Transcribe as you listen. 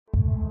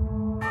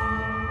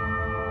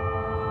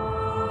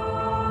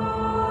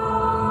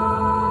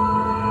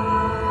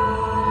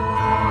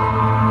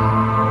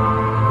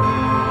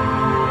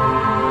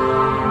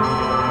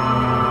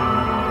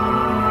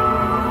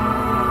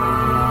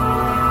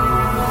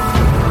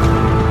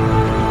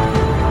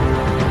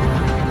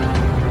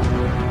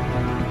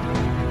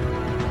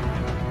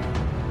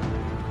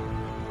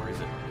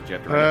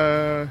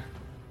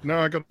No,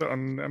 I got that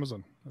on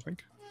Amazon, I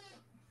think.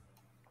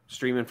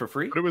 Streaming for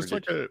free? But it was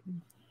like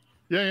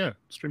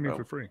streaming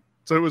for free.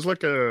 So it was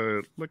like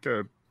a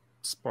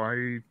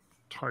spy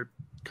type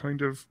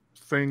kind of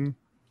thing.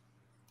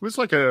 It was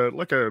like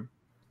a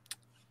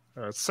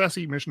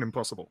sassy Mission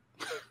Impossible.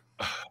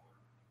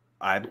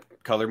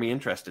 Color me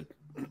interested.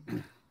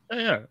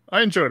 Yeah,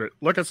 I enjoyed it.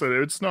 Like I said,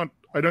 it's not.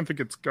 I don't think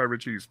it's Guy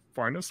Ritchie's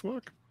finest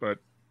work, but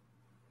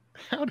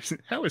how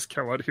is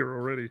Cal out here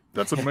already?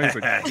 That's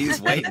amazing.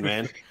 He's waiting,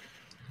 man.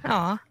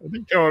 Aw. I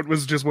think Cal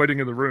was just waiting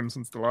in the room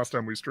since the last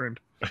time we streamed.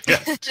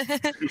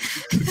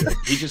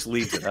 He just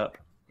leaves it up.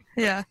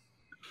 Yeah.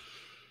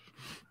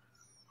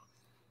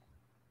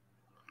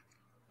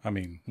 I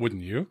mean,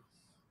 wouldn't you?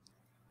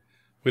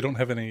 We don't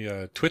have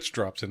any Twitch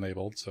drops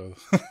enabled, so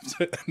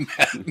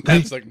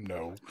Matt's like,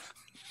 no.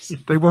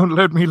 They won't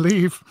let me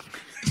leave.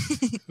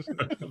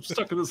 I'm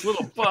stuck in this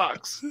little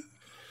box.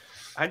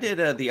 I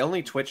did the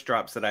only Twitch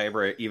drops that I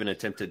ever even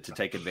attempted to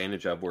take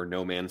advantage of were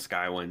No Man's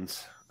Sky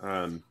ones.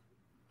 And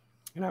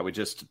I would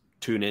just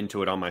tune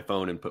into it on my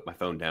phone and put my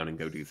phone down and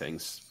go do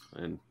things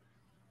and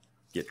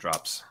get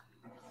drops.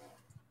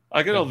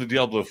 I get all the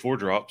Diablo 4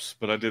 drops,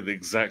 but I did the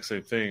exact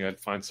same thing. I'd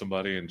find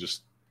somebody and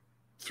just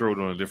throw it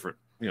on a different,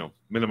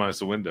 minimize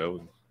the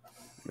window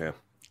and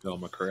get all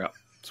my crap.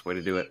 That's the way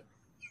to do it.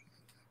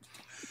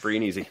 Free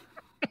and easy.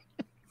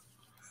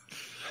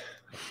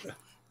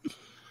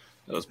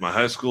 That was my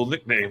high school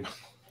nickname.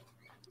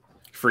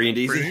 Free and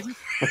easy.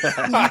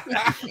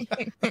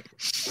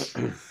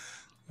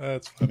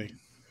 That's funny.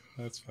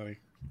 That's funny.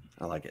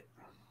 I like it.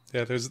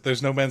 Yeah,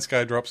 there's No Man's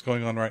Sky drops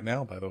going on right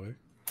now, by the way.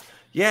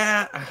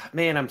 Yeah,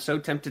 man, I'm so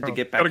tempted to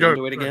get back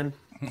into it again.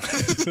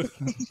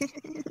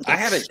 I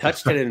haven't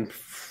touched it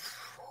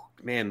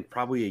in,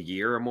 probably a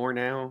year or more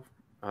now.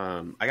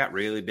 I got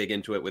really big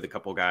into it with a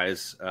couple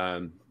guys.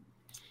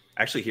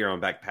 Actually, here on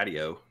Back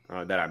Patio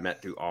that I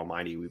met through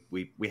Almighty.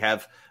 We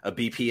have a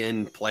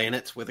BPN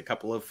planet with a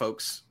couple of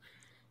folks,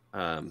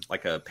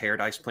 like a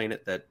paradise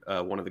planet that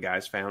one of the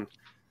guys found.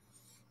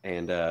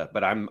 And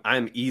but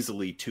I'm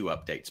easily 2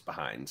 updates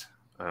behind.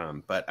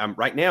 But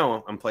right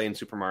now I'm playing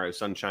Super Mario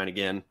Sunshine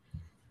again,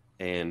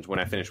 and when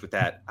I finish with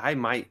that, I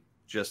might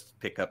just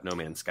pick up No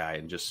Man's Sky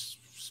and just.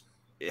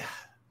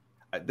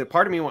 The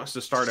part of me wants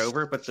to start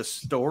over, but the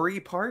story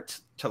part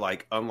to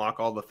like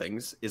unlock all the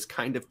things is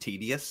kind of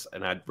tedious,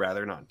 and I'd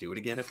rather not do it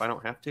again if I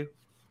don't have to.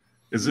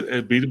 Is it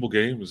a beatable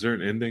game? Is there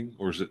an ending,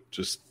 or is it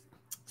just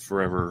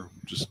forever?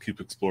 Just keep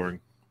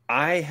exploring.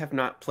 I have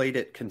not played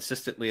it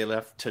consistently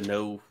enough to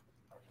know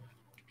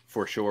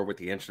for sure what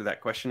the answer to that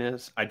question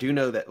is. I do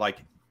know that like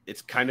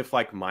it's kind of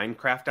like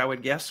Minecraft, I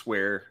would guess,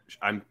 where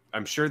I'm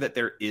sure that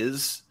there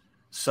is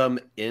some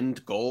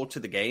end goal to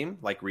the game,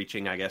 like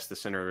reaching, I guess, the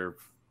center of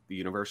the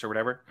universe or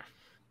whatever.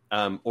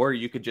 Or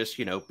you could just,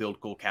 build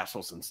cool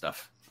castles and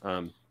stuff.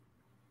 So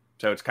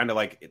it's kind of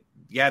like,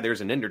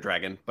 there's an Ender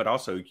Dragon, but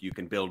also you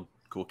can build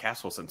cool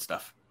castles and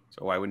stuff.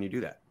 So why wouldn't you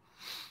do that?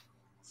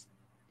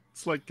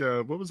 It's like,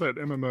 what was that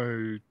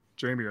MMO,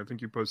 Jamie? I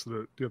think you posted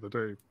it the other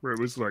day, where it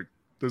was like,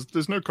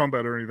 there's no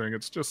combat or anything.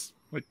 It's just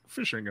like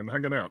fishing and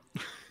hanging out.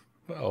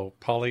 Oh,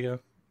 Polya.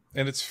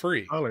 And it's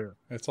free. Polya.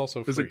 It's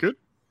also free. Is it good?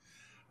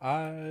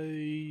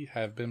 I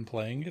have been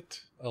playing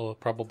it.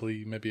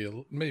 Probably maybe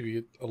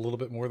a little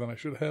bit more than I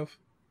should have.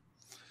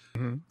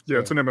 Mm-hmm. Yeah,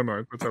 it's an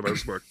MMO. That's how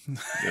those work.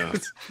 Yeah,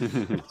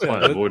 that's why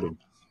I avoid them.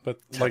 But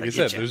like I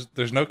said,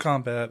 there's no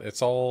combat.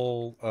 It's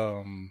all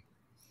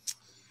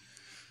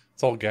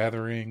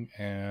gathering,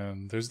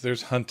 and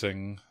there's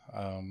hunting.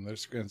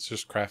 It's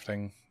just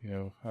crafting.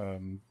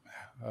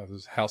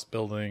 There's house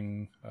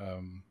building.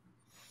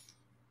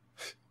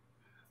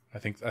 I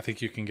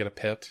think you can get a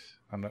pet.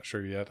 I'm not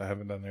sure yet. I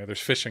haven't done there.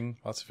 There's fishing.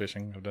 Lots of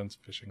fishing. I've done some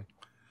fishing.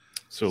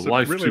 So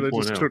Life really,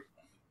 2.0.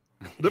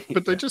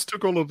 But they just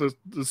took all of the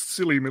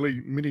silly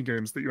mini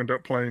games that you end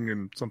up playing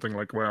in something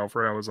like WoW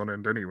for hours on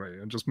end anyway,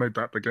 and just made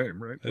that the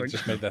game, right? They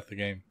just made that the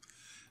game.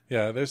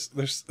 Yeah, there's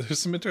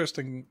some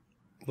interesting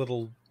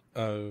little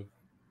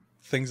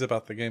things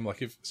about the game.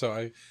 Like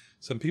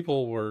some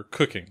people were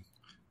cooking,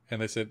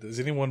 and they said, "Does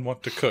anyone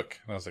want to cook?"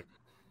 And I was like,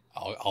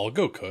 I'll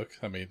go cook.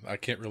 I mean, I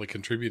can't really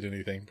contribute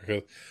anything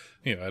because,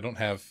 I don't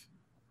have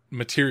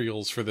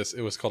materials for this.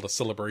 It was called a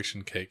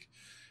celebration cake,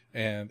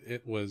 and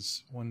it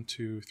was 1,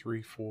 2,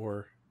 3,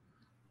 4,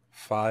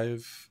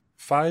 5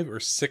 or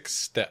 6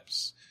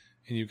 steps,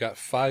 and you got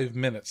 5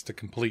 minutes to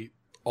complete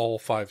all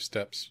 5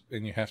 steps.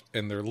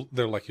 And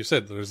they're like you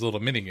said, there's little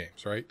mini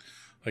games, right?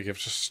 Like you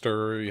have to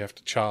stir, you have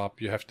to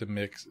chop, you have to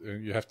mix,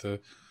 you have to,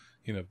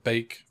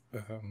 bake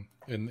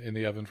in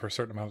the oven for a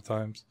certain amount of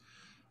times.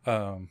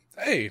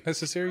 Hey,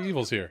 Necessary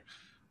Evil's here.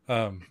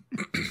 But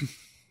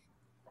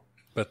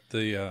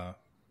the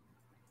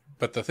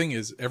thing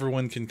is,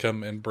 everyone can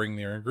come and bring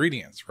their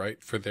ingredients,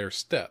 right, for their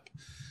step,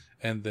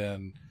 and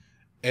then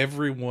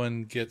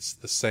everyone gets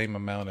the same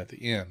amount at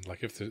the end.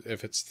 Like if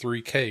it's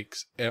 3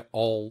 cakes,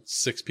 all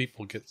 6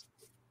 people get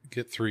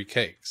 3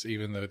 cakes,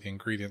 even though the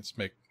ingredients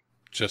make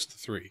just the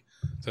 3.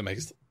 So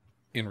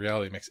in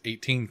reality, it makes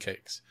 18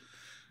 cakes.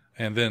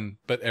 and then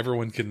but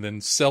everyone can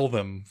then sell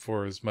them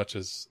for as much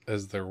as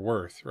they're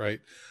worth, right?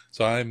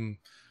 So I'm,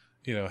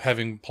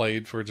 having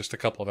played for just a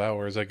couple of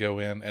hours, I go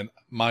in and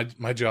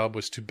my job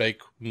was to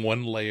bake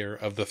one layer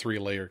of the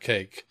 3-layer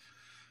cake.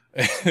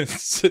 And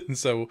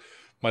so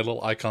my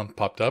little icon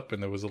popped up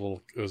and it was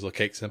a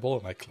cake symbol,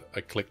 and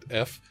I clicked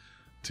F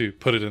to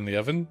put it in the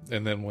oven,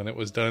 and then when it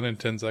was done in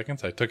 10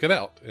 seconds, I took it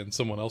out and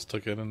someone else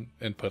took it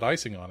and put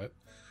icing on it.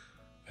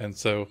 And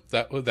so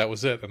that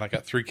was it, and I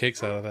got 3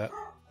 cakes out of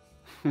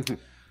that.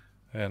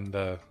 And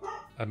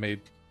I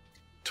made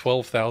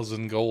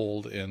 12,000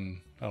 gold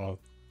in, I don't know,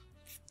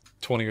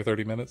 20 or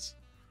 30 minutes.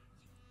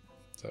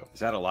 So is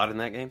that a lot in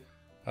that game?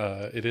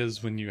 It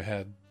is when you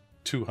had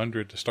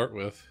 200 to start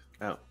with.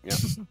 Oh, yeah.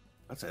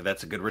 I'd say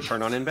that's a good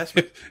return on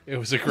investment. It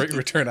was a great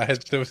return.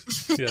 There was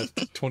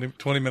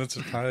 20 minutes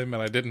of time,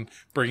 and I didn't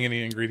bring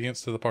any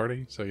ingredients to the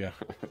party. So yeah,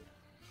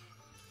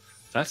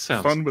 that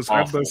sounds fun was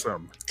awful. had by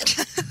some.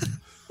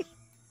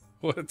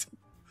 What?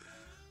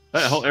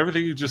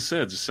 Everything you just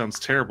said just sounds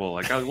terrible.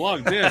 Like I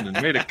logged in and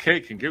made a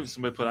cake and gave it to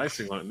somebody, put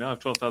icing on it. Now I have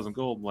 12,000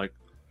 gold. I'm like,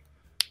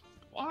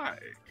 why?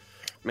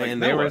 Man,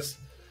 there was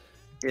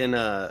on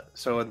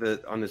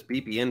this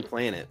BPN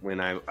planet, when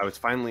I was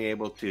finally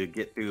able to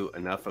get through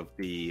enough of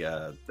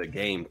the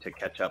game to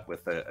catch up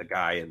with a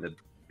guy in the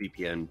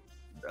BPN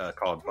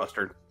called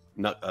Buster.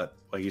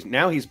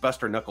 He's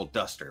Buster Knuckle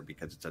Duster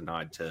because it's a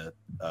nod to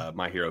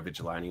My Hero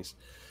Vigilantes.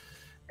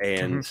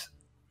 And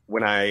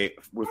when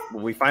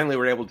we finally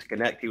were able to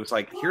connect, he was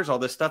like, "Here's all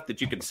this stuff that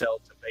you can sell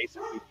to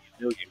basically be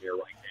a millionaire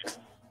right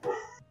now.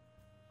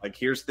 Like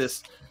here's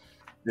this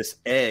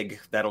egg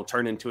that'll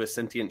turn into a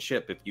sentient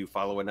ship if you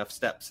follow enough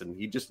steps." And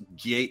he just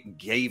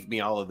gave me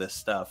all of this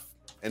stuff.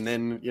 And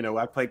then,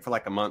 I played for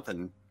like a month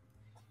and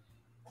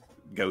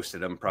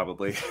ghosted him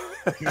probably.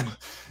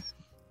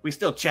 We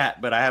still chat,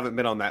 but I haven't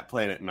been on that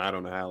planet in I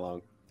don't know how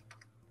long.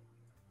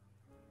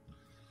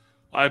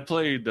 I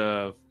played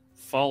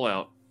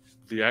Fallout,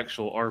 the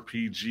actual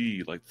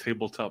RPG, like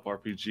tabletop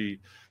RPG.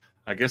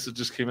 I guess it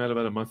just came out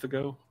about a month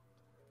ago.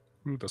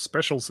 Ooh, the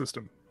special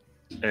system.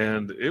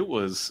 And it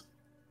was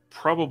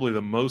probably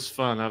the most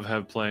fun I've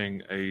had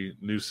playing a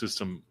new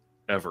system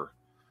ever.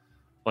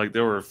 Like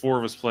there were 4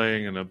 of us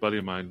playing, and a buddy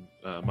of mine,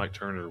 Mike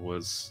Turner,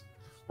 was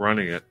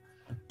running it,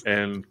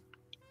 and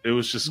it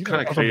was just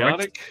kind of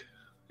chaotic.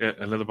 Yeah,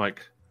 another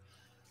mic.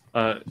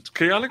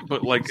 Chaotic,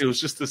 but like it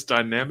was just this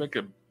dynamic.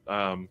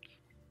 I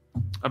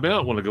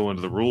don't want to go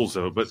into the rules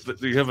though, but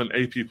you have an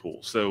AP pool.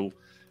 So,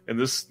 and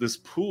this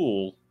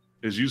pool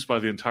is used by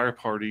the entire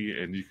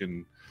party, and you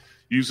can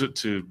use it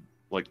to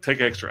like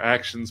take extra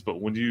actions. But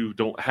when you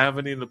don't have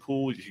any in the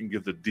pool, you can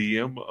give the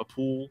DM a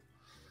pool,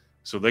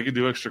 so they can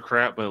do extra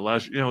crap. But it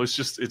allows you, it's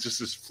just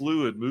this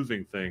fluid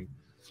moving thing.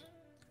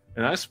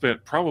 And I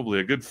spent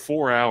probably a good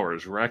 4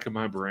 hours racking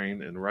my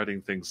brain and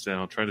writing things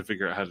down, trying to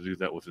figure out how to do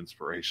that with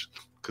inspiration,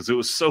 because it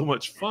was so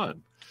much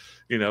fun.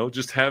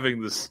 Just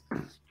having this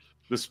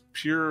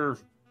pure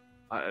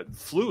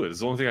fluid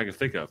is the only thing I can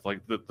think of. Like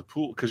the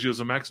pool, because you was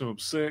a maximum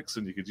of 6,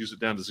 and you could use it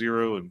down to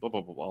 0, and blah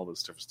blah blah, all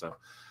this different stuff.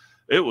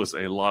 It was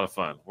a lot of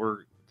fun.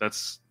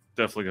 That's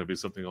definitely going to be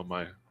something on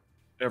my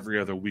every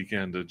other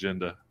weekend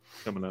agenda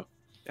coming up.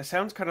 It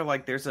sounds kind of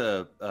like there's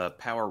a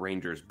Power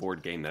Rangers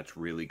board game that's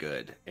really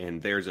good,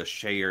 and there's a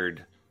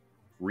shared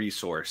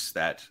resource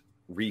that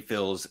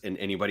refills, and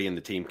anybody in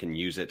the team can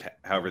use it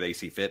however they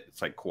see fit.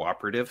 It's like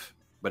cooperative,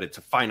 but it's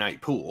a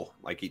finite pool,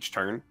 like each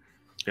turn.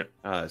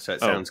 Yeah. So it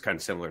sounds kind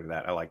of similar to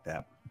that. I like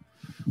that.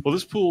 Well,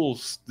 this pool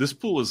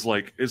is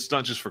like, it's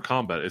not just for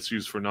combat; it's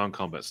used for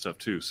non-combat stuff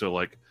too. So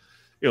like,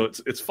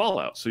 it's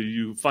Fallout. So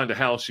you find a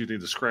house, you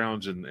need to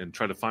scrounge and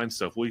try to find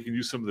stuff. Well, you can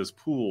use some of this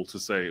pool to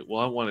say, well,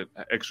 I wanted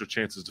extra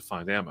chances to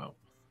find ammo,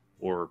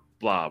 or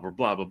blah, or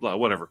blah, blah, blah,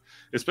 whatever.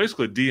 It's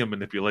basically DM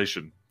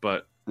manipulation,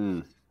 but,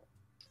 the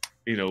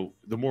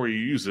more you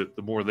use it,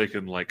 the more they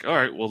can like, all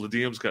right, well, the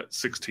DM's got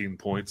 16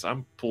 points.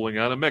 I'm pulling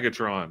out a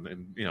Megatron,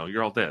 and,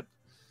 you're all dead.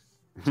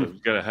 So you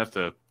got to have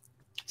to,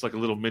 it's like a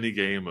little mini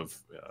game of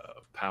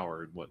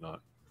power and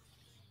whatnot.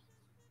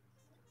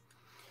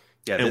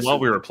 Yeah, and while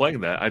we were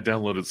playing that, I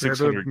downloaded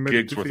 600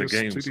 gigs worth of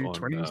games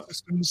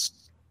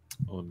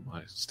on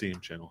my Steam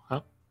channel. Huh?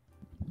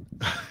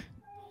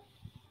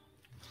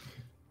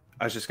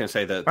 I was just going to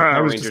say that the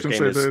Power Rangers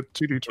game is the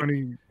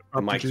 2D20. The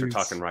mics are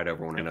talking right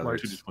over one another.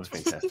 It's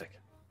fantastic.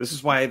 This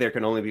is why there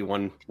can only be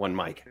one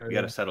mic. You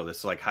got to settle this.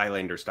 It's like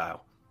Highlander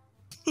style.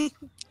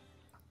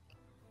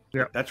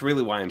 Yeah, that's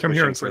really why I'm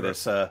pushing for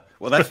this.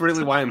 That's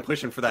really why I'm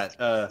pushing for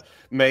that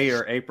May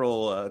or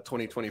April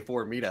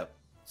 2024 meetup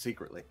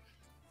secretly.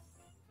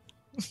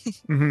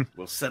 Mm-hmm.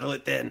 We'll settle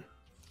it then.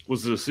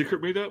 Was it a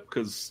secret meetup?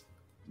 Because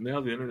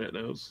now the internet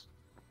knows.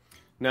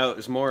 No, it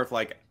was more of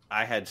like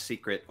I had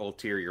secret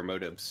ulterior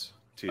motives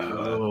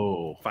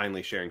to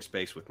finally sharing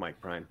space with Mike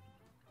Prime.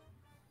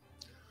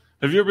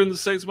 Have you ever been to the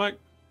States, Mike?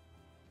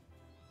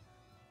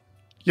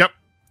 Yep.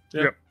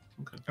 Yeah. Yep.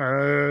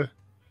 Okay.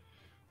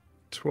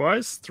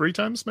 Twice, 3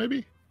 times,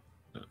 maybe.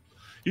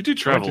 You do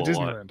travel to a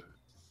Disneyland. lot.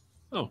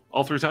 Oh,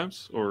 all 3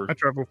 times, or I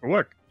travel for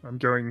work. I'm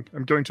going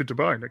to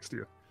Dubai next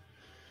year.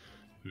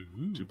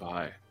 to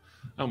buy.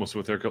 I almost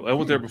went there. I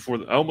went there before.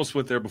 I almost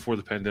went there before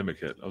the pandemic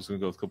hit. I was going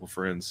to go with a couple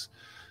friends,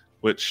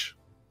 which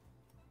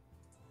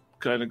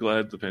kind of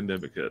glad the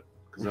pandemic hit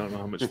because I don't know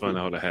how much fun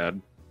I would have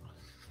had.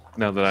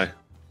 Now that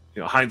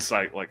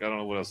hindsight, like I don't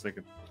know what I was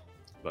thinking.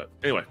 But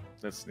anyway,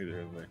 that's neither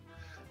here nor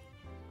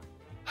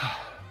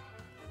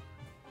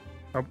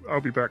there.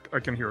 I'll be back. I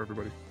can hear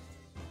everybody.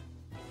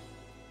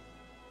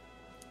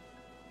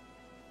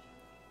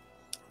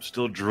 I'm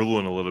still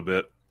drooling a little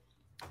bit.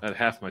 I had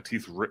half my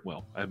teeth ripped.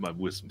 Well, I had my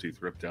wisdom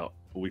teeth ripped out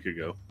a week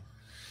ago.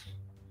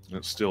 And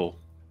it's still,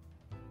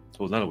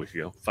 well, not a week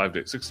ago,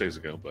 6 days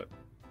ago, but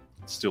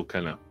it's still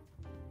kind of,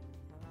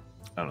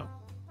 I don't know.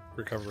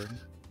 Recovering.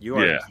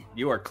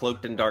 You are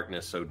cloaked in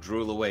darkness, so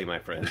drool away, my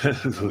friend.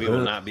 We will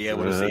not be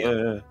able to see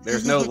it.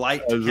 There's no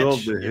light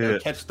to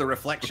catch the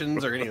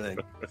reflections or anything.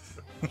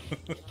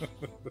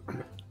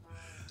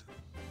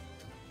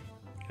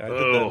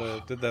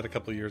 I did that a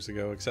couple of years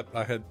ago, except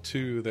I had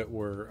two that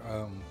were,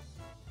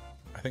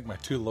 I think my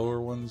two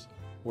lower ones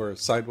were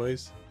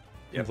sideways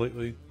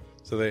completely.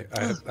 So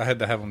I had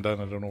to have them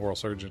done at an oral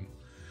surgeon.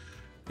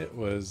 It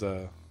was,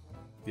 fun.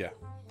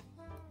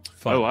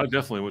 Oh, I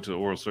definitely went to the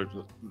oral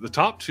surgeon. The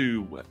top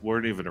two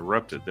weren't even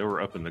erupted; they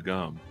were up in the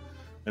gum,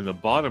 and the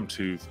bottom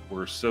tooth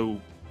were so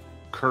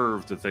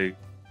curved that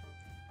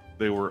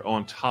they were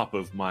on top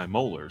of my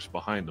molars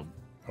behind them.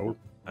 Oh,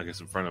 I guess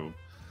in front of them.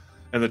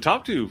 And the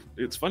top two,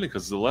 it's funny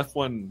because the left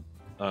one,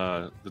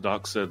 the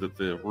doc said that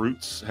the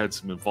roots had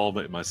some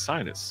involvement in my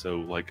sinus, so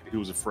like he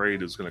was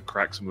afraid it was going to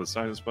crack some of the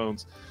sinus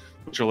bones,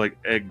 which are like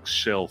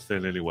eggshell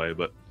thin anyway.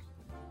 But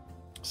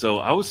so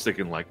I was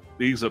thinking like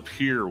these up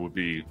here would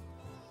be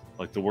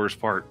like the worst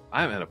part.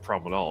 I haven't had a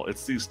problem at all.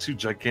 It's these two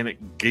gigantic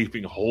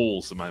gaping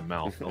holes in my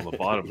mouth on the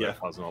bottom that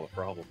causing all the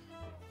problem.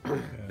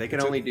 They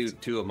can only do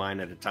two of mine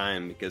at a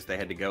time because they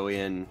had to go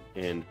in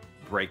and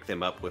break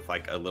them up with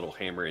like a little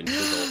hammer and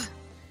chisel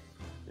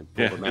and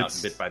pull them out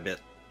bit by bit.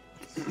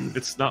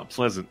 It's not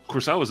pleasant. Of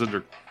course, I was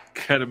under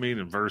ketamine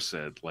and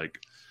Versed. Like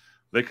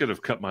they could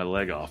have cut my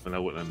leg off and I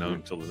wouldn't have known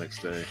until the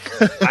next day.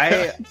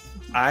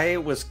 I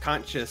was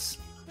conscious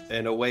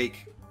and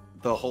awake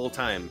the whole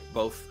time,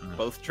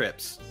 both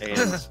trips,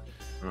 and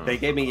they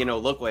gave me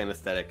local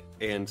anesthetic.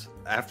 And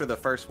after the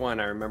first one,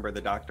 I remember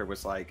the doctor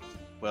was like,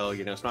 well,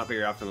 it's not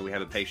very often that we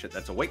have a patient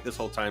that's awake this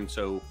whole time,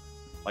 so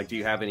like, do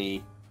you have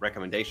any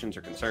recommendations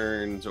or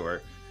concerns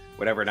or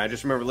whatever? And I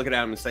just remember looking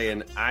at him and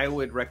saying, I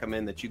would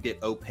recommend that you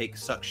get opaque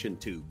suction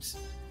tubes.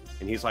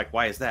 And he's like,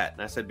 why is that?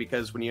 And I said,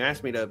 because when you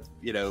asked me to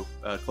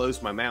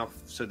close my mouth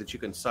so that you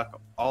can suck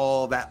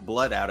all that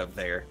blood out of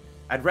there,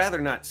 I'd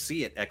rather not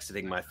see it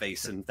exiting my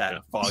face in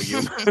that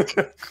volume.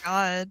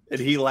 God. And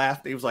he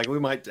laughed. He was like, we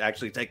might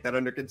actually take that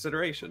under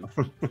consideration.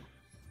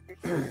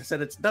 I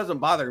said, it doesn't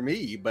bother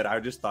me, but I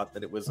just thought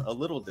that it was a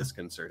little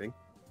disconcerting.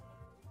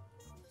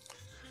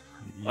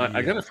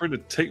 I got a friend to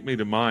take me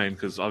to mine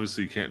because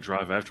obviously you can't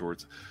drive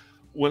afterwards.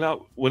 When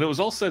it was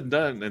all said and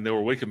done and they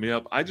were waking me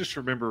up, I just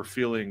remember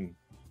feeling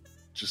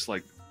just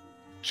like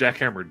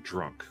jackhammered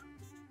drunk.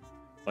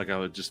 Like I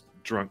was just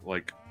drunk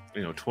like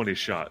 20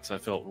 shots. I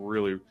felt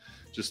really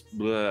just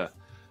blah.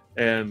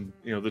 And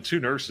the two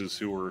nurses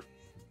who were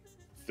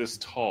this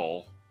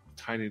tall,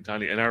 tiny,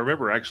 and I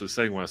remember actually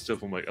saying when I stood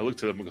up, I'm like, I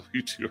looked at them and go,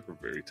 you two are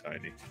very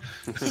tiny.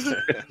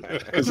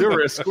 Because they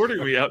were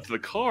escorting me out to the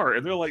car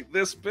and they're like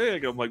this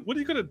big. I'm like, what are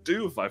you gonna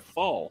do if I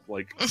fall?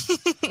 Like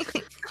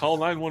call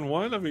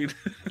 911? I mean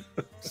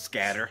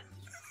scatter.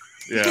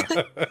 Yeah.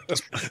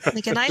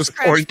 Like a nice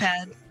crash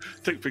pad.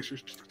 Take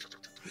pictures.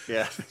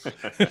 Yeah.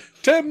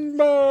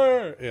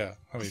 Timber. Yeah.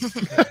 I mean,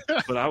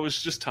 but I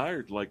was just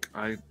tired. Like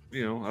I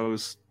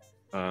was.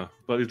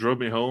 Buddy drove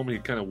me home. He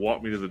kind of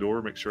walked me to the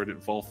door, make sure I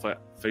didn't fall flat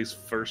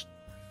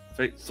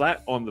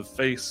on the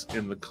face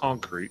in the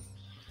concrete.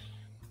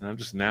 And I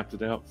just napped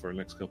it out for the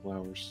next couple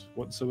hours.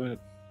 Wasn't so bad.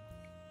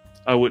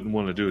 I wouldn't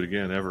want to do it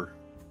again ever.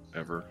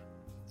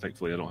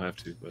 Thankfully, I don't have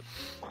to. But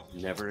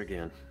never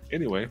again.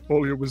 Anyway,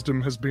 all your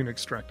wisdom has been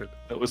extracted.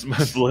 That was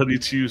my bloody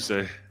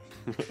Tuesday.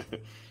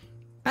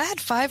 I had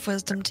 5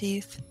 wisdom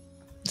teeth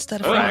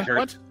instead of 4.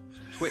 What?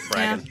 Quit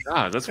bragging. Yeah.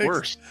 God, that's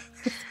worse.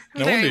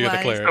 No wonder you're the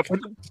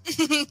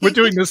cleric. We're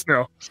doing this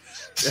now.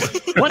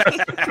 What?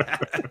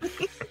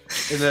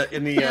 in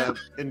the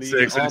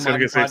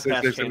Almighty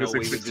podcast channel,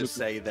 we would just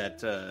say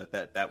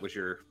that was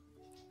your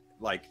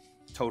like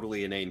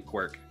totally inane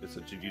quirk.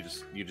 So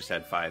you just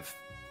had 5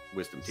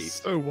 wisdom teeth.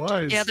 So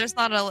wise. Yeah, there's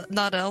not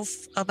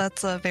else. Oh,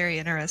 that's very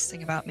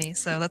interesting about me.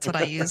 So that's what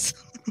I use.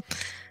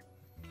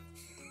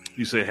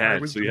 You say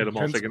had, so you had them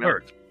all taken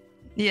out.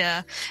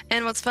 Yeah,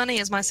 and what's funny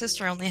is my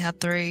sister only had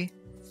 3.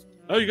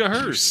 Oh, you got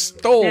hers.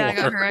 Stole. Yeah, I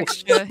got her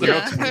extra.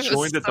 Yeah,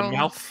 joined at the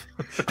mouth.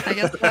 I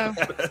guess so.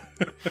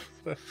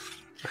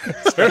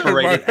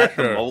 Separated at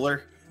the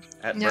molar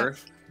at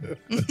birth.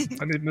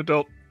 I need an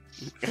adult.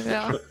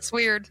 Yeah, it's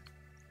weird.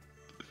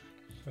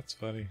 That's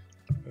funny.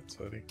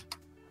 So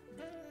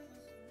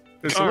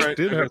what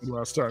did happen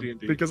last time?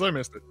 D&D. Because I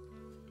missed it.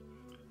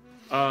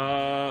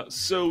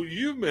 So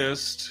you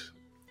missed.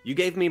 You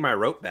gave me my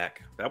rope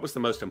back. That was the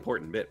most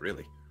important bit,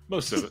 really.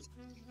 Most of it.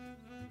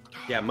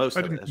 Yeah, most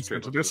I of it. didn't That's true.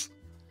 consider this.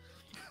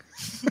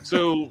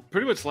 So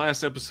pretty much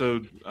last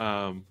episode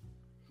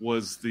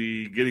was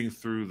the getting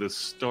through the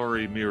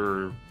Starry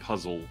Mirror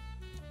puzzle,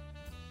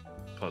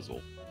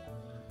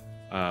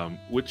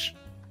 which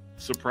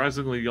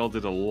surprisingly y'all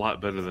did a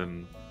lot better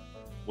than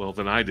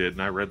I did,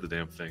 and I read the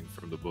damn thing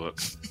from the book.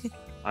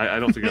 I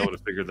don't think I would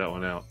have figured that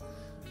one out.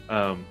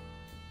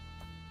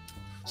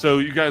 So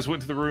you guys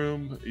went to the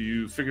room,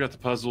 you figured out the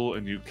puzzle,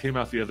 and you came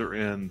out the other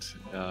end,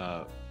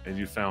 and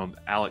you found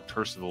Alec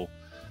Turcival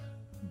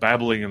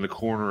babbling in the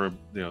corner of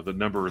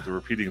the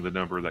repeating of the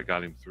number that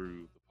got him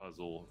through the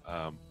puzzle,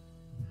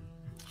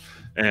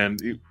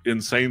 and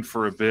insane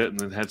for a bit, and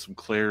then had some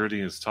clarity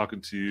and is talking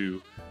to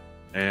you.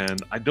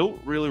 And I don't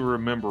really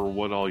remember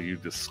what all you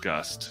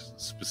discussed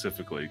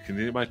specifically. Can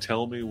anybody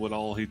tell me what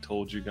all he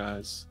told you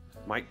guys?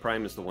 Mike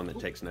Prime is the one that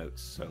takes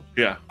notes. So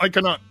Yeah, I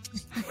cannot.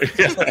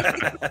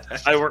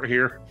 I weren't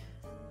here.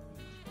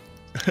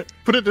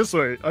 Put it this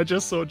way: I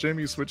just saw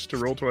Jamie switch to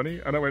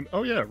Roll20, and I went,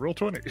 "Oh yeah,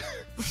 Roll20."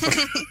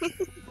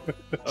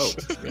 Oh,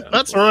 yeah.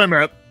 That's where I'm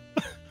at.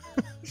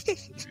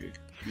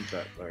 Keep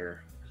that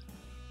there.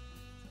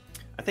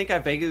 I think I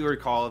vaguely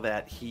recall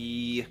that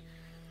he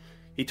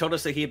told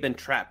us that he had been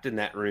trapped in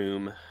that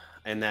room,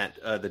 and that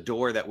the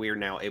door that we are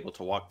now able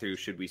to walk through,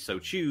 should we so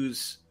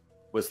choose,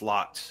 was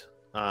locked.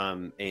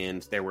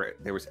 And there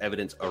was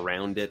evidence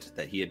around it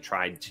that he had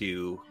tried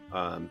to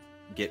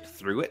get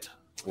through it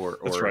or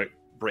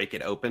break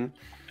it open.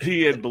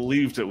 He had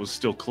believed it was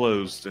still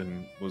closed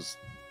and was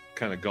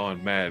kind of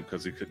gone mad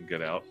because he couldn't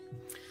get out.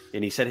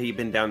 And he said he'd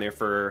been down there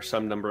for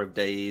some number of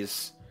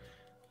days.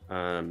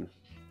 And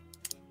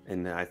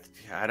I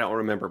don't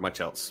remember much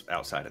else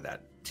outside of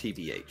that.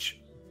 TBH.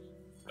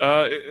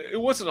 It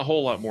wasn't a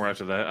whole lot more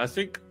after that. I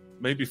think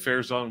maybe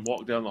Farazan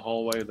walked down the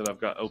hallway that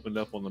I've got opened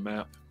up on the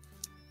map.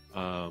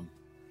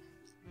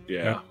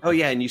 Yeah. Oh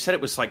yeah, and you said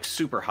it was like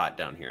super hot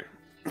down here.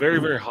 Very,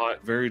 very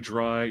hot, very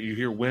dry. You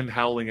hear wind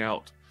howling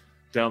out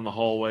down the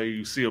hallway.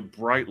 You see a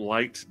bright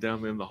light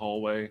down in the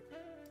hallway.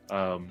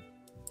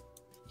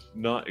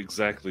 Not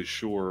exactly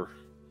sure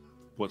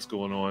what's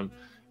going on.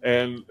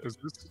 And Is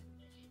this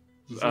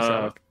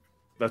Alec?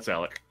 That's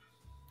Alec.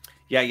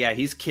 Yeah,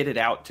 he's kitted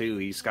out too.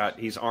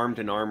 He's armed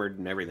and armored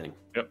and everything.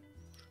 Yep.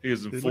 He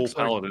is in He full looks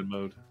like- paladin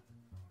mode.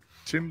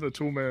 Tim the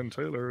Toolman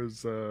Taylor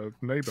is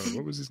neighbor.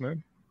 What was his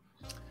name?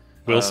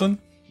 Wilson?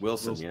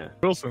 Wilson, yeah.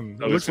 Wilson.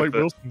 Oh, It looks it's like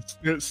like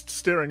Wilson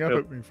staring up Yep.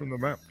 at me from the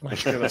map.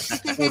 He's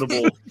got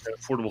a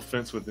portable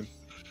fence with him.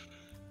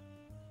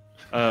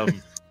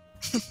 And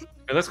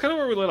that's kind of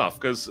where we let off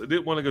because I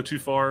didn't want to go too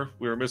far.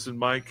 We were missing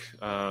Mike.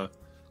 Glad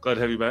to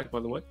have you back, by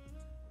the way.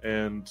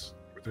 And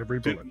With every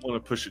bullet. didn't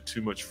want to push it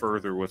too much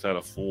further without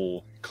a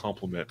full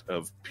complement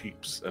of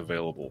peeps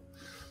available.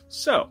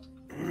 So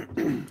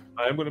I'm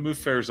going to move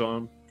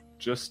Farazan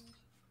just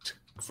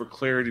for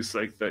clarity's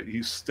sake that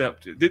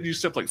didn't you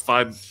step like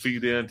 5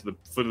 feet into the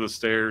foot of the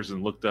stairs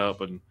and looked up,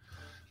 and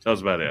that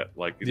was about it.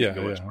 Like you didn't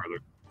go much further.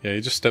 Yeah,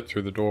 you just stepped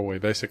through the doorway,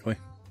 basically.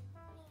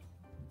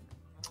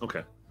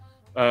 Okay.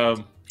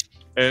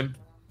 And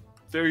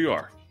there you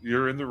are.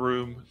 You're in the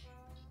room.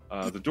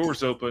 The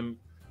door's open.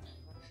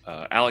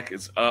 Alec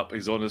is up.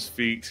 He's on his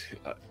feet.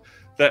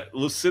 That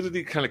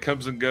lucidity kind of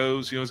comes and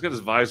goes. He's got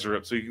his visor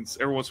up, so you can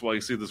every once in a while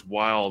you see this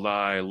wild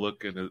eye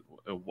look in his,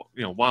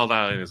 wild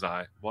eye in his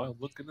eye, wild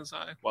look in his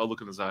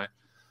eye.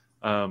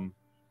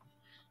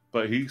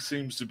 But he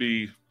seems to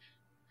be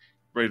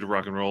ready to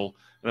rock and roll.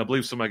 And I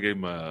believe somebody gave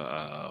him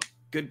a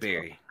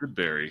Goodberry.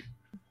 Goodberry,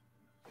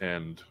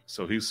 and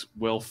so he's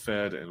well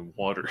fed and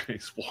watered.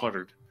 He's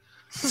watered.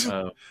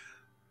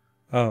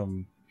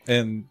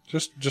 And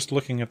just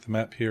looking at the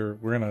map here,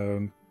 we're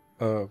in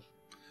a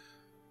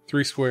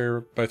 3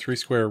 square by 3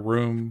 square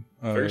room.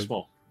 Very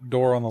small.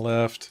 Door on the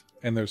left,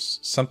 and there's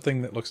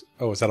something that looks.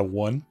 Oh, is that a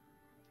 1?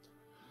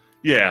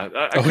 Yeah,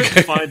 I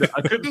Okay.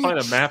 couldn't find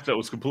a map that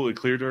was completely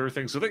clear to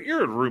everything. So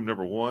you're in room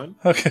number 1.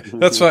 Okay,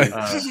 that's fine.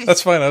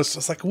 That's fine. I was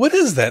just like, what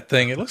is that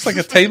thing? It looks like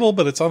a table,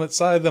 but it's on its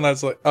side. Then I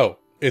was like, oh,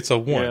 it's a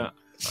 1. Yeah.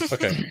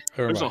 Okay, never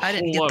There's a mind. I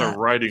didn't whole get lot of that.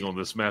 writing on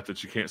this map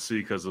that you can't see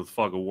because the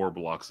fog of war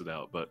blocks it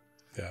out. But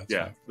Yeah, it's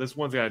yeah, fine. that's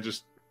one thing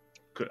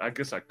I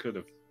guess I could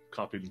have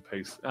copied and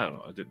pasted. I don't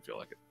know. I didn't feel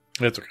like it.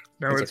 It's okay.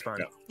 No, It's it's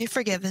okay. fine. You're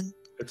forgiven.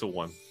 It's a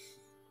 1.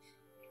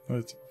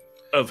 It's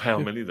Of how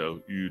many,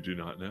 though, you do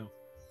not know.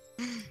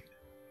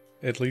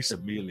 at least A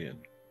million.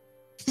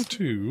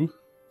 2.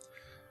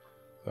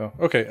 So,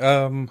 okay.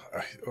 I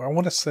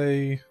want to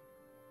say.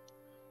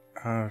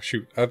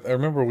 Shoot, I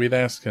remember we'd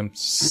asked him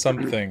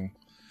something,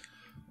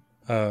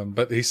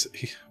 but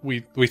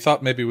we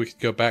thought maybe we could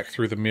go back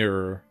through the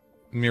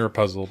mirror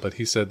puzzle, but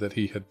he said that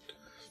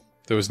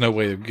there was no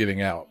way of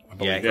getting out. I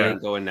believe. Yeah, he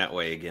ain't going that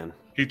way again.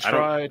 He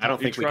tried. I don't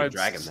he think we can tried-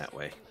 drag him that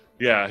way.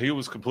 Yeah, he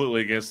was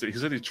completely against it. He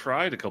said he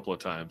tried a couple of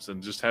times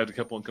and just had to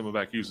keep on coming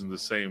back using the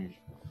same.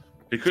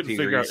 He couldn't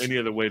figure out Theories. any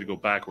other way to go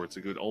backwards.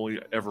 It could only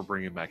ever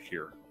bring him back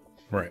here.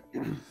 Right.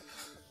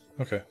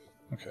 Okay.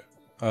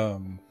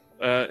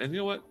 And you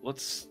know what?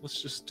 Let's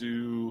just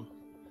do.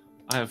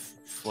 I have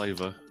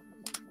Flava.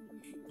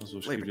 I'll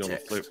just give you all the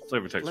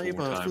flavor text one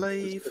more time.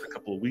 It's been a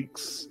couple of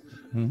weeks,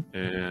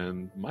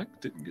 and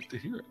Mike didn't get to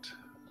hear it.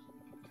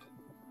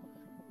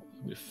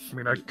 I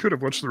mean, I could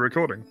have watched the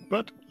recording,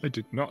 but I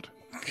did not.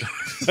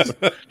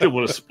 Didn't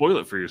want to spoil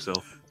it for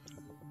yourself.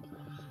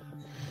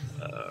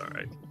 All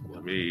right,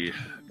 let me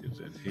get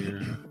in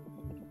here.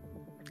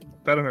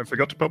 I don't know. I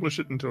forgot to publish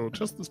it until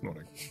just this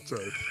morning. So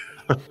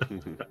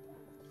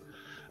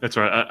that's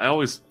right.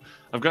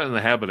 I've gotten in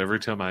the habit every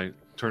time I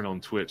turn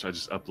on Twitch, I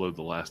just upload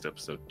the last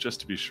episode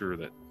just to be sure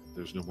that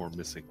there's no more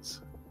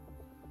missings.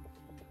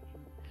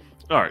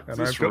 All right,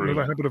 and I've gotten in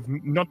the habit of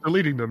not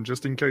deleting them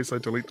just in case I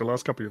delete the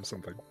last copy of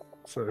something.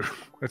 So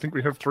I think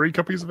we have 3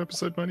 copies of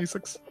episode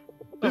 96.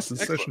 This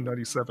is session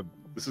 97.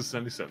 This is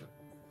 97.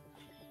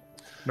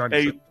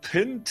 97. A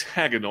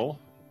pentagonal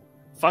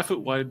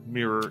 5-foot wide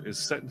mirror is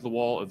set into the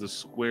wall of the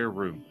square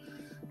room.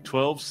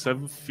 12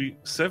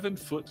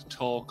 7-foot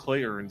tall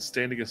clay urns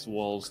stand against the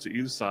walls to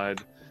either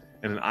side,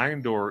 and an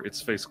iron door, its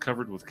face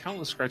covered with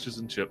countless scratches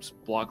and chips,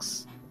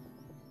 blocks.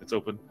 It's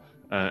open.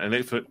 An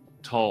 8-foot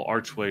tall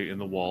archway in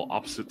the wall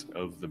opposite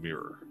of the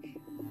mirror.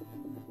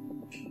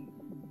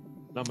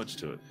 Not much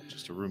to it.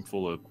 Just a room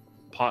full of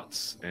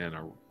pots and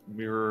a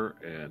mirror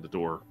and a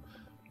door.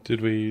 Did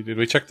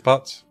we check the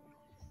pots?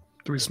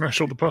 Do we smash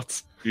all the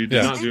pots? You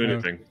did not do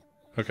anything.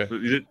 Okay.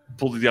 You did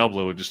pull the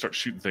Diablo and just start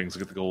shooting things to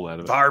get the gold out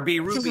of it. Barbie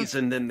rubies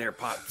and then their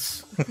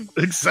pots.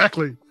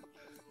 Exactly.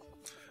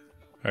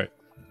 All right.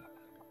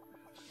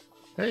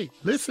 Hey,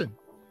 listen.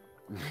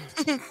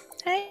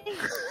 Hey.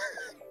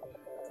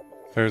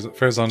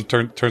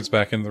 Farazan turns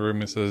back in the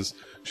room and says,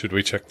 "Should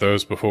we check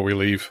those before we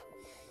leave?"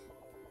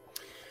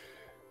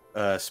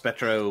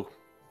 Spectro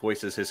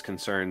voices his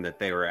concern that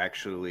they were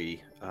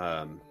actually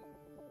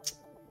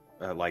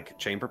like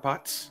chamber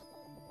pots.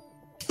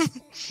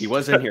 He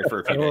was in here for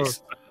a few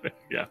days.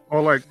 Yeah.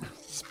 Or like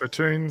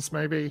spittoons,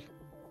 maybe.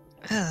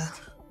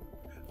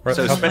 Right.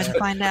 So I'm going to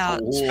find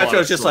out.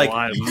 Spectro's just like,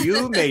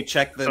 you may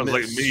check them Sounds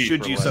like me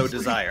should for you last so week.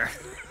 desire.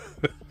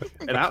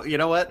 And you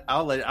know what?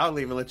 I'll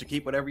even let you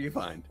keep whatever you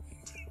find.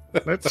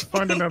 Let's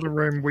find another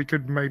room we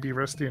could maybe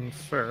rest in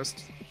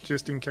first,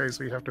 just in case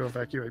we have to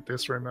evacuate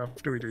this room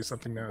after we do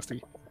something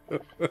nasty.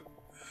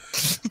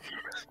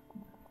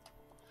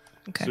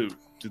 Okay. So,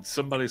 did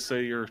somebody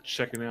say you're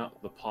checking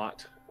out the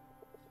pot?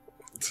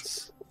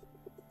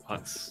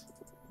 Pots.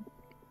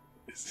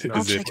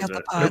 I'll check out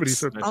the pots. Nobody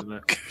said Mention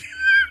that.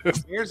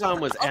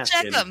 Farazan was I'll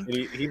check asking. them.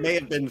 And he may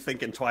have been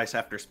thinking twice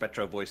after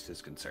Spectro voiced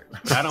his concern.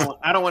 I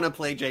don't want to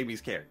play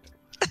Jamie's character.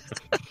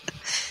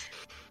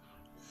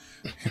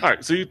 All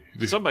right, so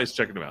somebody's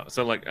checking them out. It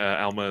sounds like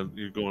Alma.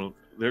 You're going.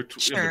 They're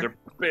Sure. they're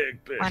big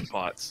Why-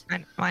 pots.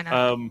 Why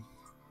not?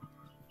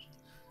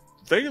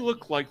 They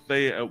look like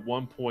they at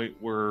one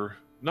point were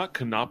not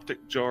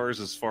canoptic jars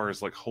as far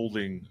as like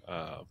holding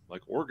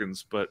like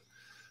organs, but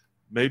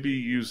maybe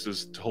used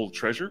as to hold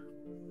treasure.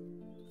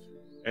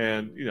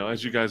 And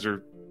as you guys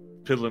are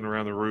piddling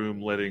around the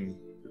room,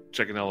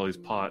 checking out all these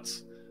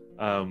pots,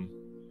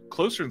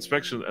 closer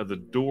inspection of the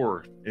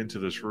door into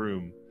this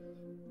room,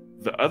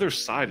 the other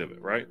side of it,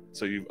 right?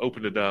 So you've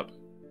opened it up.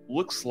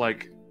 Looks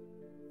like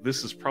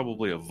this is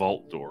probably a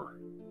vault door.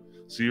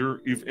 So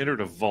you've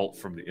entered a vault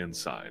from the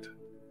inside.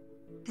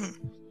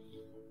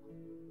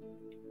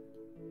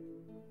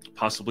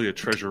 Possibly a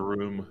treasure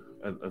room,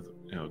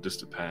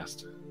 distant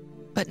past.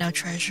 But no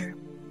treasure.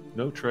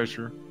 No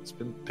treasure. It's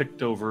been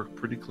picked over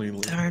pretty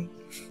cleanly. Darn.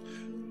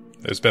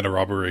 There's been a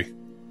robbery.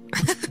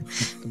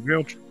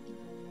 The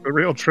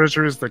real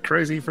treasure is the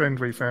crazy friend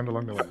we found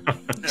along the way.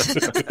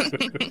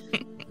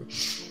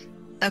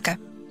 Okay.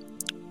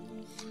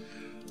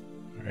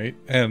 All right,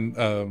 and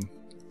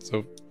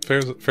so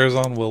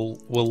Farazan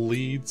will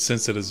lead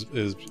since it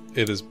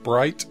is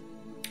bright,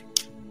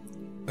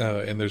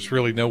 and there's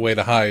really no way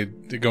to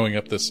hide going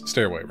up this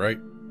stairway, right?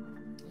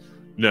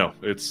 No,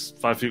 it's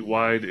 5 feet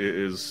wide. It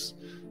is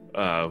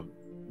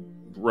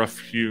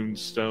rough-hewn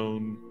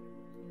stone,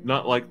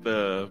 not like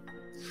the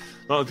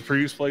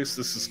previous place.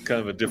 This is kind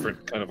of a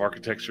different kind of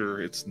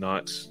architecture. It's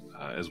not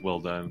as well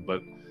done,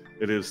 but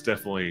it is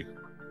definitely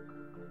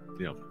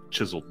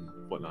chiseled and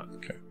whatnot.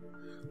 Okay.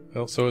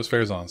 Well, so is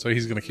Farazan. So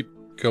he's going to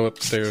go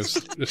upstairs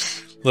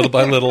just little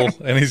by little,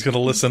 and he's going to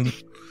listen.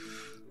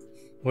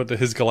 What do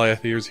his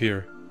Goliath ears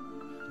hear?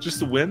 Just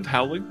the wind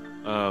howling,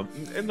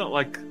 and not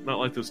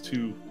like those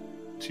two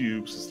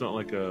tubes. It's not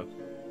like a.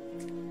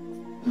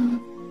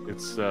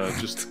 It's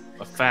just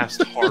a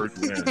fast, hard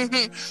wind.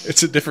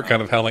 It's a different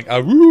kind of howling. Ah,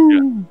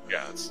 woo!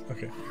 Yeah. It's,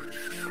 Okay.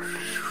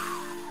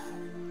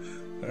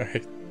 All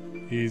right.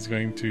 He's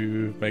going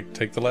to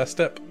take the last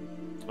step.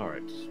 all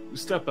right. We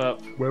step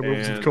up.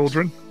 Werewolves of and-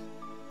 Cauldron.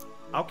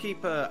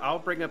 I'll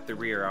bring up the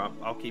rear.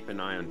 I'll keep an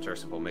eye on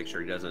Tercival, make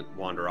sure he doesn't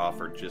wander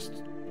off or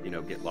just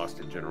get lost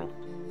in general.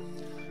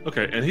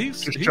 Okay, and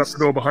he's Shut the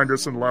door behind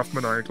us and laugh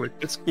maniacally.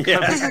 It's Yeah.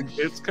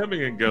 it's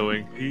coming and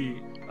going.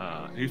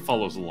 He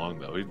follows along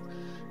though.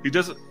 He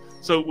doesn't.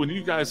 So when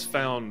you guys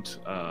found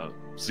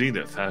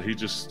Zenith, how he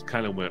just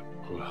kind of went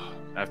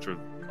after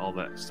all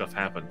that stuff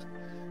happened.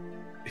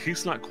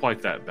 He's not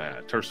quite that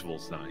bad.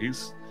 Tercival's not.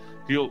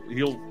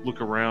 he'll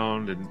look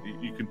around, and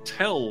you can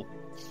tell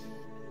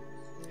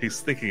he's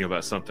thinking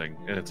about something,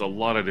 and it's a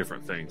lot of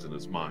different things in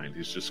his mind.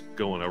 He's just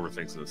going over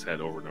things in his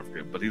head over and over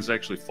again. But he's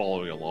actually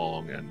following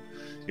along, and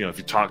if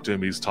you talk to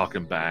him, he's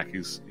talking back.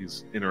 He's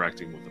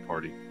interacting with the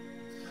party.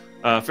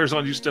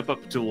 Farazan, you step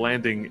up to the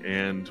landing,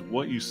 and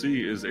what you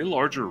see is a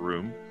larger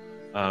room,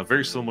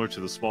 very similar to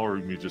the small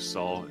room you just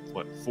saw.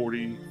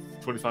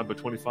 25 by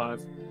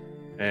 25,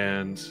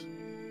 and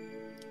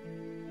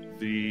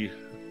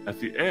at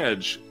the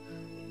edge,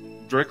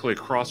 directly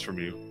across from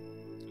you,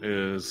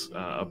 is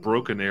a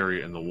broken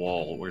area in the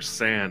wall where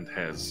sand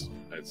has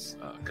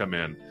come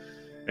in,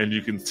 and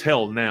you can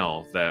tell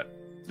now that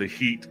the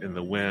heat and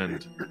the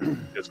wind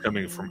is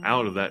coming from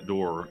out of that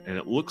door, and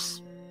it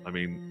looks,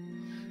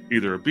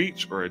 either a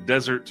beach or a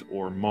desert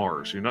or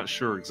Mars. You're not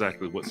sure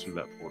exactly what's through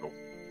that portal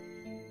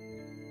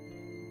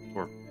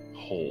or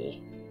hole.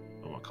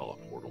 I want to call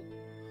it portal.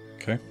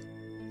 Okay.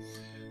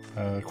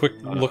 Quick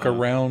look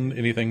around.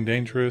 Anything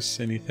dangerous?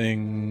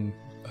 Anything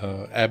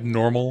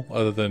abnormal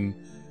other than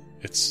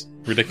it's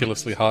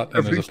ridiculously hot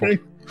and there's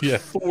a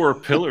 4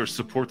 pillars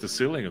support the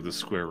ceiling of the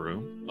square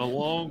room.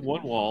 Along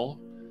one wall,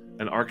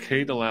 an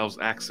arcade allows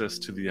access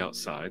to the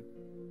outside.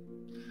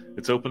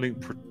 Its opening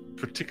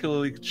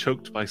particularly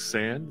choked by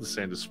sand. The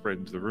sand is spread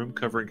into the room,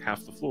 covering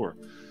half the floor.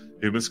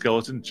 A human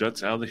skeleton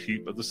juts out of the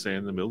heap of the sand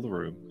in the middle of the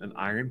room, an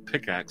iron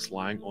pickaxe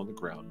lying on the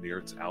ground near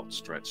its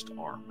outstretched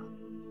arm.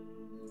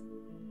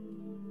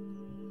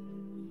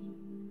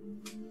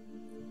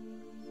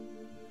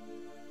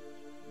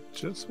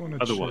 Just want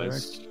to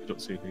Otherwise, check. you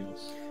don't see anything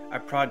else. I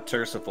prod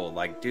Tersifal,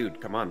 like, dude,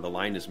 come on, the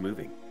line is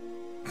moving.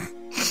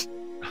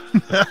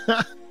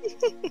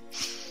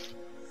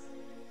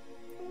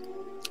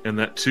 And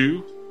that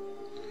too,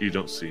 you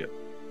don't see it.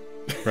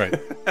 Right.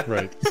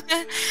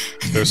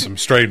 There's some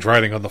strange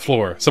writing on the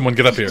floor. Someone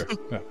get up here.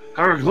 No.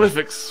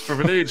 Hieroglyphics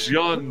from an age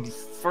yawn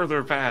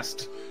further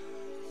past.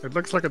 It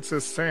looks like it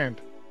says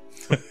sand.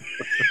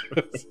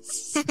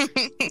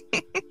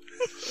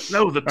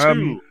 No, the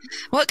two.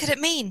 What could it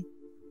mean?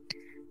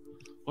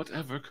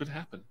 Whatever could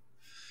happen.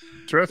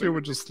 Jarathia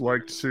would just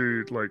like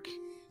to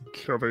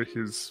cover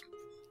his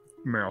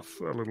mouth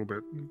a little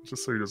bit,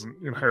 just so he doesn't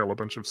inhale a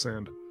bunch of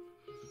sand.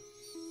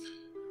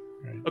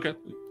 Right. Okay,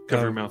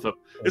 cover your mouth up.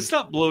 It's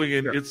not blowing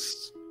in. Yeah. It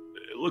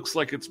looks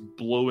like it's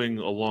blowing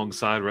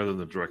alongside rather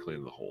than directly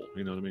in the hole.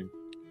 You know what I mean?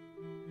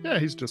 Yeah,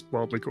 he's just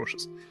wildly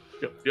cautious.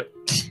 Yep.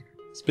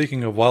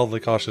 Speaking of wildly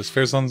cautious,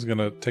 Farazan's going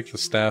to take the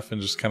staff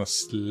and just kind of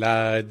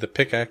slide the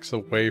pickaxe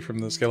away from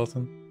the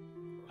skeleton.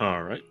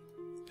 All right.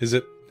 Is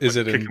it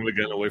kicking the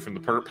gun away from the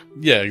perp?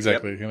 Yeah,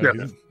 exactly. Yep.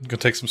 He's gonna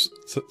take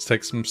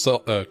some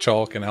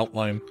chalk and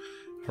outline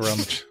around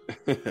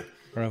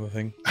the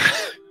thing.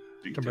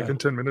 Come back in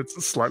 10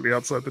 minutes, slightly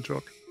outside the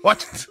chalk.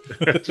 What?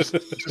 just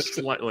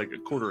like a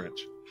quarter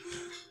inch.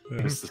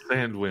 Yeah. It's the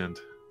sand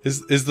wind.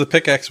 Is the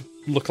pickaxe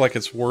look like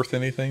it's worth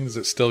anything? Is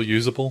it still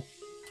usable?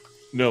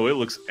 No, it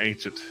looks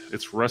ancient.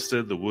 It's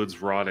rusted. The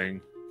wood's rotting.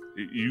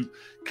 You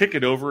kick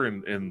it over,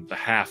 and the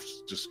haft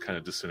just kind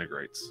of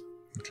disintegrates.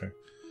 Okay.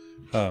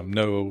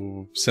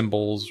 No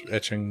symbols,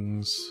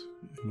 etchings,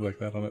 like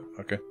that on it.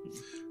 Okay.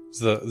 Is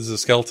the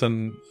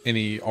skeleton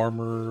any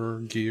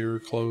armor, gear,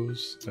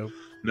 clothes? Nope.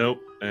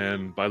 Nope.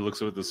 And by the looks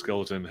of it, the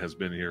skeleton has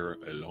been here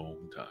a long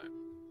time.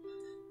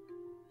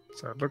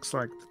 So it looks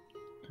like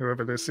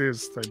whoever this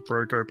is, they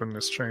broke open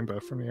this chamber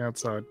from the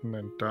outside and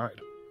then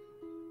died.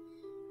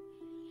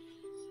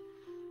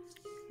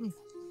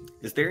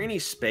 Is there any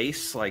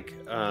space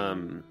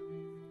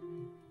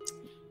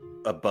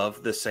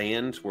above the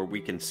sand where we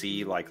can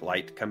see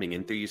light coming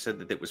in through? You said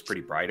that it was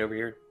pretty bright over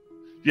here.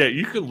 Yeah,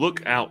 you can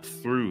look out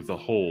through the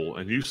hole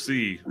and you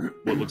see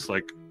what looks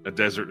like a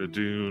desert, a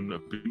dune, a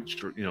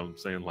beach, or, I'm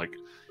saying,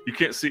 you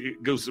can't see,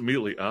 it goes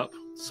immediately up.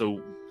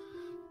 So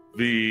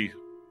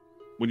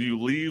when you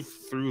leave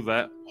through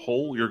that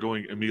hole, you're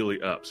going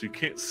immediately up. So you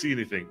can't see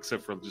anything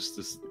except for just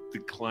this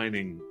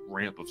declining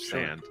ramp of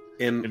sand.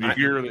 And you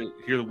hear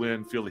the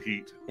wind, feel the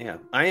heat. Yeah,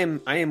 I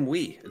am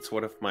we. It's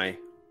one of my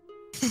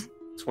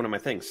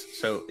things.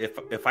 So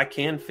if I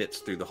can fit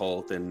through the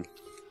hole, then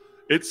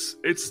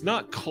it's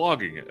not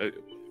clogging it.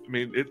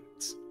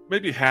 It's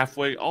maybe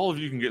halfway. All of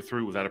you can get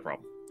through without a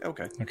problem.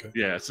 Okay.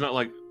 Yeah, it's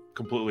not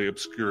completely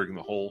obscuring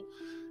the hole.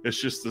 It's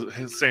just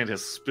the sand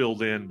has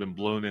spilled in, been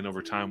blown in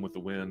over time with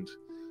the wind,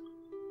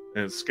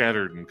 and it's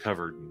scattered and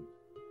covered. And,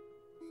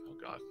 oh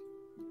God,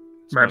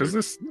 Matt, is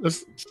this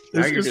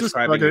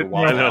describing your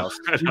Waffle House?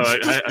 I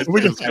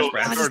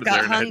just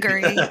got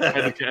hungry. I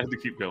had to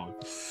keep going.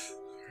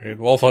 Right,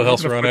 Waffle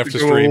House run after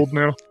stream.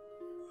 Now.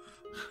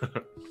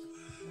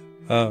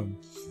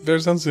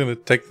 Farazan's going to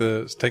take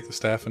the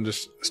staff and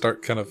just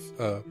start kind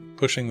of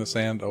pushing the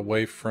sand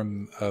away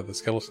from the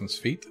skeleton's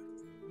feet.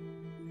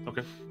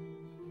 Okay.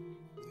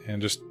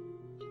 And just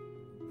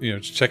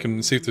check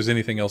and see if there's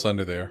anything else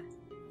under there.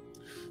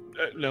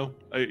 No,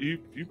 you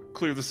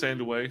clear the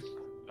sand away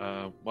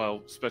while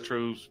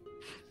Spectros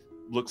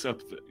looks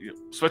up.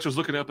 Spectros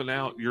looking up and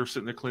out. You're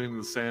sitting there cleaning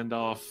the sand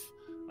off.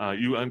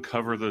 You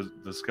uncover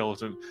the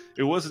skeleton.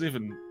 It wasn't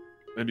even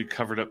maybe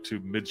covered up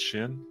to mid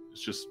shin.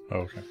 It's just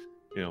okay.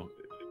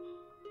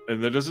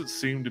 And there doesn't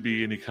seem to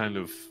be any kind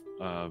of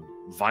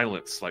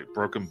violence, like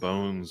broken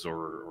bones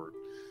or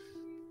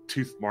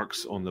tooth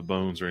marks on the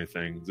bones or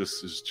anything.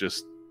 This is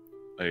just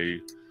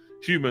a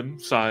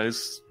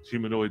humanoid-sized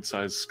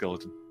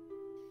skeleton.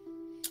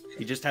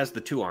 He just has the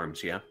 2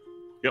 arms, yeah?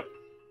 Yep.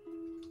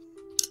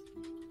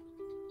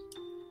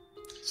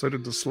 So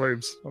did the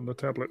slaves on the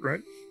tablet,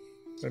 right?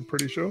 I'm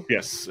pretty sure.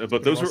 Yes,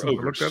 but those were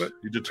ogres. Looked at it?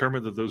 You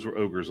determined that those were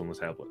ogres on the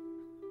tablet.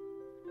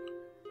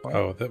 Wow.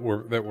 Oh, that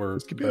were.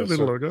 This could be a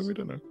little logo. We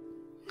don't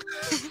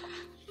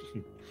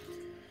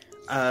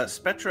know.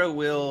 Spectro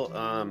will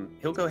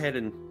he'll go ahead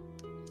and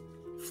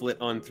flit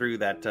on through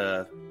that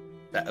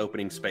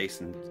opening space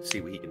and see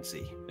what he can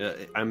see.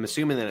 I'm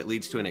assuming that it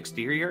leads to an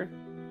exterior.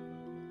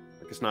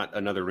 Like it's not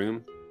another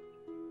room.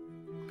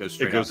 Goes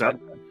straight. It goes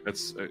outside. out.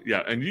 That's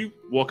and you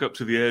walk up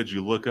to the edge.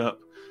 You look up,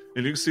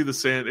 and you can see the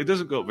sand. It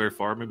doesn't go up very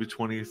far, maybe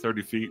 20,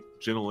 30 feet.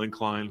 Gentle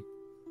incline.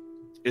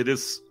 It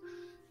is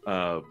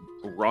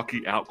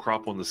rocky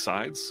outcrop on the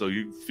sides, so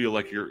you feel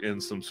like you're in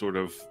some sort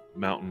of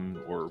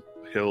mountain or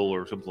hill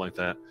or something like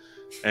that.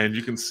 And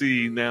you can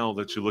see now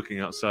that you're looking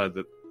outside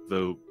that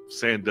the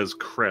sand does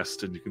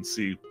crest, and you can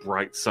see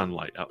bright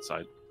sunlight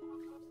outside.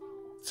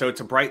 So it's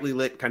a brightly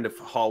lit kind of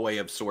hallway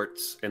of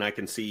sorts, and I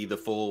can see the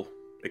full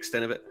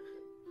extent of it.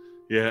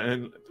 Yeah,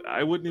 and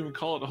I wouldn't even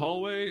call it a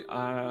hallway.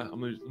 Let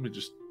me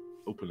just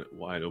open it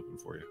wide open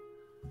for you.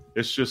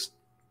 It's just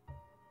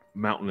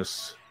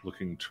mountainous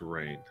looking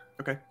terrain.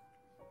 Okay.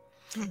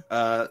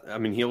 I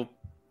mean, he'll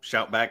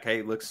shout back,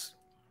 "Hey, looks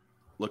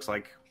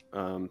like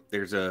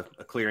there's a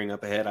clearing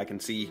up ahead. I can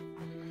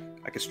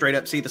straight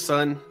up see the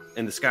sun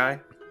in the sky.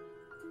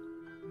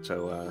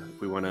 So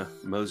if we want to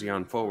mosey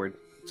on forward,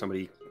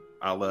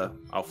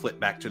 I'll flit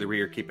back to the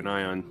rear, keep an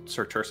eye on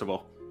Sir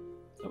Tercival."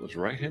 That was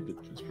right-handed.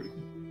 That's pretty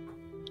good.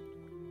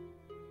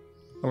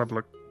 I'll have a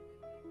look.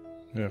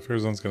 Yeah,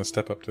 Farazan's going to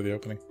step up to the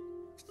opening.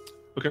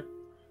 Okay.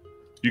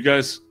 You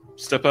guys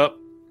step up.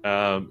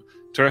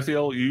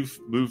 Tarathiel, you've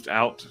moved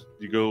out.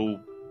 You go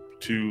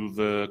to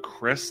the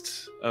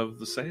crest of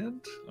the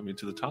sand? I mean,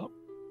 to the top?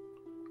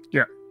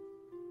 Yeah.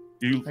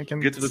 You I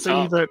can get to the see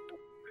top. that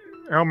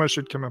Alma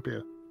should come up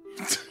here.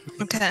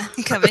 Okay,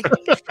 I'm coming.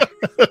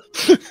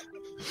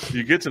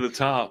 You get to the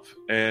top,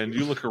 and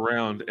you look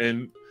around,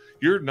 and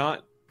you're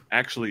not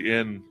actually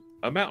in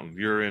a mountain.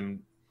 You're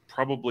in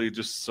probably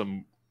just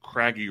some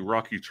craggy,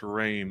 rocky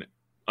terrain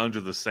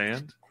under the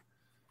sand.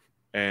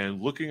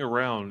 And looking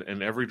around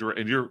in every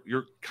direction, and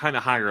you're kind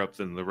of higher up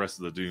than the rest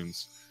of the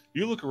dunes.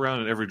 You look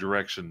around in every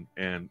direction,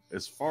 and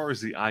as far as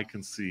the eye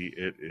can see,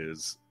 it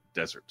is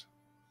desert.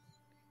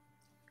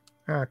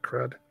 Ah,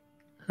 crud.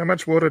 How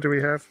much water do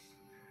we have?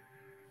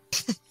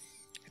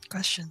 Good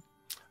question.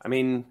 I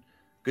mean,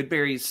 good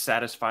berries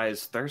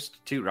satisfies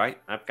thirst too, right?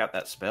 I've got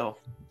that spell.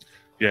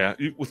 Yeah,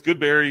 with good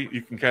berry,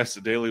 you can cast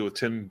it daily. With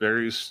 10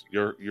 berries,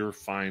 you're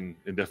fine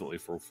indefinitely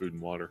for food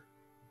and water.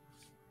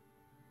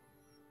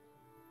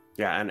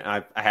 Yeah, and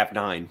I have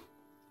 9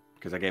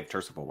 because I gave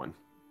Tercival 1.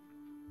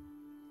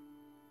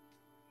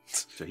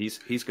 So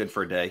he's good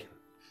for a day.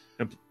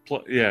 And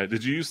yeah,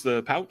 did you use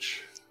the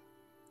pouch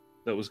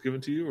that was given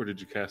to you, or did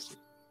you cast it?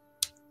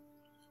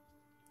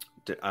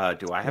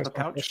 Do I have a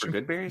pouch for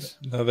good berries?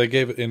 No, they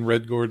gave it in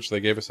Red Gorge. They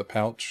gave us a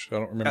pouch. I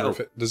don't remember if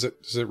it does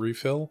it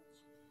refill.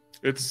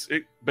 It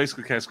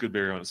basically casts good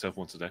berry on itself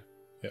once a day.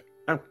 Yeah.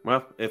 Oh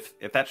well, if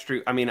that's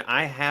true, I mean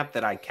I have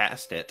that I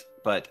cast it,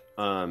 but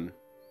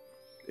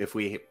if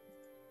we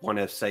want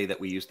to say that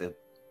we use the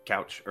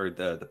couch or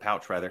the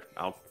pouch rather,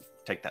 I'll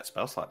take that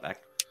spell slot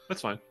back.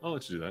 That's fine. I'll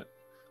let you do that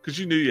because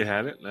you knew you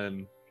had it,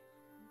 and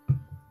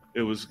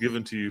it was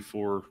given to you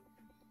for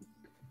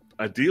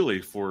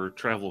ideally for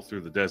travel through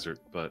the desert,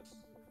 but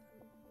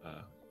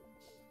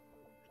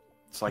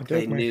it's like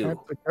they knew.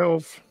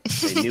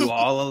 They knew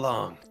all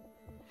along.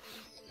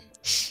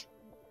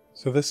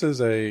 So this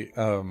is a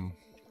and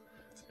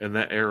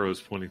that arrow is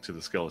pointing to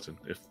the skeleton.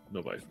 If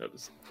nobody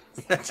noticed,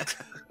 I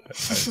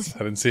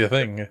didn't see a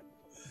thing.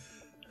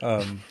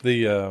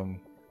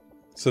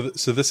 So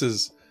this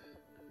is.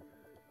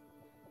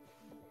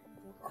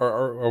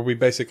 Are we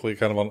basically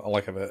kind of on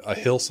like a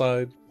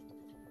hillside?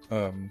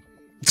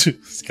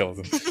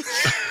 Skeleton.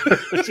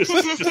 just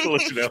to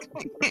let you know.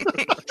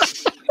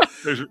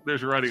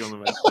 There's writing on the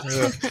map.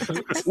 Yeah.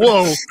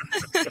 Whoa!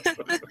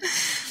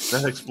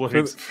 That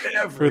explains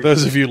for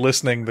those of you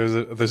listening,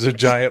 there's a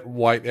giant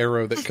white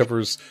arrow that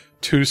covers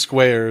 2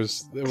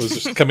 squares that was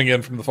just coming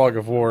in from the fog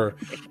of war,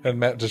 and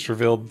Matt just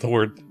revealed the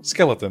word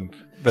skeleton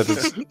that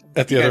is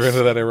at the other end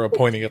of that arrow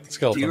pointing at the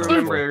skeleton. Do you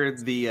remember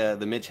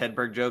the Mitch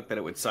Hedberg joke that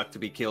it would suck to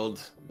be killed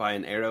by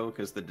an arrow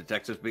because the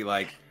detectives would be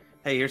like,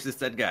 "Hey, here's this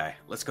dead guy.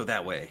 Let's go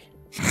that way."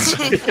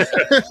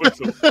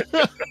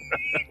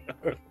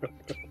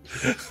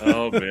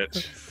 Oh,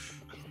 Mitch.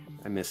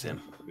 I miss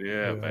him.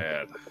 Yeah,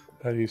 bad.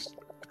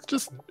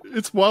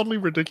 It's wildly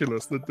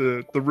ridiculous that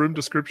the room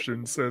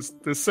description says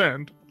there's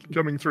sand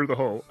coming through the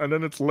hole, and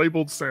then it's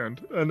labeled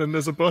sand, and then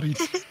there's a body.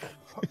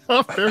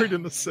 half buried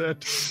in the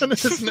sand, and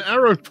there's an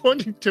arrow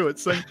pointing to it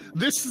saying,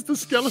 "This is the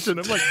skeleton."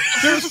 I'm like,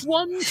 "There's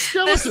one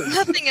skeleton. There's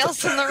nothing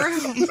else in the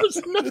room.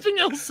 There's nothing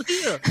else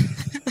here."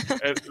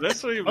 And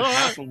that's not even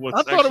half of what's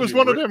I thought it was actually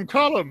one of written. them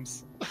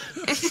columns.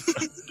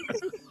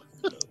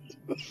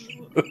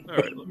 All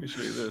right, let me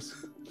show you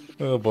this.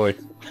 Oh boy.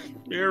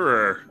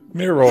 Mirror.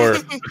 Mirror.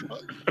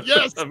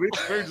 Yes, I mean,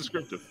 it's very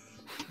descriptive.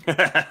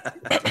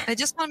 I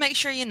just want to make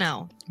sure you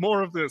know.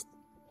 more of this.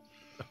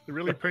 They're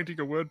really painting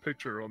a word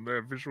picture on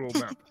their visual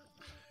map.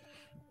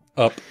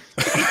 Up.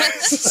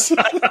 It's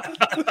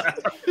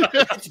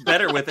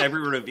better with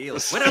every reveal.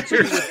 What else are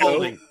you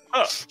withholding?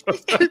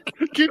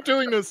 Keep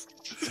doing this.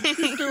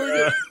 Keep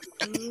doing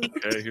it.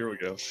 Okay, here we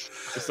go.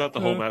 It's not the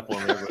whole map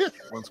on there, but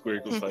 1 square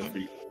equals 5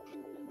 feet.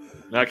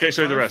 Now I can't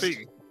show you the rest.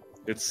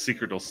 It's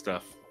secretal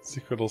stuff.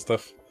 Secretal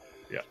stuff.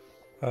 Yeah.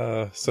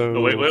 So.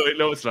 Oh, wait.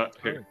 No, it's not.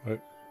 Here. Wait.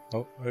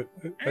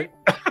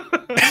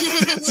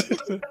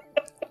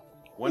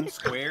 1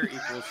 square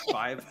equals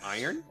 5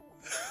 iron?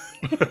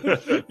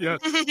 Yes.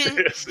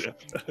 Yes, yeah.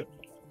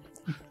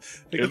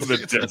 In the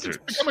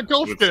desert, become a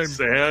golf with game.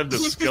 sand, a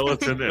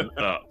skeleton, and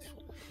up,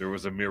 there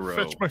was a mirror.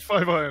 Fetch my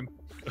 5 iron.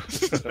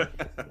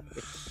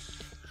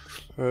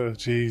 Oh,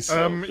 jeez.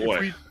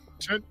 boy.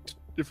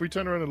 If we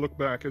turn around and look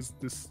back, is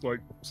this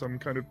like some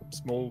kind of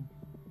small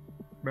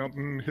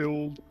mountain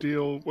hill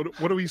deal?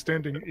 What are we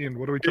standing in?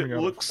 What are we coming It out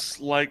of? looks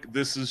like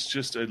this is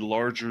just a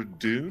larger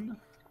dune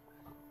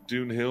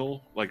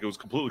hill. Like it was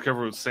completely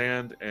covered with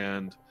sand,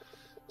 and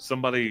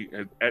somebody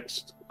had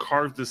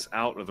carved this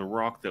out of the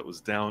rock that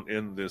was down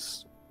in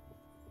this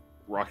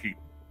rocky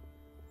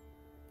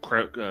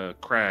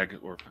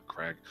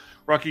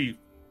rocky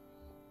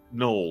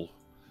knoll,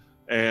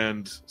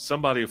 and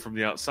somebody from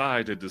the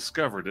outside had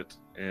discovered it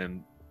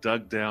and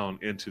dug down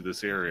into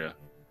this area,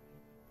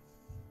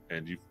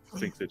 and you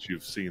think that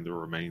you've seen the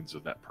remains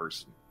of that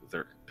person with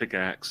their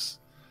pickaxe.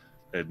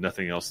 They had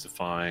nothing else to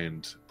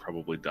find,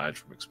 probably died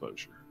from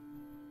exposure.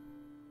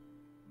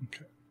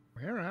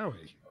 Where are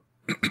we?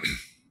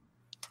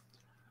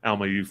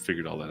 Alma, you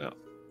figured all that out.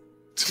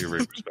 You're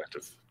very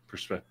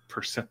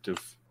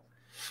perceptive.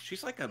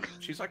 She's like a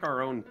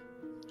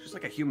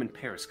human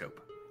periscope.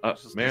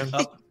 Just Man,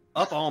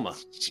 up Alma.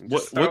 Just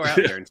What- throw what- her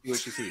out there and see what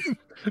she sees.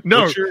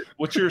 No,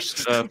 what's your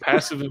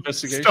passive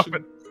investigation? stop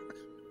it.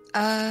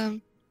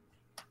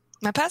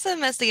 My passive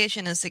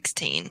investigation is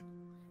 16.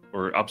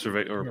 Or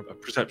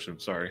perception?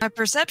 Sorry. My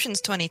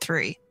perception's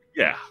 23.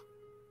 Yeah,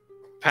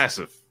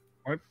 passive.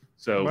 What?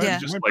 So My, Yeah.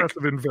 just my like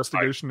passive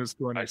investigation is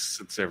 20. I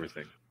sense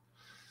everything.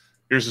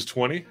 Yours is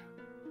 20.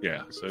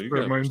 Yeah, so you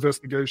But got my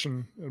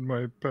investigation and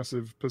my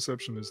passive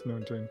perception is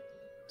 19.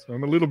 So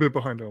I'm a little bit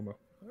behind Elmo.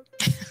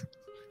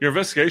 your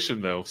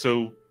investigation though.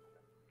 So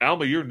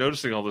Alma, you're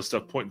noticing all this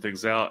stuff, pointing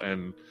things out,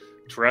 and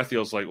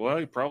Tarathiel's like, well,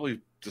 he probably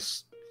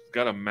just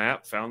got a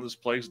map, found this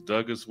place,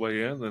 dug his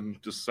way in,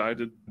 and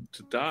decided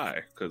to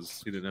die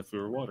because he didn't have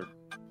food or water.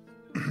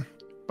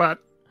 But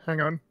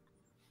hang on,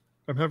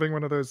 I'm having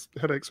one of those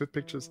headaches with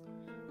pictures.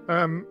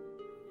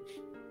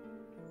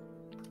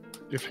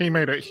 If he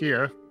made it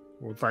here,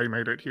 or they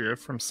made it here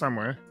from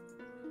somewhere,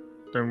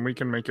 then we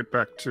can make it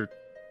back to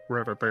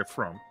wherever they're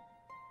from.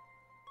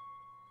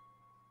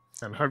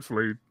 And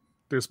hopefully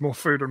there's more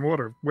food and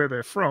water where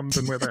they're from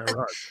than where they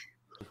arrived.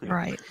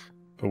 Right.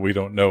 But we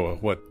don't know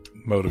what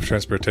mode of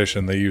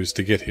transportation they used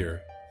to get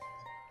here.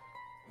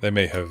 They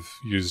may have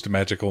used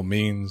magical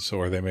means,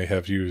 or they may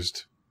have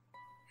used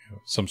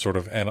some sort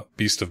of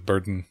beast of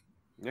burden.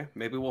 Yeah,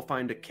 maybe we'll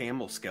find a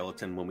camel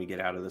skeleton when we get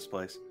out of this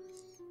place.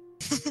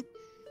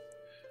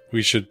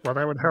 We should. Well,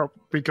 that would help,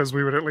 because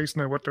we would at least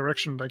know what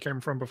direction they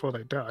came from before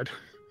they died.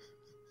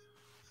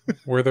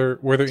 Were there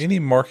any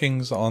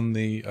markings on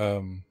the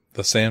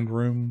sand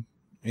room?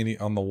 Any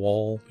on the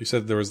wall? You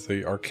said there was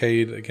the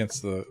arcade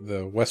against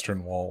the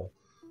western wall,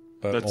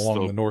 but That's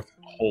along the the north.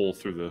 Hole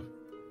through the.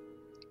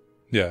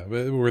 Yeah,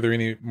 but were there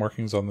any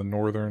markings on the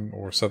northern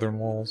or southern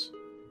walls?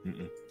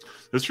 Mm-mm.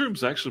 This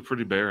room's actually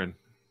pretty barren.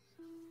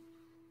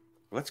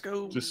 Let's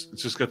go. It's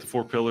just got the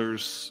 4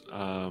 pillars,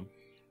 obviously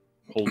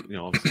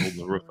holding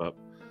the roof up.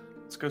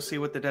 Let's go see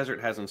what the desert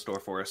has in store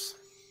for us.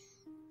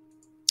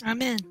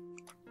 I'm in.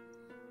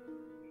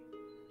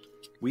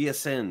 We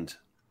ascend.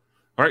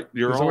 All right,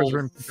 you're There's always all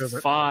room for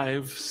desert.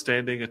 5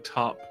 standing at the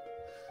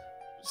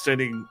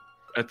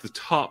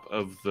top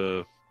of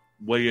the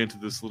way into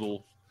this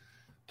little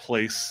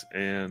place,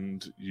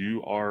 and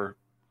you are,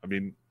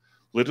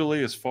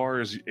 literally as far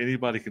as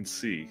anybody can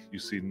see, you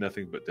see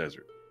nothing but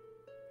desert.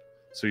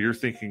 So you're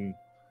thinking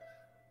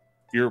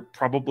you're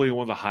probably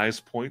one of the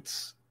highest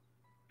points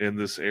in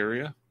this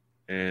area,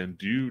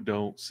 and you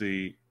don't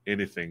see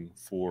anything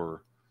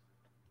for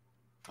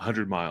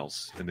 100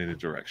 miles in any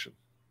direction.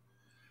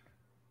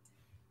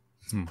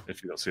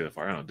 If you don't see that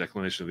far, I don't know,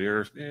 declination of the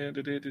earth, I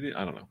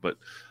don't know, but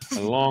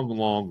a long,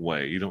 long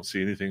way. You don't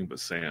see anything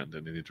but sand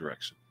in any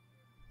direction.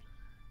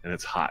 And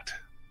it's hot,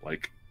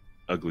 like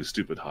ugly,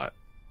 stupid hot,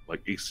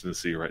 like East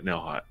Tennessee right now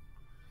hot.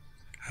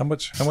 How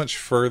much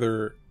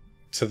further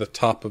to the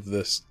top of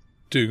this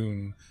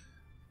dune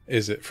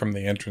is it from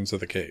the entrance of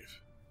the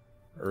cave?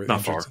 Or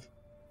Not far.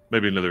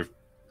 Maybe another.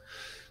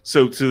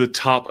 So to the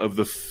top of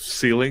the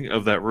ceiling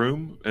of that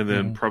room, and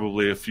then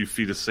probably a few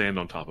feet of sand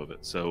on top of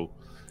it. So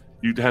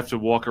you'd have to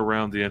walk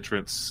around the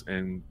entrance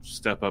and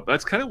step up.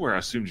 That's kind of where I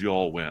assumed you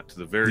all went, to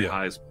the very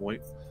highest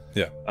point.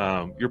 Yeah.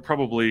 You're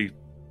probably,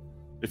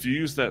 if you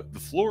use the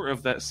floor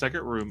of that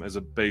second room as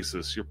a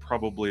basis, you're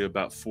probably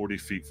about 40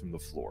 feet from the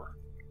floor.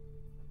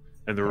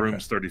 And the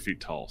room's 30 feet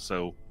tall.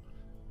 So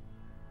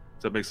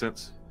does that make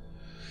sense?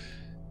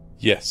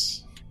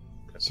 Yes.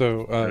 Okay.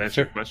 So Can I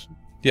answer your question?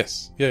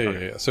 Yes.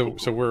 Yeah.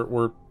 So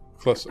we're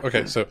close.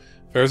 Okay. So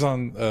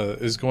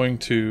Farazan is going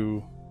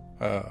to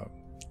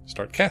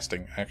start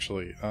casting,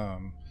 actually,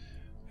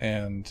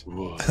 and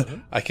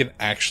I can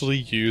actually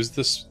use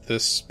this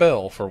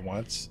spell for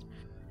once.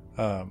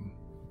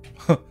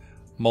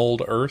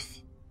 Mold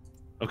Earth.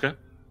 Okay.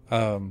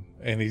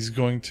 And he's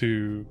going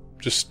to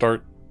just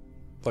start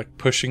like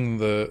pushing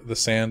the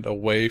sand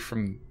away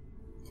from,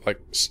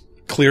 like,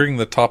 clearing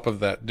the top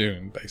of that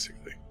dune,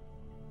 basically.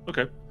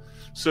 Okay.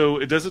 So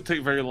it doesn't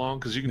take very long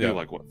because you can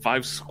do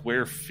 5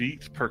 square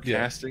feet per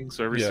casting.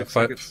 So every 6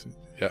 seconds.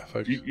 Yeah,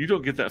 5. You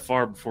don't get that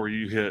far before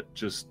you hit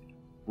just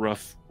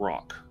rough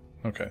rock.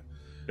 Okay.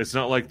 It's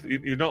not like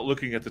you're not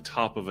looking at the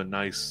top of a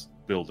nice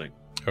building.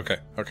 Okay.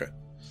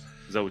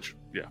 Is that what you?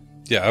 Yeah.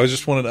 Yeah, I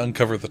just wanted to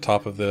uncover the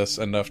top of this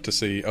enough to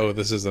see. Oh,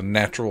 this is a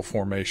natural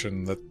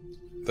formation that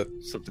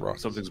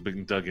something's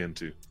being dug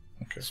into.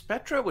 Okay.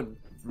 Spectra would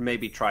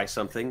maybe try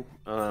something.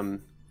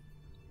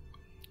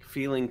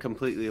 Feeling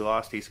completely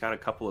lost, he's got a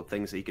couple of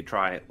things that he could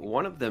try.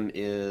 One of them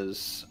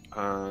is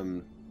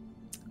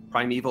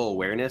primeval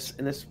awareness,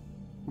 and this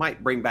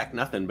might bring back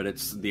nothing, but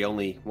it's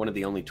one of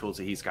the only tools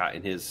that he's got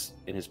in his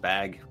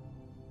bag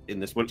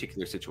in this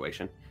particular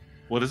situation.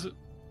 What is it?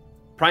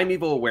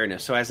 Primeval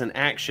awareness. So as an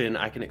action,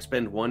 I can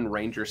expend 1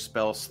 ranger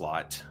spell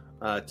slot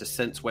to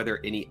sense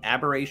whether any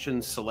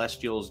aberrations,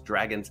 celestials,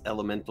 dragons,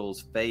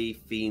 elementals, fae,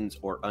 fiends,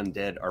 or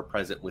undead are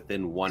present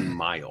within 1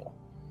 mile.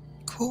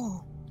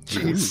 Cool.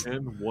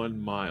 Within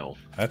 1 mile.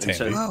 That's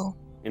handy.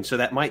 And so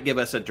that might give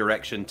us a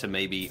direction to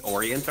maybe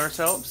orient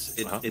ourselves.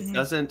 It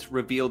doesn't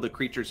reveal the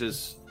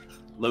creatures'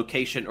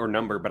 location or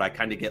number, but I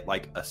kind of get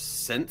like a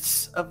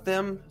sense of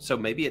them. So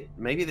maybe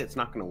that's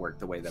not going to work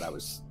the way that I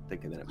was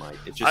thinking that it might.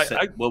 It just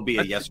will be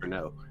a yes or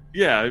no.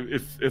 Yeah,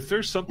 if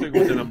there's something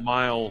within a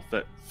mile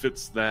that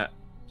fits that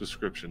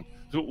description.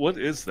 So what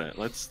is that?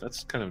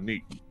 That's kind of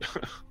neat.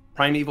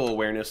 Primeval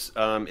awareness.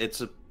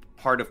 It's a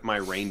part of my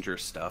ranger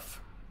stuff.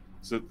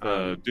 Is it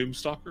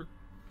Doomstalker?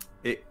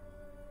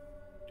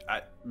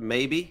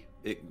 Maybe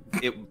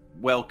it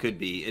well could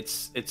be.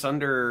 It's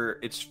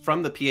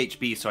from the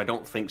PHB, so I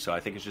don't think so.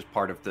 I think it's just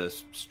part of the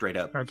straight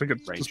up. I think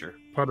it's Ranger.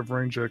 Just part of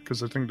Ranger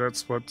because I think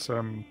that's what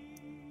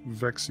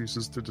Vex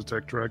uses to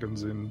detect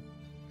dragons in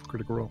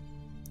Critical Role.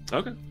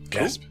 Okay.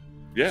 Gasp. Cool.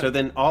 Yeah. So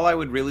then all I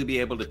would really be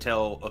able to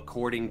tell,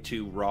 according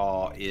to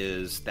Raw,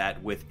 is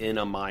that within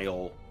a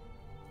mile,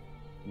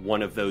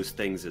 one of those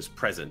things is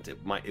present.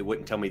 It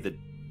wouldn't tell me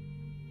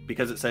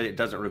because it said it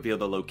doesn't reveal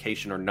the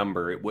location or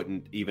number, it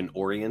wouldn't even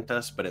orient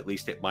us, but at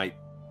least it might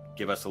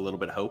give us a little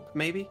bit of hope,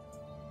 maybe?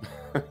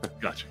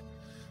 Gotcha.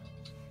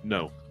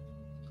 No.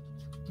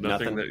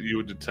 Nothing that you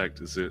would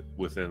detect is it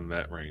within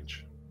that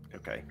range.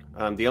 Okay.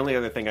 The only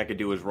other thing I could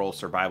do is roll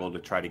survival to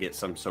try to get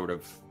some sort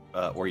of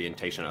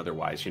orientation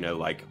otherwise,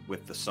 like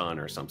with the sun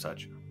or some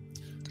such.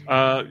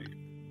 Yeah,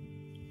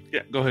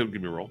 go ahead and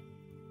give me a roll.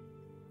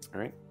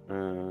 All right.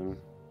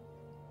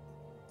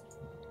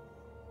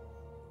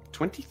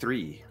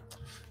 23.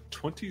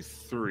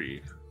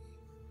 23.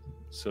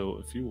 So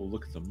if you will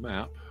look at the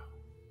map,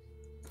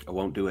 I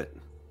won't do it.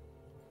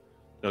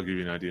 I'll give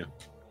you an idea.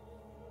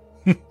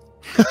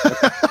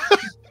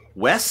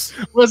 Wes's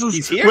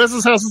here?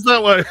 Wes's house is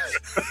that way.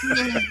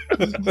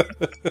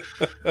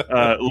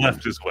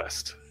 Left is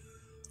west.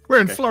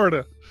 We're in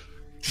Florida.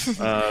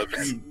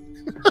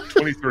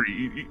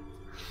 23.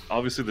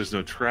 Obviously, there's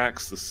no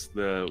tracks.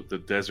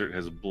 The desert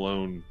has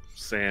blown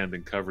sand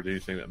and covered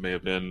anything that may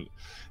have been,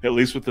 at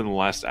least within the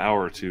last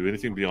hour or two.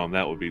 Anything beyond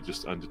that would be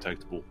just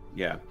undetectable.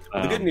 Yeah.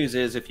 Well, the good news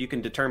is if you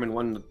can determine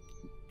one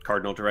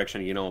cardinal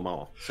direction, you know them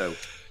all. So,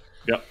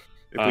 yep.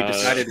 If we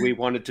decided we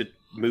wanted to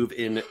move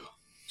in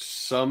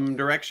some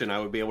direction, I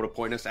would be able to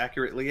point us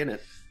accurately in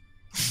it.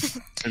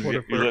 And what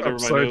if we're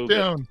upside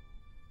down?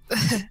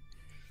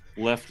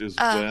 Left is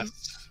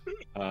west.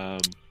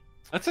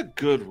 That's a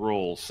good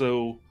roll.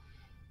 So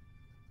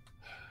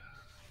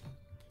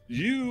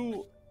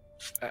you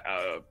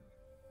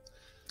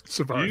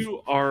survive.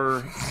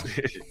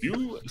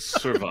 You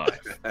survive.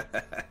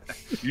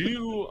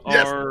 You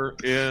are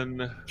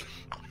in.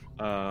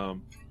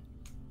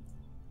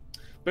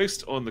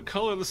 Based on the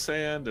color of the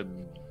sand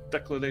and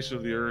declination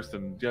of the earth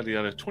and yada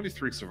yada,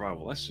 23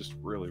 survival. That's just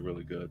really,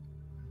 really good.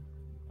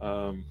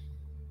 Of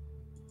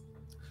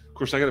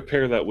course, I got to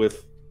pair that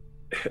with,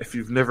 if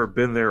you've never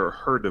been there or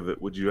heard of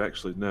it, would you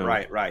actually know?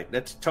 Right.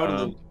 That's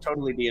totally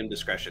DM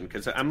discretion,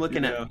 because I'm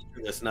looking at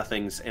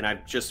nothings, and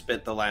I've just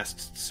spent the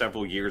last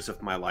several years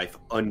of my life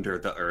under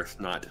the earth,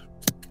 not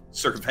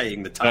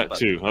surveying the top. That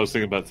too. I was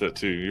thinking about that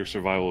too. Your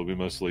survival will be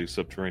mostly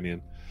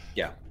subterranean.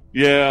 Yeah.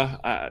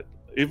 Yeah.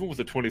 Even with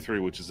the 23,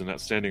 which is an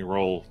outstanding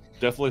roll,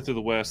 definitely to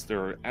the west, there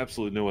are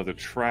absolutely no other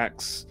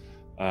tracks.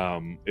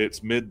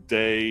 It's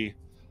midday,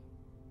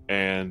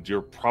 and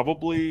you're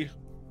probably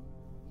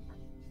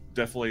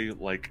definitely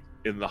like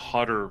in the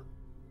hotter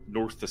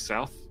north to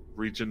south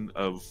region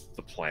of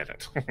the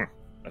planet.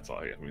 That's all.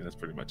 I mean, that's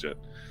pretty much it.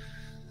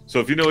 So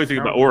if you know anything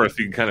about Orith,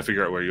 you can kind of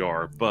figure out where you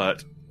are.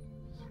 But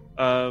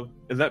and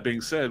that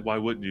being said, why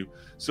wouldn't you?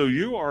 So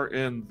you are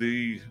in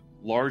the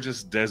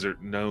largest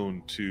desert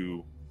known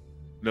in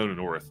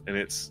Orith, and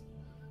it's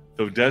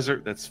the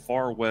desert that's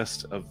far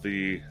west of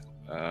the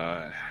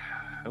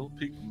Hell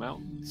Peak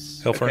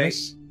Mountains. Hell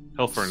Furnace?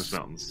 Hell Furnace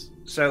Mountains.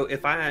 So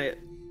if I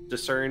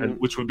discern... And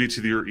which would be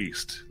to your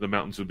east. The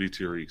mountains would be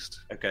to your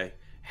east. Okay.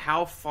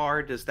 How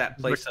far does that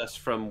place us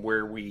from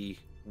where we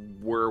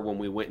were when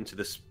we went into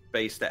the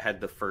space that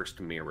had the first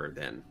mirror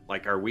then?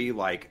 Like, are we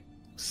like...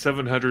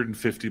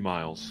 750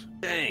 miles.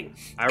 Dang.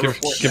 Give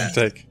and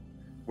take.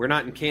 We're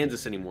not in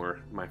Kansas anymore,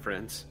 my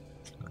friends.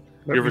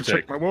 Let me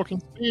check my walking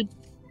speed.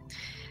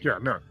 Yeah,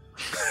 no.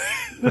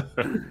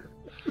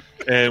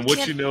 And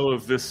what you know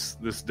of this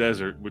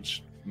desert,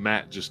 which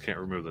Matt just can't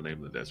remember the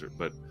name of the desert,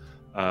 but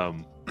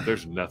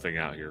there's nothing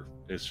out here.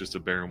 It's just a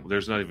barren.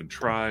 There's not even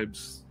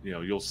tribes. You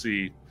know, you'll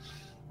see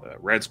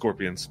rad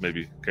scorpions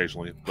maybe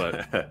occasionally,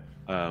 but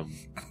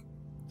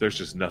there's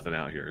just nothing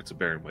out here. It's a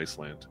barren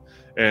wasteland.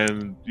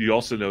 And you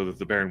also know that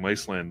the barren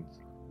wasteland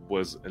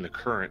was an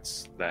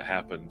occurrence that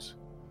happened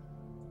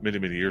many,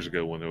 many years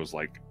ago when there was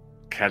like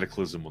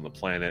cataclysm on the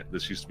planet.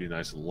 This used to be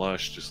nice and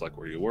lush, just like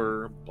where you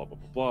were, blah, blah,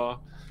 blah, blah.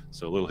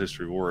 So a little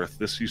history of Orith.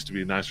 This used to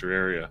be a nicer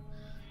area.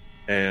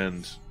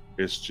 And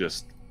it's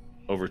just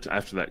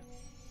after that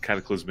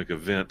cataclysmic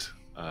event,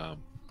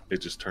 it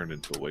just turned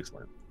into a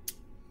wasteland.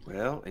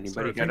 Well,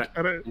 anybody got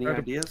any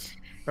ideas?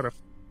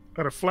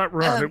 At a flat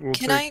run, it will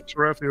take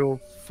Tarathiel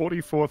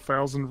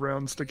 44,000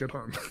 rounds to get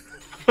home.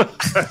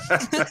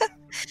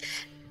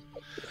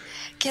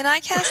 Can I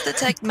cast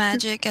Detect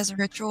Magic as a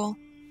ritual?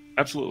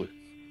 Absolutely.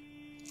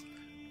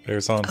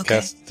 Bears on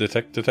cast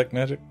Detect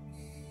Magic?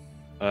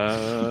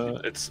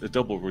 It's a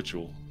double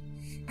ritual.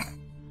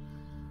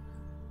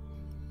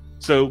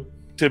 So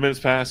 10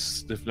 minutes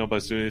pass if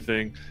nobody's doing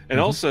anything. And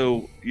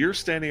also, you're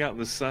standing out in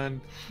the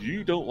sun.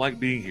 You don't like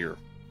being here.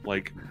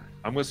 Like,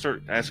 I'm going to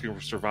start asking for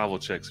survival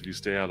checks if you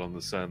stay out on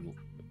the sun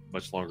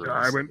much longer. Yeah,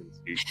 I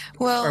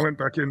went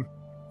back in.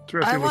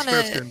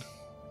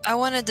 I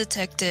want to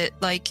detect it,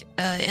 like,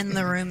 in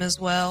the room as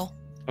well.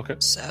 Okay.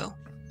 So. All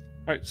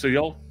right, so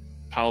y'all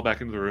pile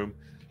back into the room.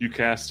 You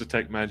cast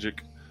Detect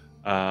Magic,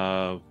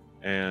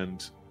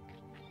 and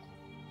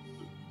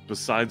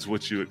besides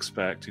what you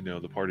expect, you know,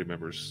 the party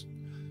members,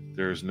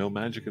 there is no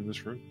magic in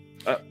this room.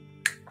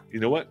 You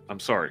know what? I'm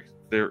sorry.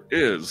 There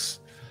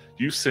is.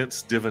 You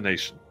sense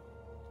divination.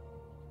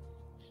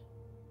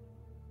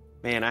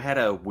 Man, I had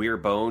a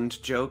weird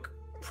boned joke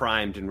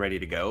primed and ready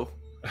to go.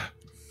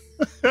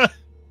 But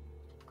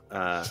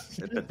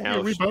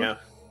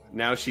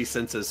now she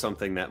senses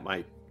something that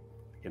might,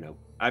 you know,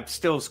 I'm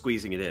still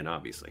squeezing it in,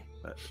 obviously.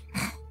 But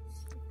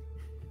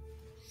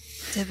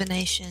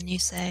divination, you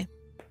say?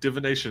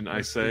 Divination,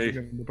 I say.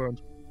 Do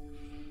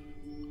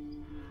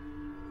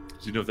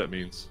you know what that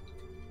means?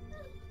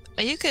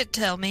 You could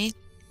tell me.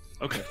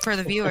 Okay. For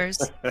the viewers.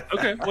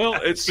 Okay. Well,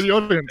 it's the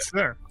audience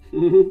there.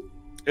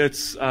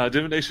 It's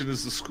divination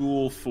is the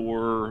school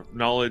for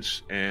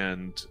knowledge,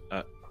 and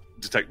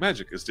detect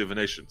magic is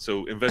divination.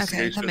 So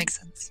investigation. Okay, that makes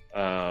sense.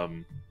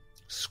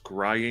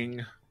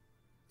 Scrying,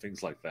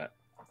 things like that.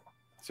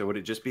 So would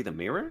it just be the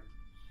mirror?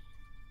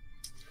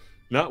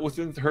 Not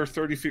within her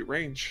 30 feet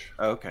range.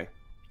 Oh, okay.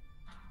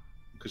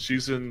 Because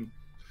she's in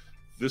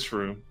this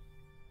room,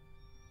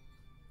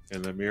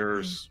 and the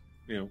mirror's,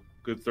 you know,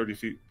 good 30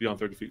 feet, beyond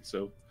 30 feet.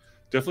 So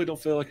definitely don't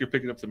feel like you're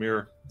picking up the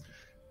mirror.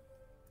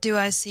 Do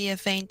I see a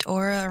faint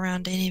aura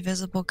around any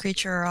visible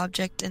creature or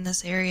object in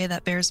this area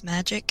that bears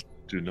magic?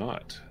 Do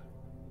not.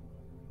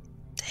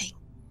 Dang.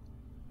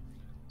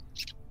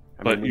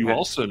 But you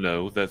also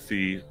know that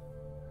the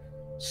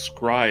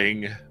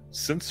scrying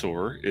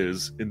sensor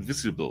is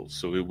invisible,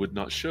 so it would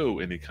not show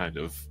any kind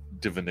of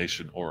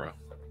divination aura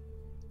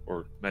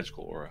or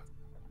magical aura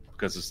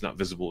because it's not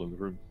visible in the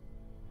room.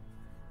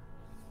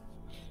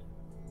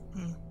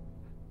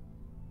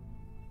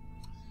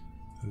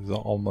 Does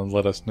Alma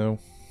let us know?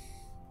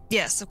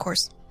 Yes, of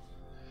course.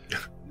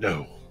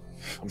 No.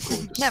 I'm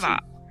going to Never.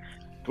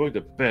 Going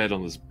to bed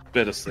on this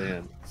bed of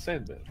sand.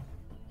 Sand bed.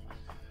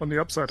 On the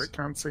upside, it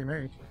can't see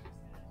me.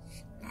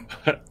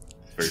 Very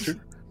true.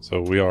 So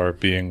we are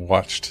being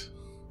watched.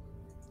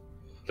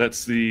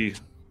 That's the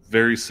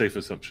very safe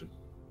assumption.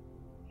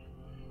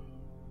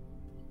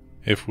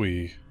 If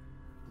we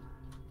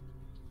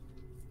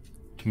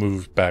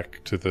move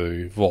back to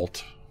the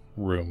vault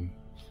room,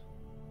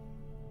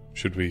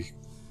 should we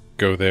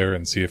go there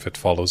and see if it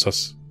follows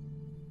us?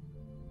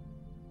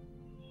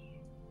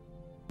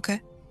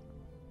 Okay.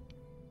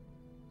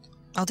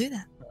 I'll do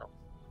that.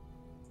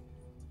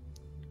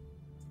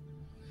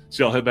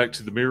 So y'all head back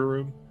to the mirror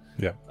room.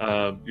 Yeah.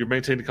 You're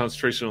maintaining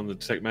concentration on the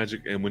detect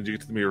magic, and when you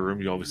get to the mirror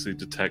room, you obviously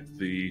detect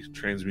the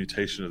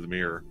transmutation of the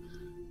mirror.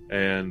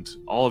 And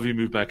all of you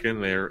move back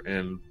in there,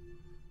 and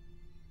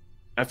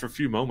after a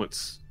few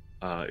moments,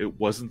 it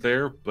wasn't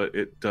there, but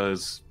it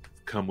does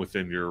come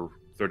within your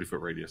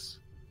 30-foot radius.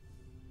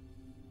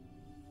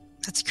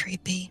 That's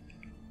creepy.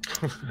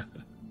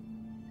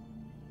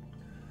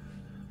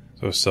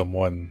 So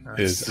someone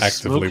It's is the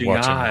actively smoking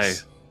watching eye.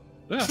 us.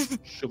 Yeah,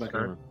 go back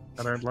over.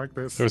 I don't like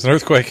this. There was an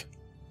earthquake.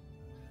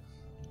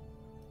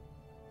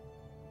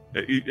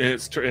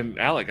 And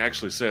Alec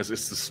actually says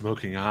it's the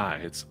smoking eye.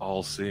 It's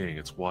all seeing.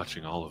 It's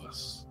watching all of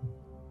us.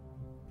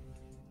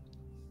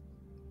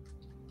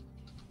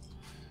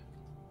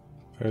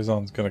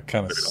 Farazan's going to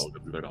kind of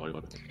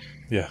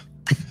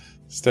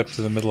step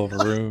to the middle of a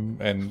room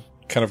and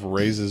kind of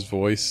raise his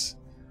voice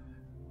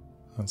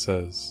and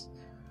says,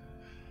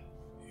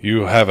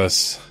 "You have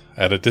us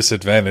at a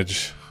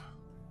disadvantage,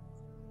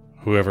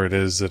 whoever it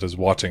is that is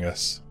watching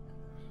us.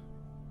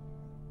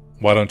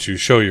 Why don't you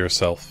show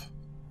yourself?"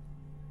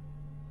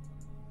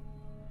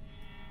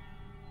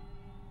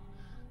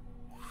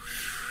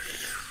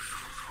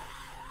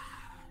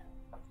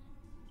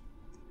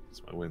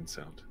 That's my wind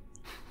sound.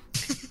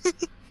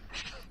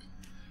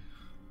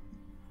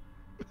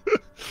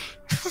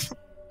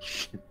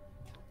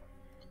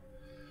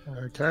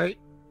 Okay.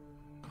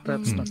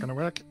 That's not going to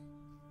work.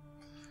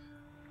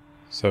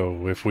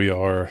 So if we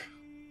are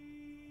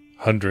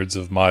hundreds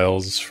of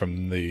miles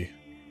from the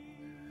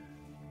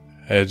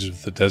edge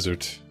of the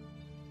desert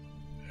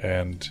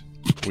and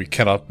we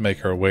cannot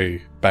make our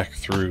way back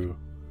through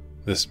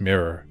this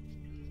mirror,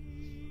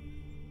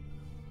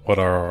 what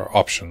are our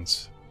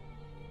options?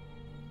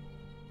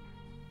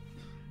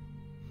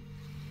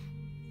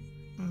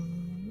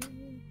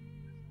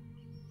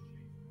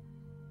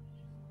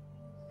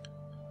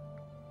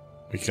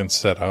 We can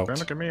set out. Don't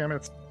look at me. I'm a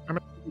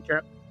city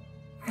cat.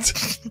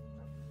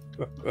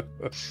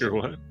 You're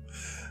what?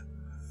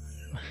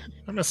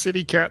 I'm a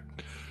city cat.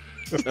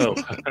 Oh.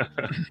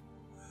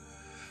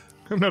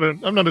 I'm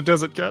not a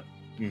desert cat.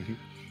 Mm-hmm.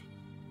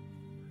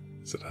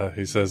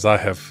 He says, "I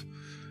have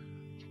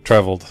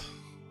traveled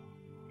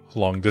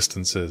long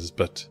distances,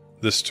 but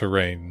this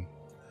terrain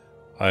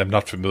I am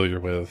not familiar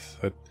with.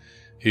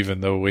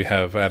 Even though we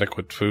have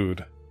adequate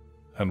food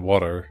and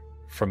water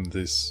from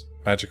this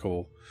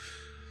magical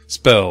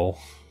spell,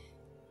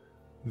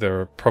 there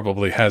are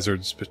probably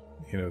hazards,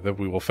 that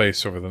we will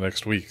face over the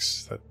next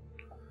weeks that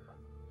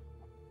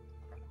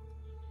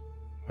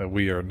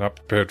we are not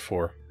prepared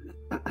for."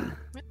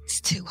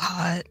 It's too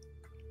hot.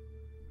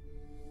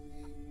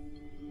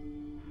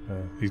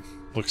 He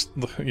looks,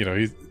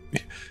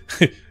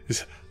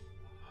 he's,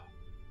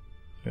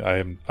 I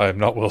am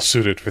not well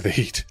suited for the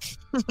heat.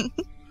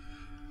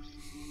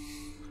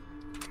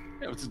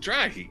 Yeah, it's a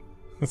dry heat.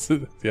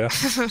 Yeah.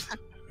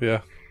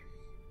 Yeah.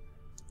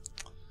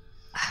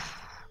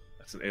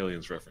 That's an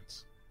Aliens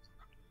reference.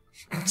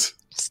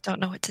 Just don't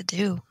know what to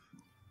do.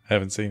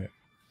 Haven't seen it.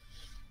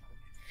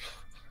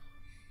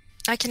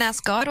 I can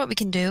ask God what we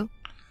can do.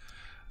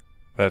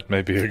 That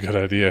may be a good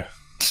idea.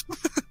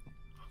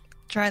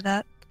 Try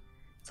that.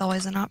 It's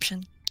always an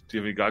option. Do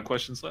you have any God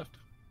questions left?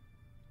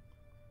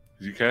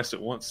 You cast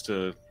it once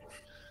to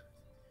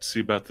see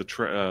about the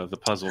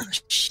puzzle. Oh,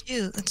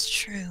 shoot, that's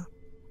true.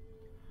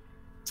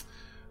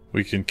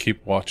 We can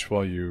keep watch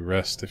while you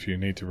rest if you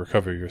need to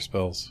recover your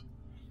spells.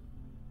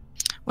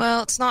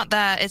 Well, it's not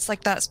that. It's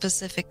like that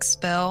specific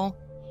spell.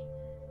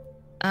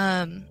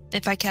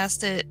 If I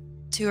cast it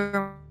 2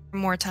 or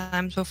more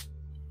times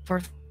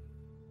before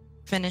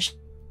finishing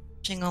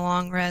a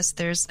long rest,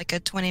 there's like a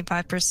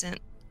 25%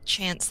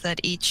 chance that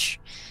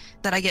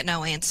I get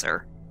no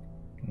answer.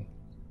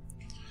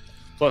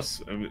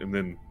 Plus, and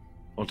then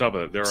on top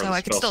of that, there are So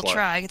I can still slot.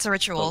 try. It's a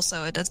ritual, Oh.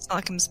 so it's not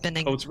like I'm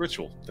spending. Oh, it's a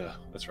ritual. Yeah,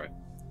 that's right.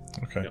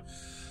 Okay. Yep.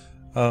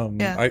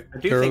 Yeah. I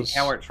do think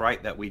Cowart's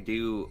right that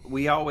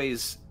we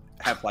always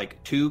have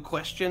like 2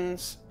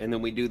 questions, and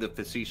then we do the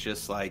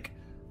facetious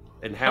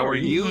and how are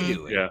you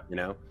doing?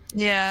 Yeah.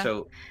 Yeah.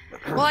 So,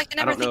 Well, I can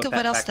never don't know think if of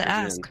what that else to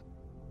factors ask.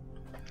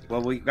 in.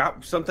 Well, we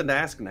got something to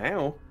ask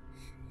now.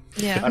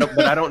 Yeah.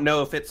 But I don't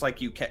know if it's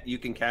like you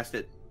can cast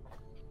it,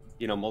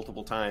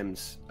 multiple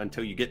times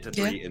until you get to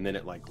 3, and then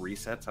it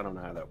resets. I don't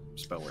know how that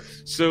spell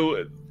works.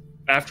 So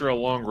after a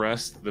long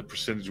rest, the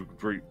percentage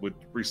would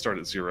restart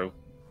at 0.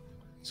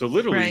 So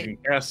literally, Right. you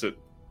can cast it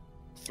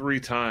 3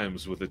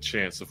 times with a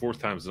chance. The 4th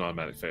time is an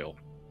automatic fail,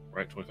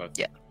 right? 25.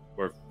 Yeah.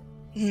 Or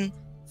Mhm.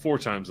 4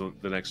 times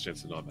the next chance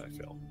is an automatic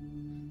fail.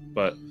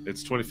 But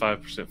it's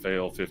 25%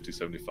 fail, 50,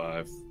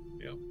 75,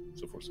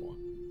 so forth, so on.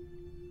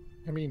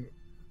 I mean,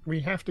 we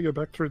have to go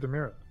back through the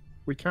mirror.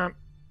 We can't.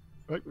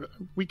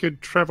 We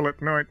could travel at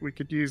night. We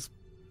could use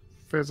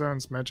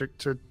Farazan's magic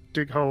to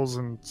dig holes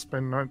and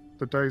spend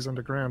the days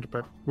underground,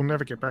 but we'll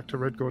never get back to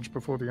Red Gorge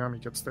before the army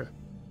gets there.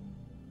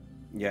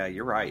 Yeah,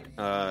 you're right.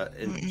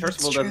 And That's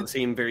Percival true. doesn't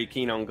seem very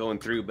keen on going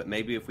through, but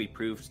maybe if we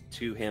prove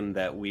to him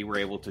that we were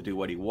able to do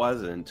what he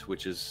wasn't,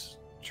 which is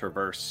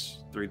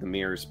traverse through the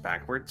mirrors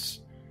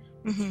backwards.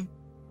 Hmm.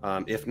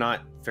 If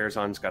not,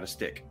 Farazan's got a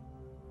stick.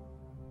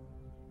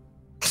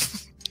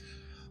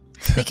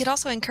 We could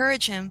also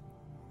encourage him.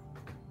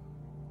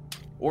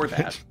 Or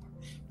that.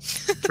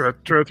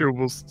 Tarathiel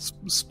will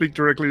speak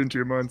directly into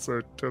your mind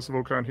so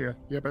Percival can't hear.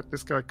 Yeah, but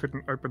this guy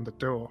couldn't open the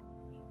door.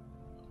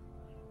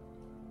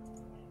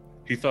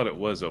 He thought it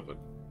was open.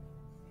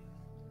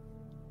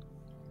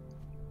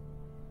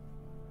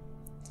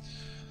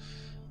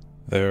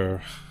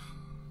 There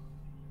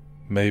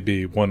may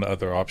be one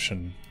other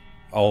option.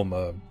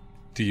 Alma,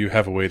 do you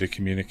have a way to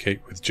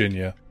communicate with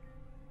Jinya?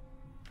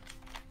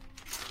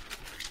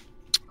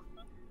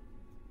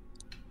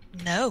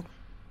 No,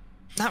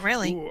 not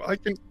really. Ooh,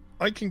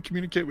 I can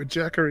communicate with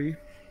Jackery.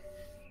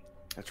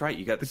 That's right.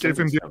 You got the I gave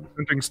him sending the stone.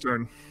 sending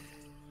stone.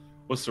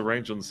 What's the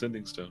range on the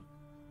sending stone?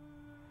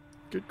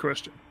 Good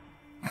question.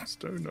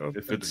 Stone of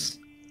If Ending. it's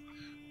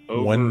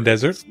over, One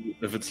desert?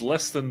 if it's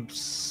less than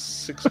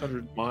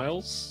 600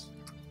 miles.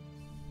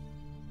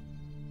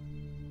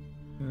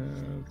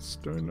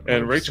 Stone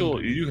And of Rachel,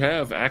 Sending. you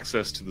have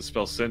access to the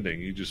spell sending.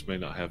 You just may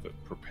not have it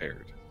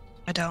prepared.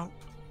 I don't.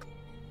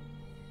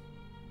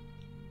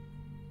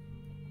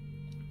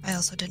 I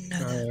also didn't know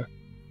that.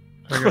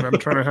 Hang on, I'm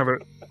trying to have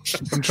it.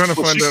 I'm trying to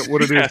Well, find she out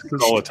what it asks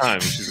is. all the time.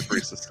 She's a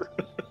priestess.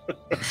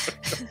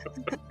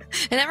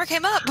 It never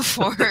came up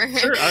before.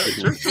 Sure.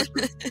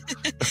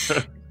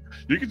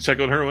 You can check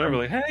on her whenever.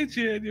 Like, hey,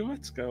 Jen,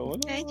 what's going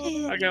on? Hey,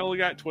 Jen. I only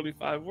got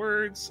 25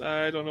 words.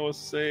 I don't know what to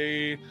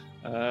say.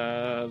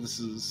 This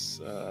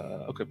is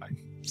okay. Bye.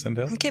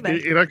 Sindel? Okay, bye.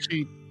 It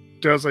actually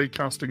does a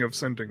casting of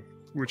sending,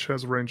 which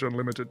has range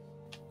unlimited.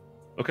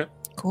 Okay.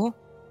 Cool.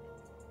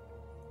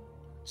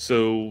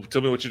 So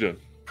tell me what you're doing.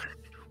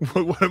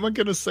 What am I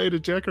going to say to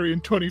Jackery in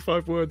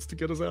 25 words to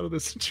get us out of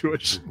this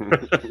situation?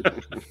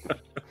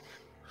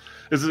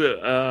 Is it?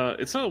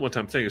 It's not a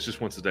one-time thing. It's just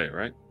once a day,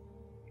 right?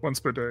 Once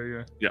per day,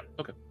 yeah. Yeah.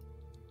 Okay.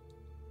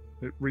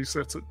 It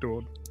resets at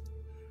dawn.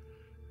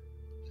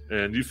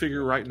 And you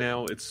figure right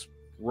now it's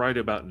right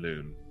about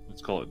noon.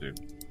 Let's call it noon.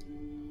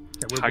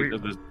 Yeah,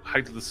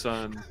 Height of the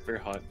sun, very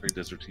hot, very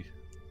deserty.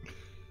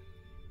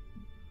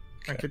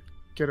 I could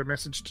get a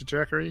message to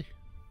Jackery.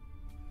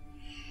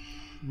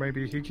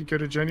 Maybe he could go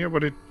to Jenya.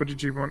 What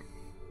did you want?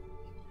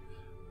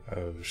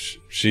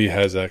 She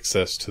has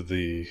access to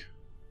the...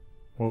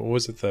 What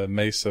was it? The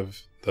Mace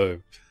of...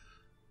 St.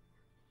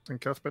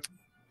 Cuthbert?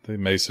 The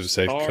Mace of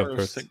St. Star of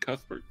Cuthbert. St.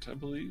 Cuthbert, I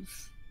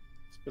believe.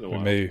 It's been a We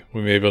while. may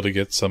be able to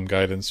get some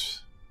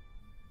guidance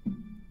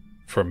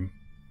from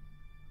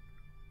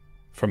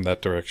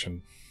that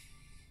direction.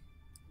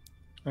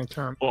 I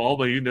can't. Well,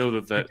 Alma, you know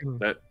that Mhm.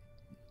 that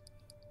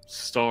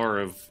star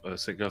of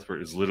St.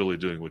 Cuthbert is literally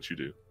doing what you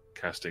do,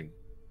 casting.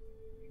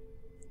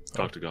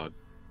 Talk to God.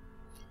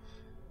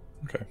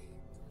 Okay.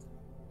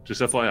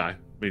 Just FYI. I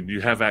mean, you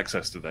have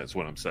access to that, is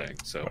what I'm saying.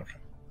 So, Okay.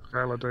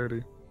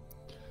 Validity.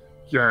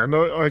 Yeah,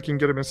 no, I can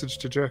get a message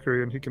to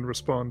Jackery and he can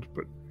respond,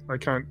 but I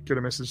can't get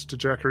a message to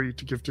Jackery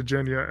to give to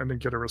Jenya and then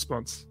get a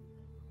response.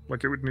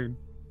 Like it would need.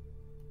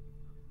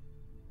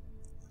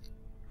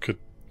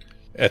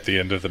 At the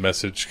end of the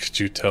message, could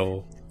you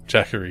tell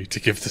Jackery to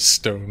give the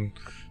stone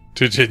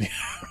to Jinya?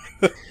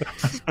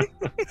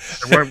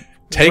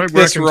 Take won't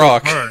this work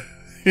rock.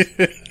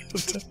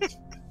 until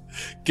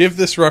Give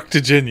this rock to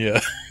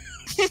Jinya.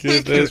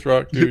 Give this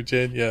rock to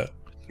Jinya.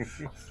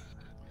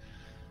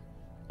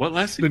 what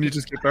last Then you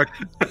just get back.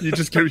 You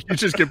just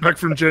get back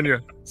from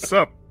Jenya.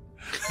 Sup?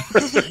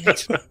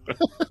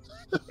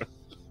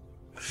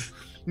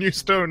 New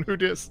stone. Who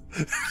dis?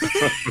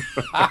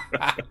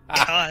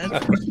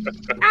 God.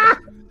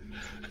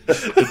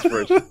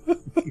 Inspiration.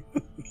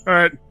 All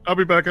right, I'll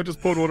be back. I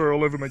just poured water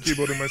all over my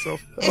keyboard and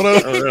myself. Oh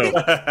no. Oh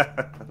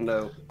no!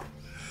 No.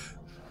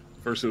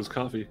 First it was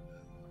coffee.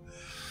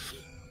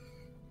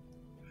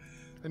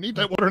 I need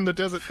that water in the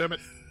desert. Damn it.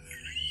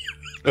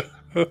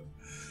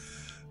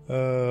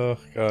 Oh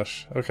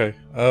gosh. Okay.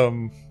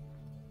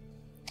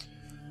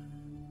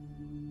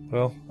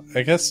 Well,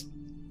 I guess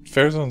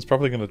Fairzone's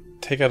probably going to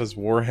take out his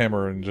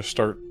warhammer and just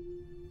start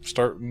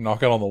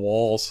knocking on the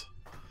walls,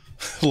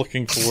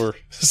 looking for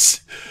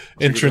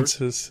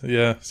entrances.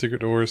 Yeah, secret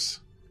doors.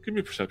 Give me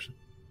a perception.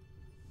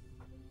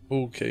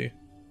 Okay.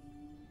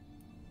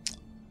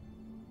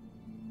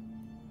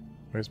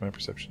 Where's my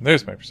perception?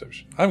 There's my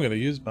perception. I'm going to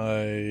use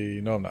my...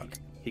 No, I'm not.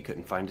 He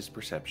couldn't find his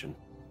perception.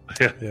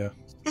 Yeah, Yeah.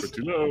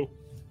 pretty low.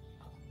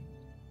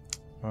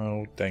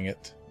 Oh, dang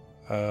it.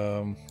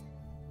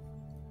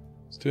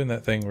 It's doing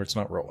that thing where it's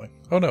not rolling.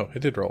 Oh, no, it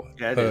did roll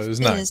it. Yeah, it is. It was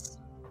It 9. is.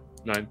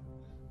 9.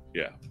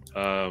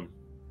 Yeah.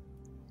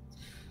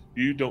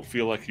 You don't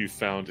feel like you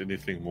found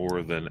anything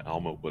more than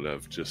Alma would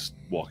have just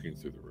walking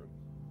through the room.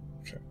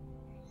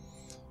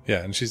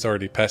 Yeah, and she's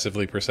already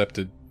passively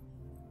percepted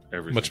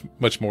Everything.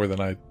 much more than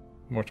I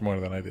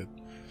did.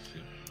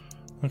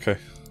 Okay.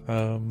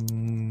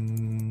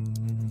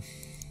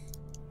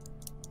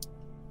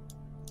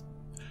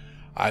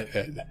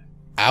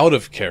 Out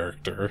of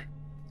character,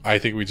 I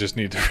think we just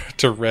need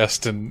to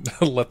rest and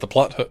let the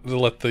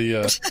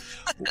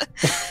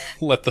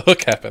let the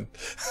hook happen.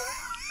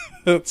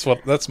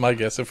 That's my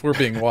guess. If we're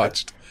being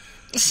watched,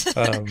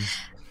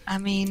 I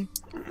mean,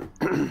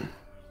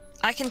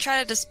 I can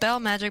try to dispel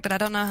magic, but I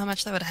don't know how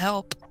much that would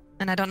help.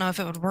 and I don't know if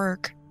it would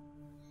work.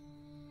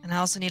 And I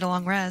also need a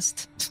long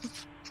rest.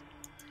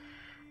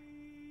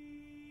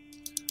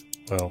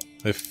 Well,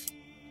 if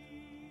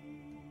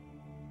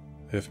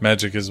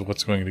magic is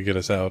what's going to get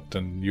us out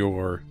and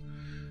you're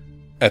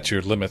at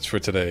your limits for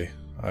today,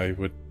 I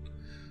would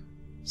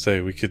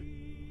say we could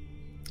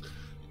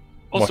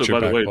Also, watch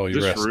your by the back way, while you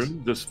this rest.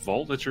 room, this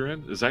vault that you're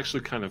in, is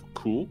actually kind of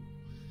cool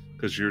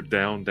because you're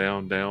down.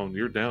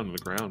 You're down in the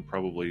ground,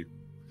 probably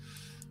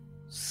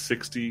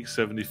 60,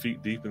 70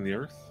 feet deep in the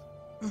earth.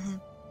 Mm-hmm.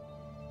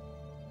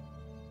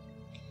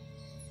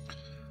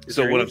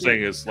 So what I'm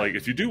saying is, like,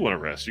 if you do want to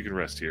rest, you can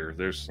rest here.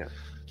 There's Yeah.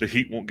 the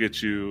heat won't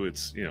get you.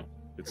 It's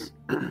it's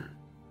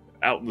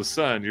out in the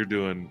sun. You're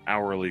doing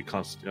hourly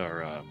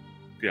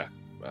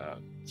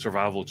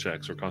survival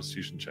checks or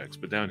constitution checks,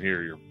 but down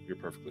here you're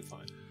perfectly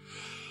fine.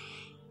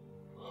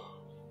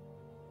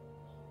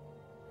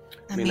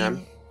 I mean,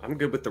 I'm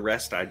good with the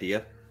rest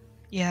idea.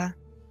 Yeah.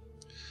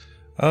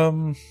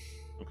 Okay.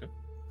 Okay.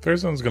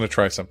 going to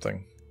try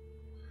something.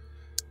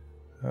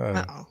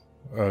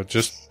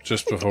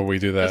 Just before we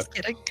do that, Just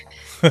kidding.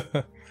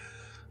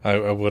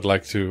 I would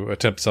like to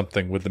attempt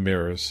something with the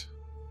mirrors.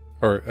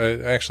 Or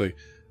actually,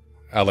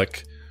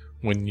 Alec,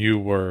 when you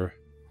were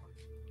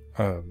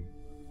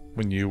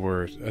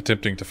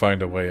attempting to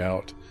find a way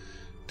out,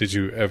 did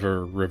you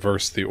ever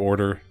reverse the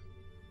order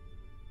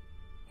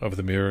of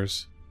the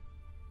mirrors?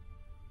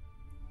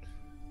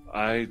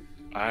 I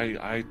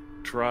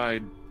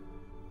tried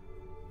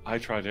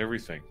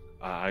everything.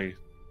 I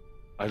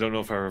don't know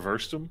if I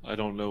reversed them. I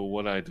don't know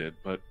what I did,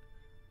 but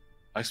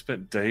I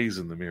spent days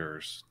in the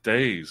mirrors,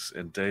 days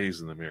and days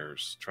in the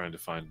mirrors, trying to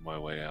find my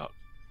way out,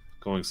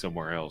 going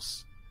somewhere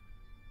else.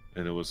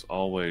 And it was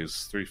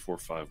always 3, 4,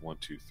 5, 1,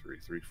 2, 3,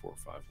 3, 4,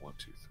 5, 1,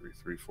 2, 3,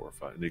 3, 4,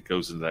 5. And it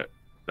goes into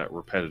that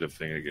repetitive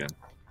thing again.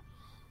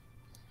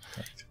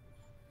 Right.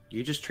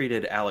 You just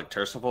treated Alec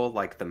Turcival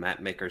like the map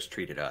makers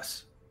treated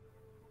us.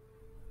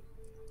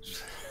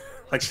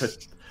 Like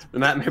the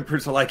map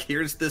makers are like,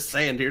 here's this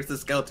sand, here's the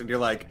skeleton. You're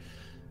like,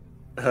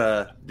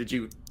 did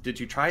you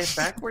try it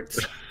backwards?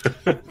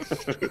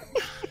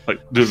 Like,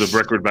 do the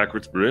record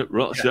backwards.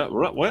 Well,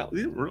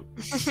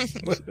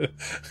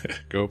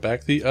 Go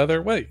back the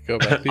other way. Go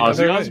back the Ozzy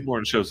other way.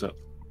 Osbourne shows up.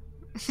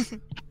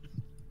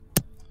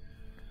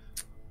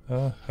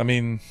 I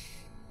mean,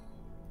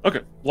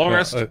 Okay, long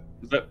rest. uh,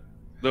 Is that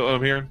what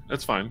I'm hearing?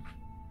 That's fine.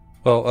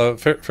 well,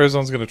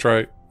 Farazan's going to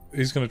try.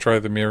 He's going to try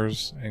the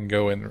mirrors and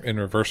go in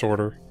reverse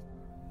order.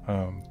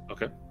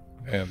 Okay.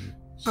 And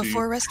So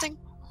Before you resting?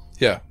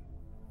 yeah,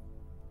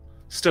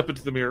 step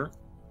into the mirror.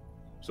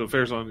 So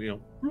Farazan,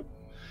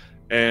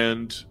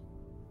 and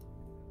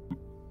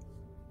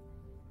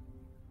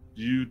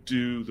you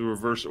do the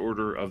reverse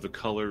order of the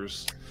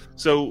colors.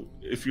 So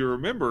if you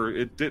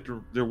remember,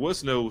 there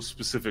was no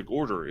specific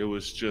order. It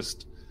was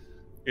just,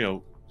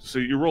 so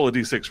you roll a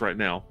d6 right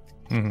now,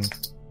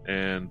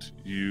 and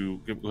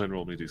you go ahead and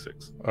roll me a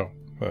d6.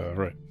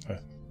 Right.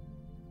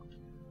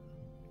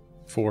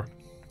 4.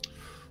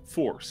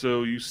 4.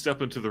 So you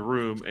step into the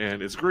room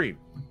and it's green.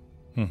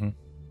 Mm-hmm.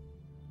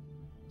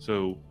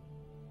 So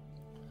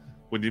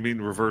when you mean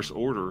reverse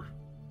order,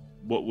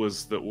 what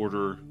was the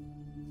order?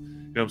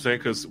 You know what I'm saying?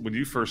 Because when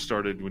you first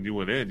started, when you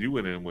went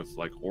in with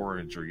like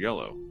orange or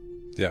yellow.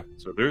 Yeah.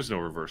 So there's no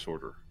reverse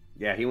order.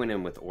 Yeah, he went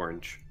in with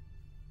orange.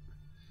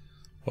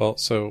 Well,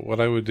 so what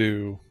I would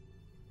do,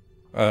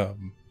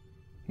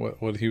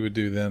 what he would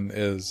do then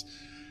is,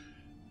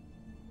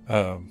 3,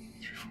 4, 5,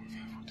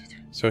 1, 2, 3.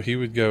 So he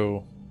would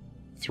go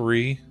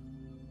 3,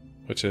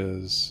 which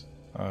is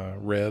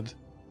red.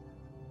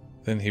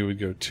 Then he would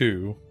go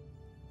 2,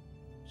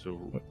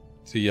 So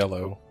to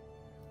yellow.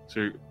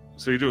 So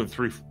you're doing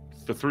 3,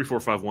 4,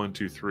 5, 1,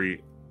 2,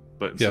 3,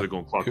 but instead Yeah. of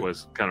going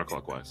clockwise,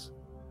 counterclockwise.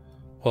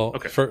 Well,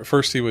 Okay.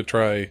 First he would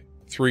try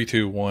 3,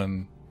 2,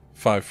 1,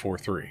 5, 4,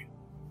 3.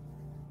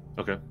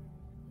 Okay.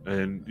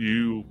 And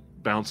you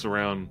bounce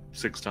around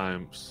 6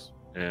 times,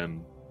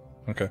 and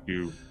Okay.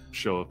 you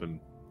show up in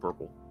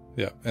purple.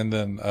 Yeah, and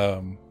then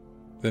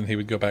he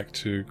would go back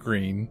to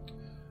green,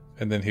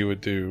 and then he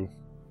would do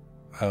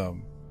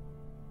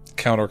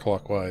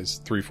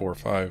counterclockwise 3, 4,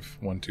 5,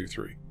 1, 2,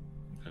 3.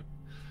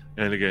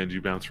 And again,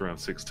 you bounce around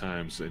 6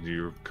 times, and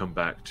you come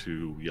back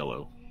to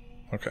yellow.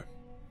 Okay.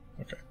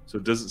 So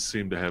it doesn't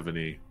seem to have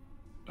any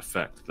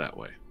effect that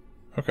way.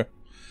 Okay.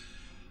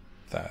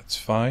 That's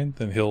fine.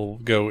 Then he'll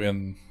go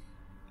in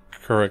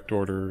correct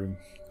order and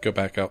go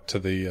back out to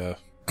the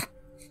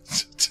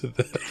to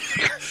the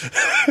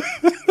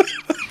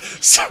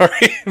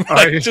Sorry,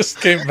 I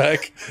just came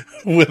back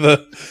with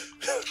a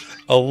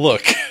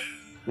look.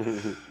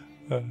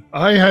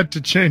 I had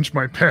to change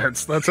my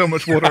pants. That's how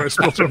much water I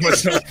spilled on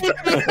myself.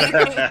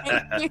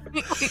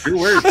 You're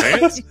wearing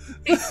pants?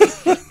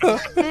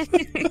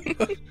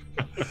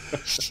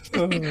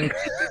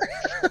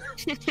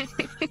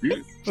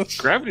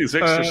 Gravity's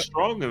extra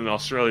strong in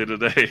Australia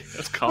today.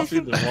 That's coffee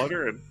and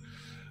water.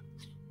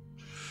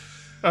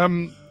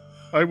 And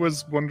I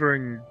was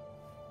wondering,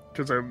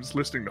 because I was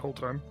listening the whole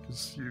time.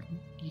 Because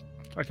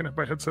I can have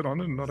my headset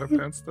on and not have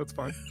pants. That's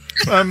fine.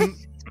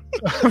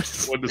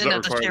 What does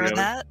that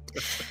require?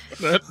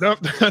 No,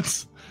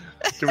 that's.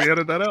 Can we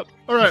edit that out?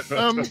 All right.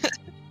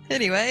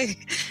 Anyway.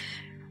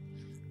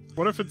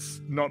 What if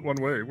it's not one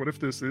way? What if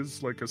this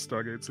is like a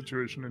Stargate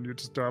situation and you're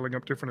just dialing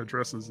up different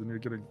addresses and you're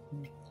getting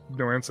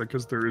no answer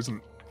because there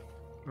isn't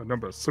a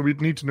number? So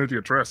we'd need to know the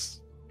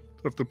address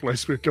of the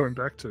place we're going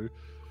back to.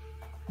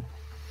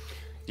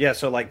 Yeah,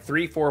 so like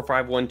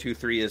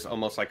 345123 is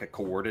almost like a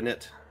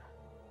coordinate.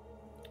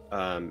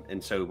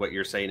 And so what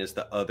you're saying is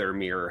the other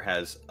mirror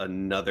has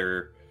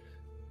another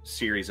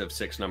series of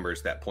 6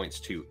 numbers that points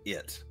to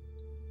it.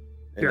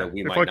 And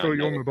yeah, if I call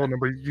your mobile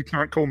number, you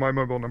can't call my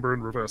mobile number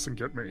in reverse and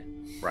get me.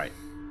 Right.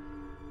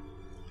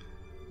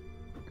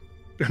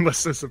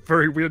 Unless there's a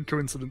very weird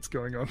coincidence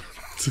going on.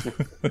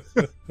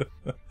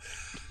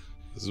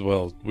 As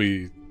well,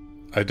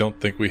 I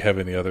don't think we have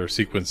any other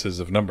sequences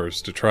of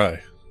numbers to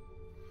try.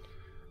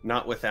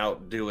 Not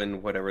without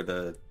doing whatever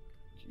the,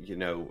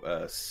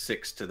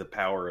 6 to the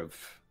power of,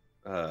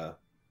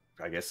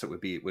 I guess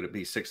would it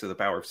be 6 to the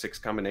power of 6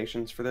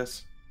 combinations for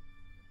this?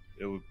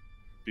 It would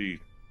be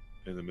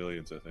in the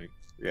millions, I think.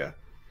 Yeah.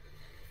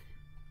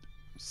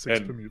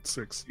 6 permute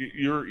 6.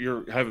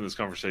 You're having this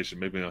conversation,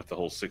 maybe not the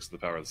whole 6 to the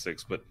power of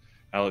 6, but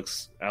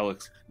Alex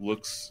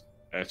looks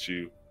at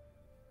you.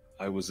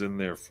 I was in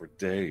there for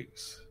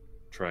days,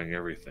 trying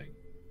everything,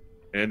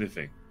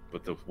 anything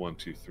but the 1,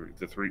 2, 3,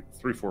 the 3,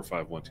 4,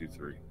 5, 1, 2,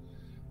 3,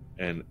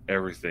 and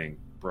everything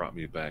brought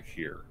me back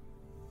here.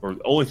 Or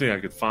the only thing I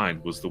could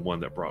find was the one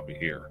that brought me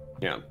here.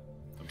 Yeah.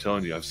 I'm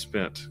telling you, I've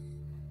spent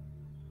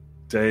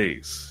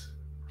days.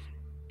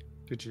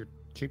 Did you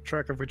keep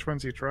track of which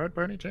ones you tried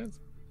by any chance?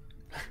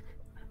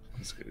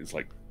 It's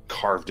like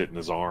carved it in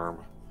his arm.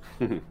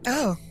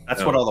 Oh.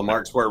 That's what all the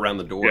marks were around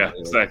the door. Yeah,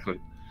 exactly.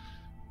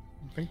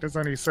 I think there's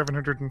only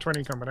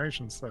 720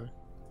 combinations, though.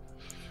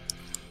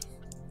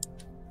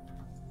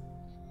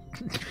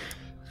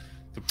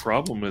 The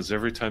problem is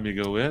every time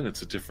you go in,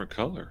 it's a different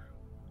color.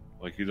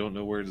 Like you don't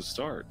know where to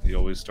start. You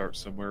always start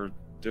somewhere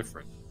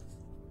different.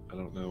 I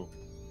don't know.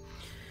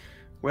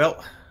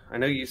 Well, I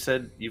know you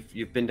said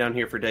you've been down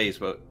here for days,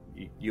 but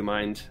you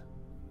mind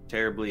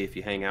terribly if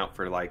you hang out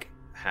for like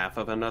half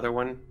of another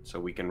one so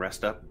we can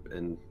rest up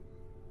and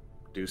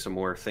do some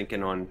more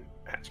thinking on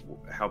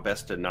how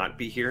best to not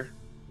be here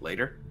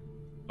later?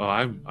 Oh,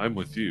 I'm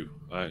with you.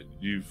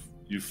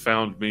 You've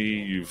found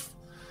me.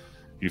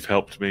 You've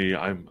helped me.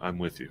 I'm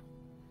with you.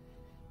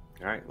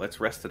 All right, let's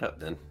rest it up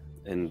then,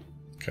 and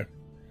okay,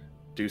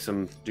 do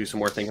some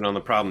more thinking on the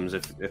problems.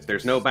 If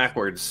there's no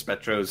backwards,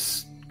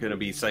 Spetro's gonna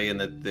be saying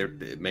that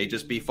it may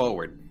just be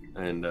forward,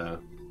 and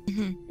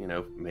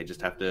may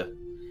just have to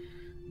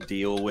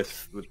deal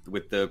with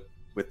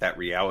that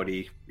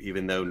reality,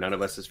 even though none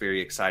of us is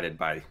very excited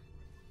by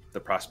the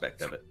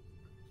prospect of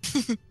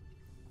it.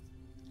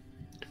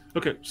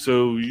 Okay,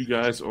 so you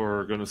guys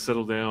are going to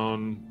settle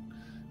down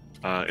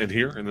in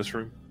here, in this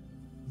room?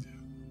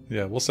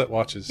 Yeah, we'll set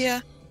watches.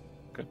 Yeah.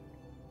 Okay.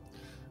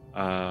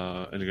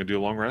 And you're going to do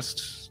a long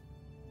rest?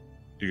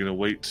 You're going to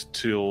wait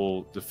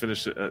to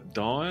finish it at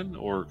dawn?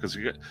 Or, because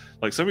you get,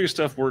 like, some of your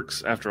stuff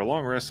works after a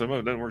long rest, some of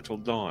it doesn't work till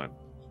dawn.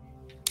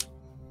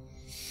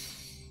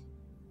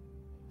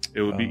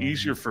 It would be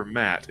easier for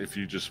Matt if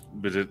you just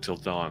did it till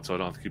dawn, so I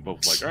don't have to keep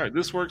up like, all right,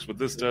 this works, but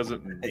this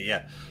doesn't. And,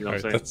 yeah. You know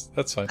what I'm saying?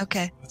 That's fine.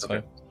 Okay. That's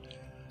fine.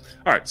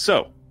 All right,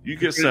 so you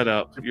get set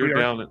up. You're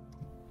down at...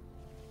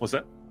 What's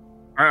that?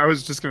 I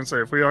was just going to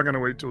say, if we are going to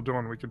wait till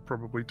dawn, we could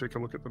probably take a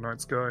look at the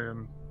night sky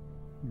and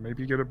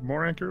maybe get a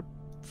more accurate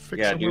fix.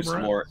 Yeah, do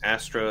some more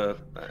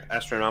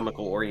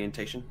astronomical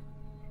orientation.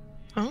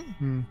 Oh.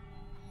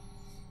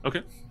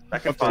 Okay. I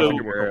can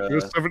we're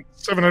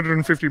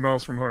 750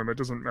 miles from home. It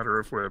doesn't matter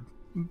if we're,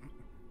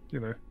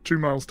 2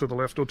 miles to the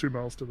left or 2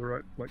 miles to the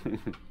right. Like,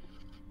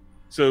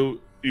 so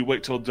you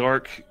wait till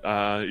dark.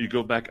 You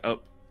go back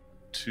up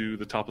to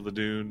the top of the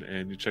dune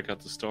and you check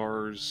out the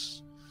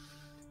stars.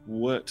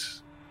 What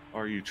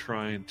are you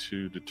trying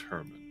to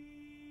determine?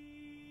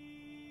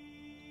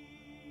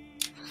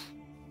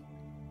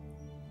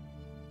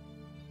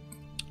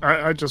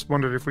 I just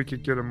wondered if we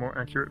could get a more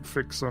accurate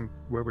fix on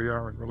where we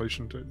are in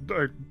relation to...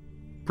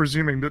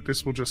 presuming that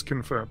this will just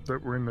confirm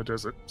that we're in the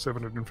desert,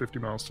 750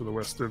 miles to the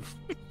west of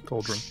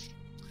Cauldron.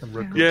 And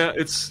Red yeah,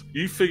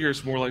 you figure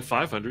it's more like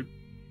 500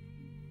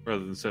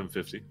 rather than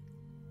 750.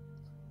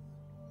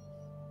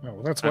 Oh,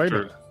 well, that's way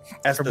better.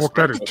 I I've walked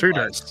that in 2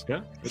 days.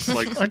 Yeah, it's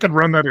like I could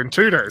run that in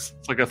 2 days.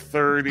 It's like a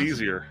third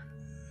easier.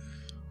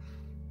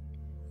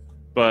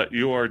 But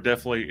you are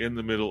definitely in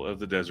the middle of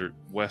the desert,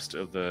 west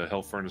of the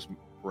Hell Furnace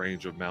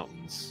range of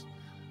mountains,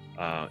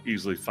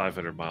 easily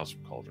 500 miles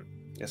from Cauldron.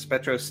 Yeah,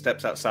 Spetro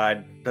steps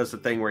outside, does the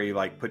thing where you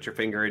like put your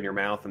finger in your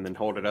mouth and then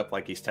hold it up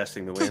like he's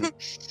testing the wind.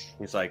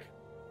 He's like,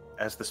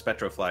 as the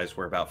Spetro flies,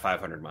 we're about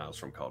 500 miles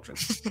from Cauldron.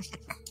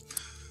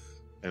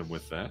 And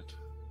with that,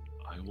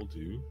 I will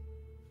do...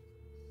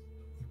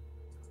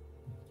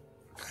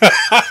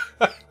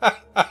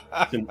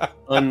 An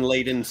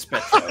unladen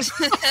Spetro.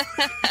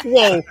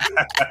 Whoa!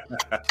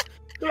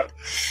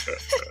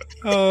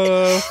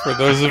 For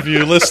those of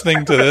you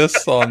listening to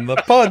this on the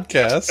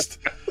podcast,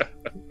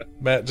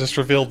 Matt just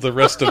revealed the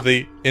rest of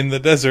the in the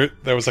desert.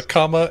 There was a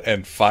comma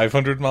and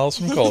 500 miles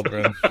from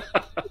Cauldron.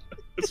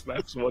 This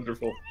map's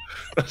wonderful.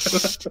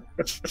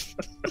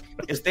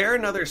 Is there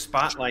another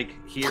spot like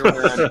here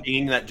where I'm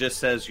being that just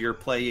says you're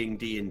playing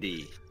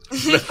D&D?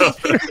 Yes, You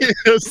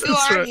that's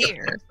are right.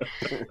 here.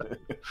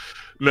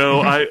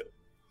 No, I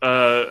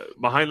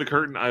behind the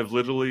curtain, I've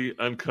literally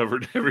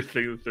uncovered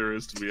everything that there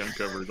is to be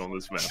uncovered on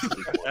this map.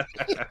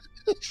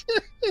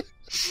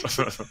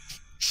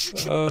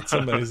 Oh, it's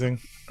amazing.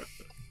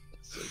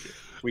 So good.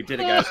 We did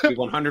it, guys. We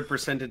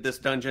 100%ed this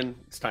dungeon.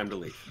 It's time to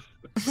leave.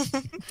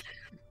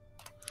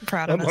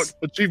 Proud of us. Unlocked.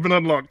 Achievement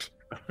unlocked.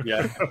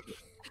 Yeah.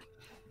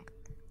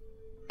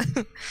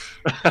 Oh,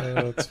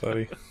 that's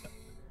funny.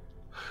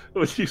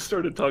 When you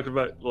started talking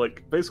about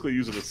like basically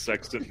using a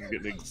sextant and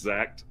getting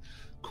exact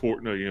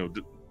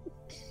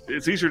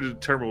it's easier to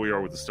determine where we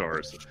are with the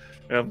stars.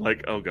 And I'm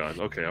like, oh god,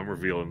 okay, I'm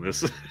revealing this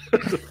to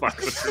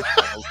 500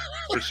 miles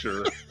for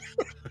sure.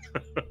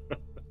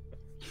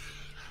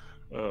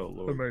 Oh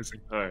lord,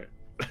 Amazing. all right.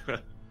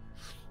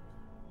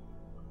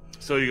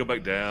 So you go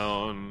back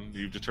down.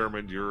 You've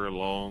determined you're a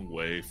long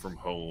way from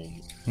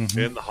home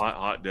Mhm. in the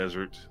hot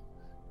desert.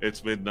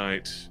 It's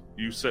midnight.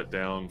 You sit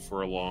down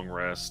for a long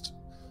rest.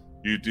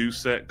 You do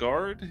set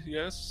guard,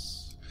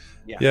 yes?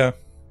 Yeah.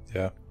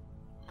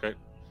 Okay.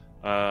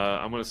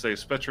 I'm going to say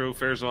Spetro,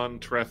 Farazan,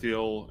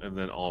 Tarathiel, and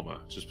then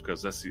Alma, just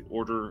because that's the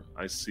order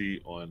I see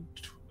on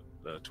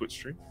the Twitch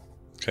stream.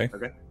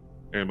 Okay.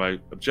 Anybody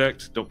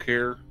object? Don't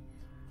care?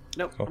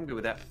 Nope, Cool. I'm good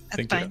with that. I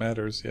think fine. it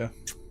matters, yeah.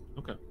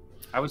 Okay.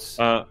 I was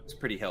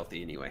pretty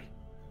healthy anyway.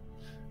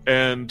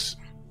 And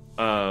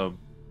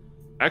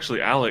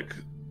actually, Alec,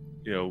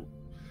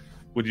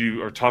 when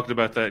you are talking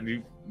about that and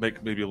you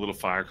make maybe a little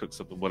fire, cook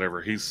something,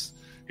 whatever, he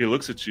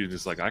looks at you and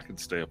he's like, I can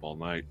stay up all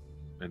night.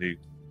 And he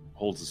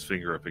holds his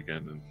finger up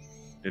again and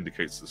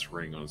indicates this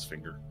ring on his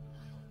finger.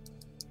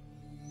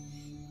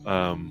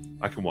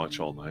 I can watch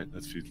all night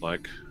if you'd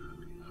like,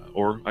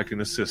 or I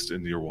can assist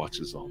in your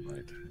watches all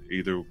night.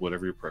 Either,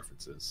 whatever your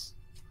preference is.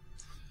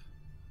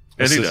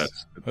 And he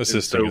does.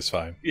 Assisting And so- is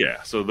fine.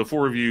 Yeah, so the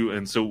four of you,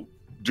 and so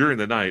during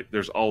the night,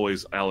 there's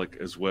always Alec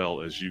as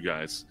well as you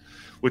guys,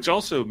 which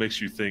also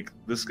makes you think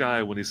this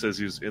guy, when he says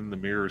he was in the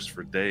mirrors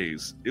for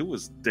days, it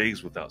was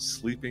days without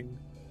sleeping,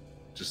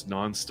 just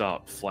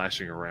nonstop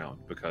flashing around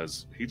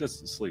because he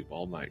doesn't sleep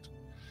all night.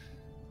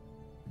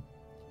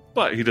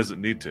 But he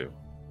doesn't need to.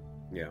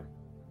 Yeah.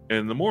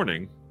 In the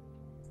morning,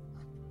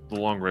 the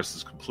long rest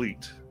is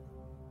complete.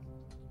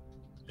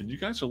 And you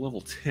guys are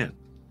level 10.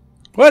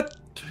 What?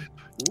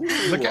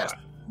 Look at-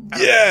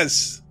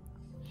 Yes!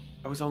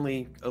 I was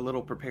only a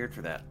little prepared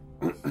for that.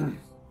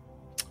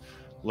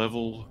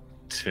 Level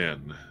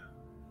 10.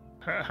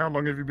 How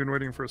long have you been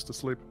waiting for us to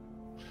sleep?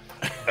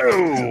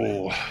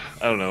 Oh,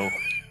 I don't know.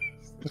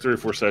 3 or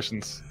 4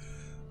 sessions.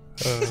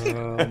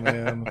 Oh,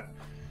 man.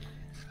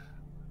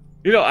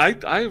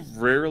 I've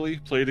rarely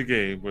played a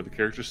game where the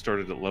character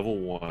started at level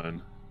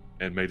 1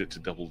 and made it to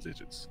double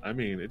digits. I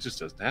mean, it just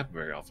doesn't happen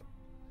very often.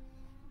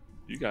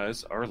 You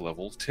guys are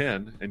level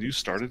 10, and you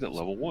started at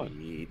level 1.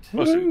 Sweet.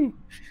 Most of you.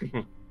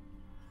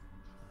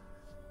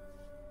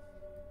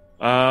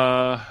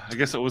 I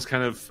guess it was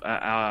kind of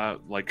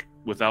like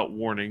without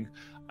warning.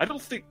 I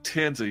don't think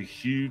 10's a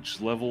huge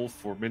level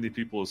for many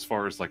people as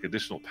far as like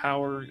additional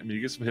power. I mean,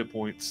 you get some hit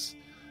points.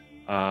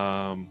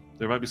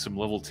 There might be some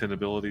level 10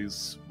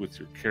 abilities with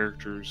your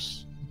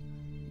characters.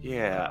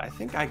 Yeah, I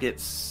think I get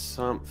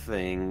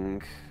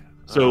something.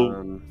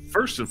 So,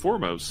 first and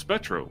foremost,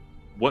 Spetro,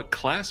 what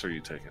class are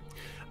you taking?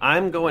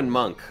 I'm going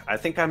monk. I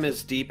think I'm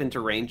as deep into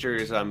ranger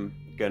as I'm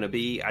gonna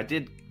be. I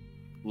did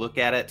look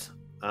at it,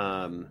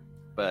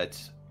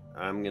 but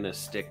I'm gonna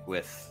stick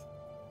with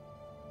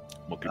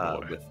Monkey Boy.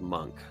 with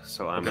monk.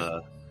 So I'm Okay.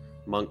 a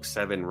monk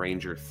 7,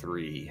 ranger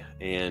 3,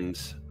 and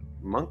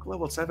monk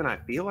level 7. I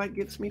feel like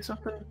gives me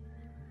something.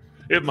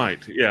 It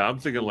might. Yeah, I'm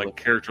thinking like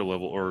character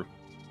level or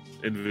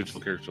individual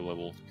character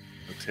level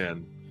of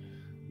 10.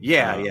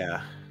 Yeah,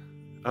 yeah.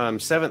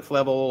 7th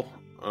level,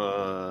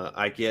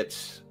 I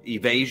get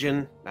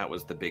evasion. That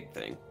was the big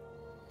thing.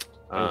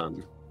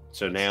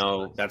 So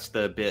now that's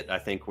the bit I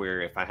think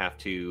where if I have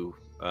to,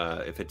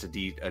 if it's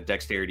a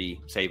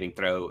dexterity saving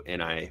throw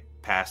and I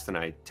pass, then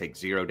I take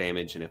 0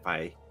 damage, and if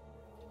I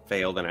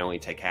fail, then I only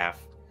take half.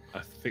 I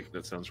think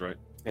that sounds right.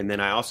 And then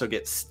I also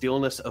get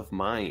stillness of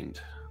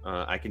mind.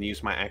 I can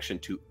use my action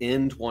to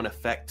end one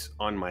effect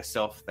on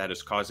myself that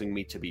is causing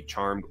me to be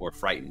charmed or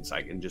frightened. So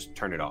I can just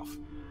turn it off.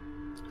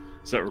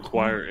 Does that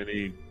require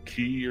any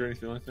key or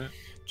anything like that?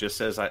 Just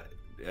says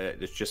it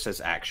just says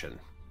action.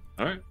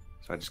 All right.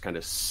 So I just kind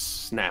of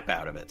snap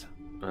out of it.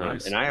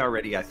 Nice. And I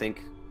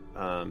think,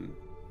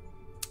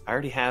 I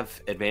already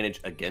have advantage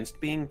against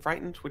being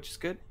frightened, which is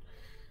good.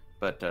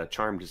 But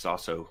charmed is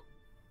also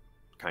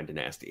kind of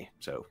nasty.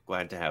 So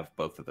glad to have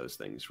both of those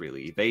things,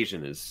 really.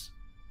 Evasion is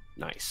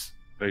nice.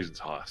 Evasion's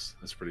Haas.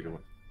 That's a pretty good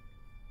one.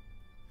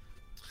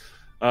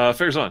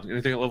 Farazan,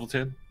 anything at level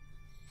 10?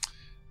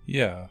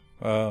 Yeah.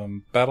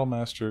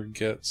 Battlemaster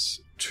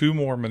gets 2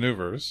 more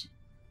maneuvers.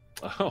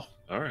 Oh,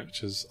 all right.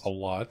 Which is a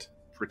lot.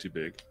 Pretty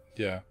big.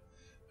 Yeah.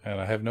 And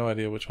I have no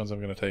idea which ones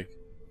I'm going to take.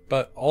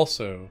 But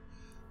also,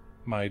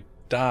 my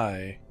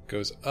die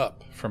goes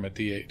up from a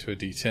D8 to a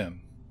D10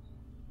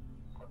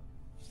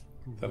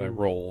 that I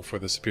roll for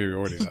the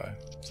superiority die.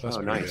 So that's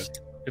pretty nice. good.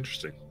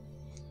 Interesting.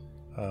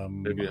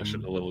 Maybe I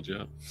shouldn't have leveled you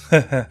up.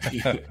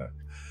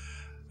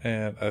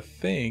 And I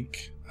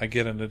think I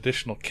get an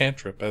additional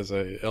cantrip as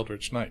a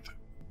Eldritch Knight.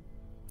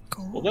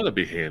 Cool. Well, that'd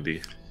be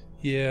handy.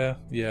 Yeah.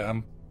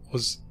 I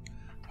was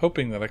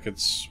hoping that I could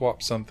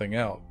swap something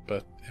out,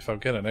 but if I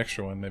get an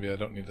extra one, maybe I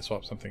don't need to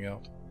swap something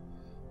out.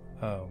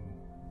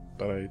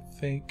 But I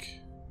think,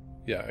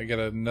 I get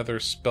another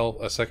spell,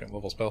 a second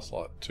level spell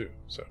slot too.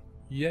 So,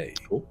 yay!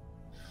 Cool.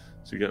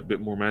 So you got a bit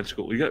more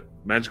magical. You got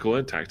magical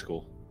and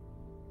tactical,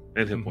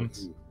 and hit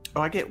points.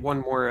 Oh, I get one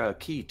more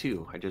key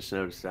too. I just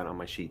noticed that on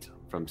my sheet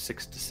from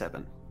 6 to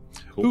 7.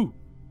 Cool. Ooh.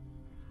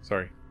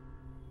 Sorry.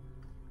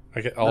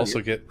 I also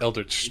get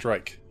Eldritch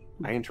Strike.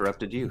 I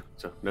interrupted you,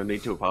 so no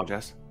need to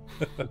apologize.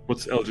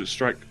 What's Eldritch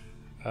Strike?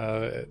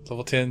 At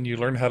level 10, you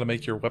learn how to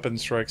make your weapon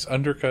strikes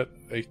undercut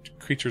a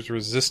creature's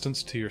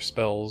resistance to your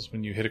spells.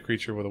 When you hit a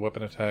creature with a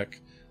weapon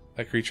attack,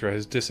 that creature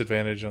has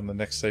disadvantage on the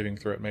next saving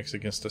throw it makes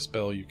against a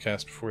spell you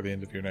cast before the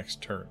end of your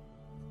next turn.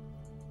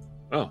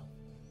 Oh.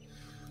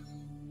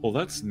 Well,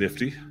 that's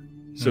nifty.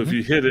 So if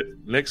you hit it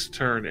next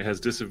turn, it has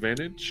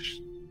disadvantage?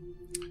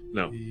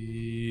 No.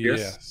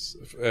 Yes.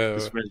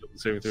 Disadvantage on the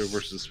saving throw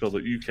versus a spell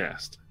that you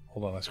cast.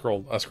 Hold on, I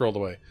scrolled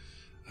away.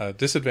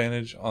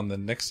 Disadvantage on the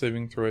next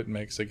saving throw it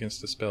makes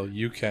against a spell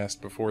you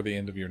cast before the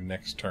end of your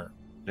next turn.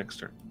 Next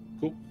turn.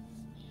 Cool.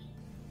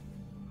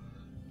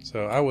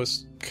 So I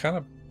was kind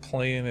of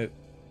playing it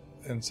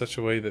in such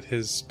a way that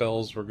his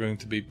spells were going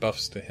to be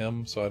buffs to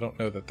him, so I don't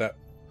know that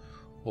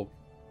will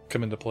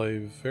come into play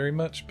very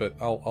much, but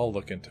I'll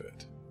look into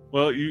it.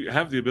 Well, you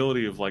have the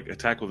ability of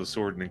attack with a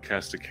sword and then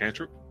cast a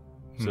cantrip.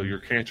 So your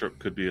cantrip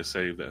could be a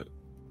save that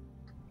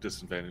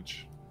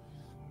disadvantage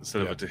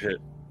instead of a to hit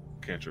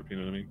cantrip. You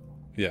know what I mean?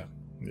 Yeah.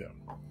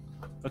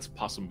 That's a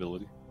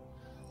possibility.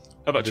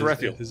 How about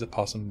Tarathiel? It is a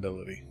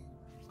possibility.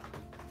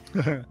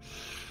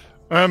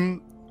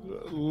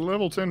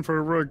 Level 10 for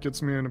a rogue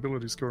gets me an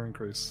ability score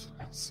increase.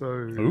 So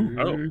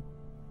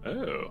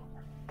Oh.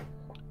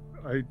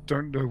 I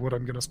don't know what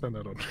I'm going to spend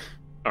that on.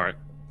 All right.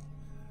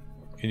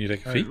 Can you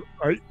take a feat?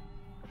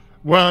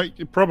 Well,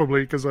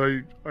 probably, because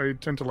I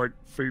tend to like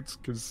feats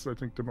because I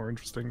think they're more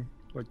interesting.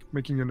 Like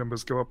making your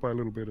numbers go up by a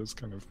little bit is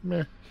kind of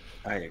meh.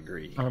 I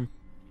agree.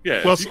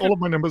 Yeah. Plus, all of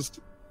my numbers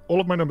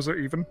are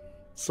even,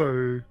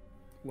 so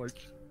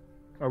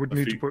I would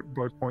need to put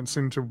both points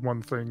into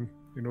one thing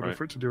in order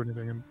for it to do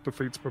anything, and the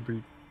feat's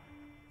probably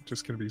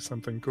just going to be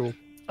something cool.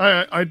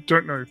 I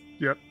don't know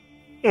yet.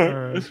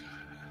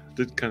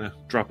 Did kind of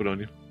drop it on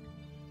you.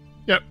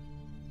 Yep.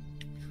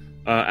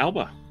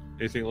 Alba,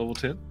 anything level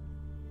 10?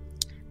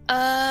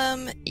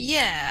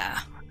 Yeah.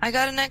 I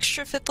got an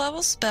extra 5th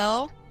level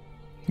spell.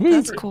 Woo.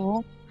 That's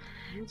cool.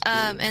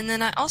 And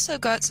then I also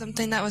got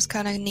something that was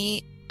kind of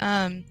neat,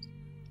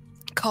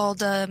 called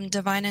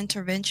Divine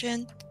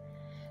Intervention,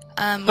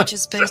 which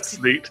is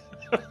basically... That's neat.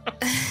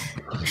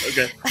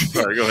 Okay,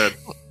 sorry, go ahead.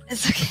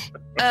 It's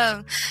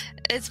okay.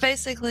 It's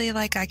basically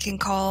like I can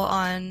call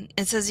on...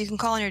 It says you can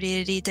call on your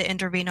deity to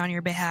intervene on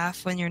your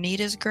behalf when your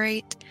need is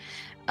great.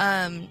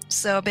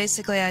 So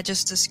basically I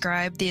just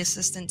describe the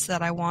assistance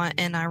that I want,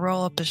 and I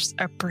roll a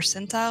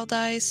percentile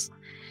dice.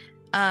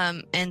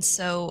 And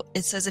so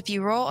it says if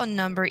you roll a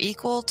number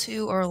equal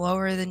to or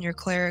lower than your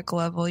cleric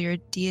level, your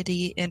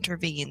deity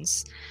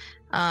intervenes.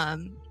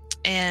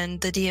 And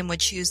the DM would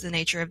choose the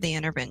nature of the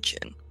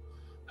intervention.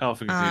 How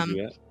often can you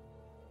do that?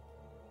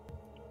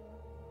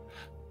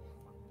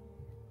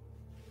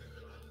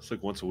 It's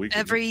like once a week.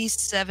 Every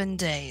 7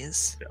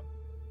 days. Yeah.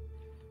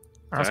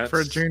 Ask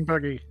for a June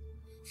buggy.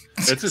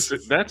 That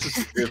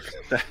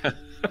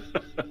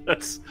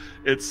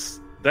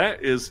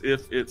is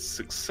if it's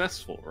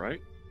successful, right?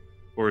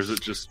 Or is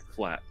it just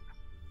flat?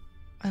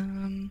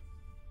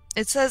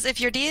 It says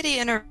if your deity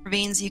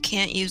intervenes, you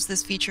can't use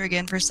this feature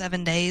again for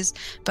 7 days,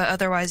 but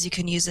otherwise you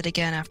can use it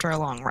again after a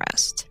long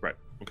rest. Right.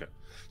 Okay.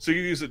 So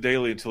you use it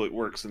daily until it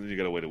works, and then you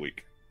got to wait a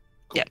week.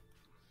 Cool. Yep.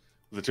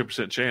 With a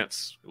 10%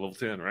 chance, level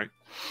 10, right?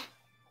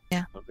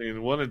 Yeah. I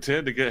mean, 1 in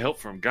 10 to get help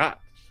from God.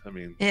 I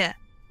mean, yeah,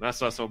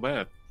 that's not so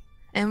bad.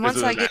 And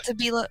once I get to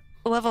be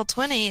level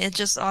 20, it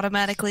just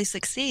automatically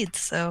succeeds.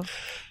 So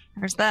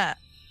there's that.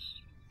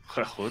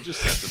 Well, we'll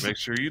just have to make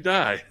sure you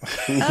die.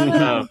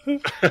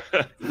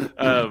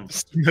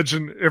 Just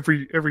imagine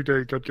every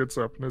day God gets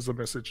up and there's a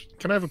message.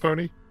 Can I have a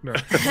pony? No.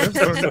 Can I have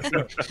a pony?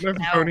 No. Can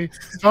I have a pony?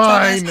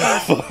 Fine.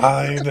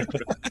 Fine.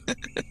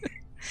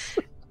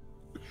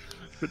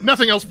 But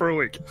nothing else for a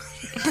week.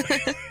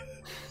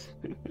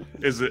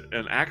 Is it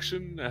an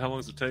action? How long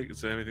does it take? Is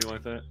there anything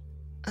like that?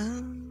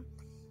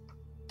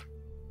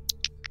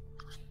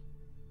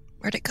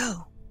 Where'd it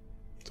go?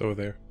 It's over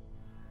there.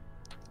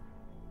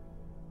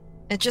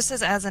 It just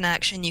says as an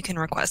action you can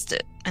request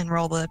it and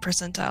roll the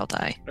percentile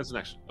die. As an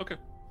action. Okay.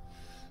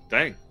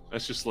 Dang.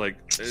 That's just like,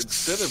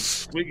 instead of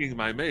swinging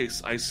my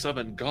mace, I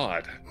summon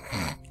God.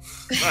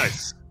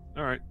 Nice.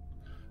 All right.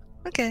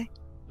 Okay.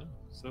 I'm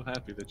so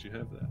happy that you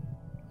have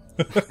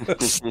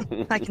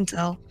that. I can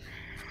tell.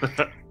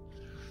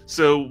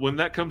 So when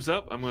that comes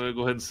up, I'm going to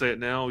go ahead and say it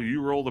now.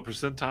 You roll the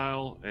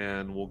percentile,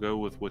 and we'll go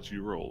with what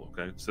you roll,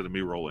 okay? Instead of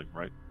me rolling,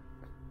 right?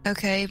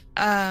 Okay.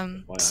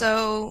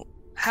 So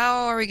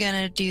how are we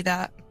gonna do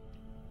that?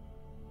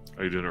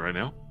 Are you doing it right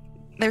now?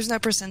 There's no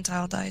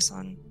percentile dice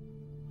on.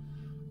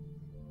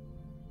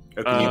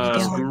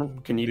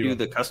 Can you do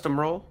the custom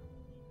roll?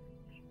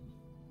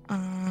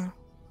 I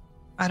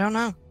don't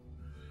know.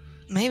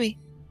 Maybe.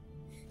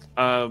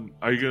 Are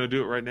you going to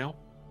do it right now?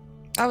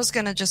 I was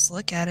gonna just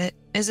look at it.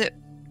 Is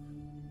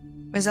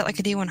that like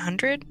a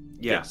D100?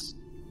 Yes.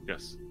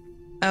 Yes.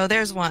 Oh,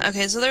 there's one.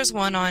 Okay, so there's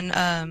one on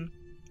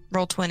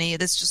Roll20.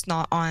 That's just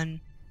not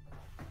on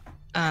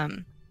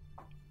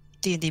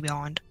D&D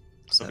Beyond.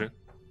 So. Okay.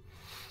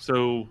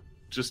 So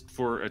just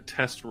for a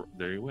test,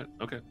 there you went.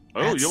 Okay.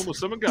 Oh, you almost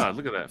summoned God.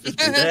 Look at that.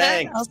 15.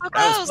 Dang. I was so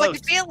close. I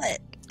could feel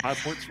it. 5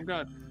 points from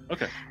God.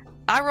 Okay.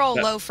 I roll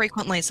low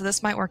frequently, so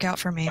this might work out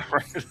for me.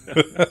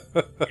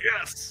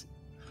 Yes.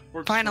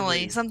 Works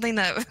Finally, something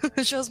that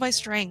shows my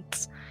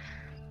strengths.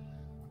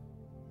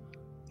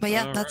 But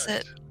yeah, that's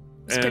it.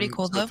 It's pretty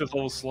cool, though. Fifth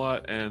level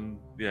slot, and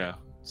yeah,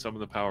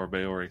 summon the power of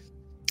Baori.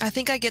 I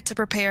think I get to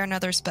prepare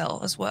another spell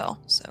as well,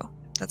 so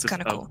that's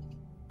kind of cool.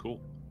 Cool.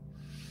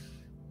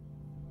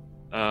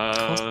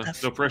 Cool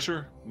No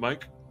pressure,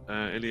 Mike.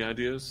 Any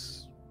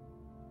ideas?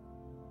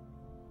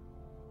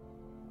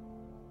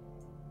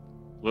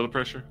 Little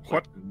pressure?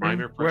 What?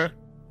 Minor pressure?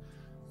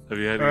 Have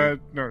you had any?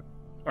 No.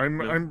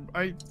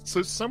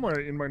 So somewhere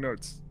in my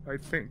notes, I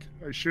think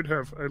I should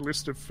have a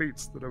list of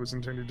feats that I was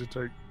intending to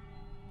take,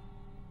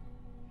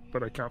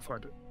 but I can't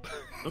find it.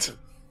 Okay.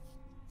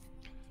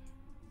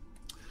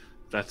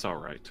 That's all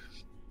right.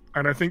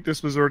 And I think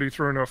this was already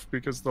thrown off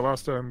because the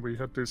last time we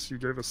had this, you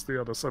gave us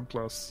the other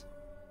subclass.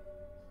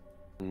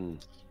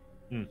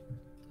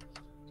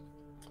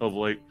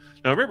 Level 8.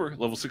 Now remember,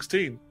 level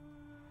 16,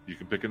 you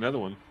can pick another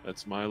one.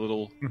 That's my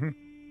little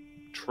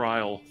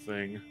trial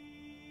thing.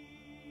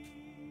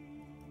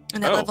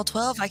 And at level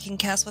 12, I can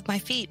cast with my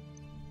feet.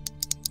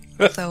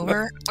 So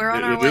we're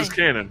on our way. It is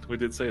canon. We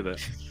did say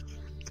that.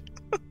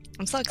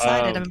 I'm so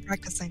excited. I've been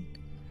practicing.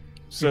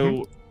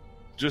 So,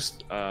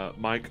 just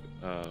Mike,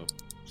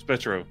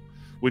 Spetro,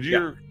 when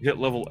you hit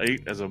level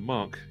 8 as a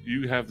monk,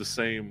 you have the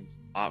same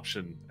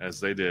option as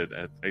they did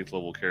at 8th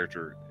level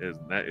character, and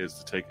that is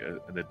to take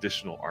an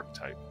additional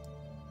archetype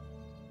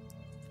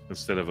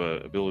instead of a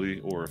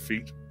ability or a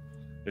feat.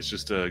 It's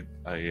just a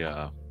kind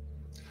of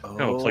a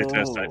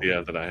playtest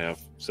idea that I have.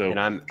 So,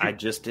 and I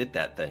just did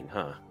that thing,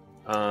 huh?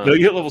 No,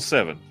 you hit level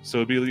 7, so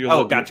it'd be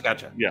your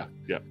gotcha. Yeah.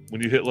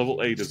 When you hit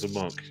level 8 as a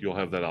monk, you'll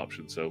have that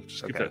option. So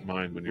just keep that in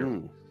mind when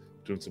you're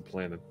doing some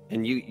planning.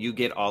 And you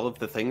get all of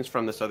the things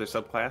from this other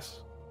subclass?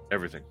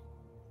 Everything.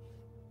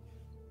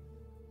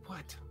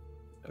 What?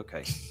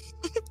 Okay.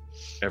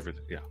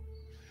 Everything, yeah.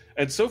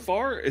 And so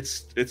far,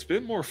 it's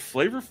been more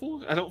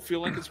flavorful. I don't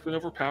feel like it's been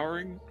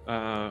overpowering.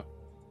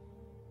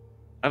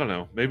 I don't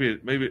know. Maybe.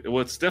 Well,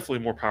 it's definitely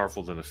more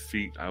powerful than a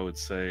feat, I would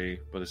say.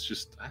 But it's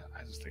just,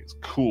 I just think it's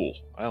cool.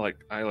 I like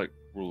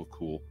rule of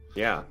cool.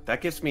 Yeah,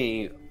 that gives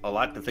me a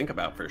lot to think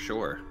about for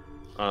sure.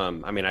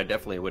 I mean, I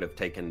definitely would have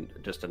taken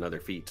just another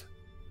feat.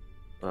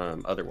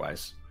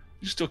 Otherwise,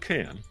 you still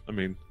can. I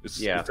mean, it's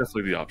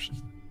definitely the option.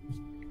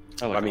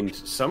 I mean,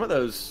 some of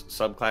those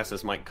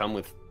subclasses might come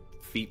with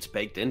feats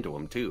baked into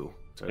them too.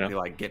 So it'd be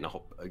like getting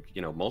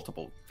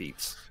multiple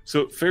feats.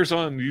 So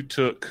Farazan, you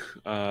took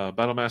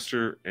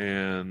Battlemaster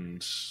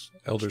and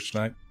Eldritch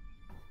Knight.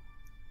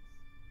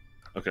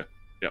 Okay.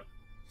 Yeah.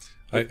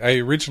 I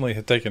originally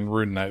had taken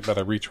Rune Knight, but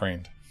I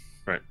retrained.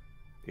 Right.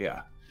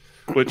 Yeah.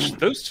 Which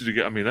those two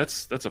together, I mean,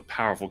 that's a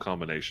powerful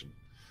combination.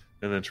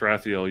 And then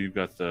Tarathiel, you've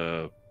got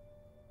the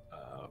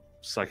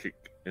psychic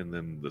and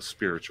then the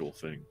spiritual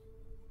thing.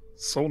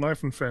 Soul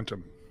Knife and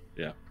Phantom.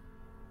 Yeah.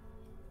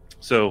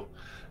 So,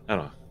 I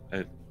don't know.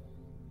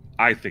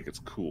 I think it's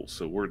cool,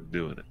 so we're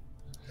doing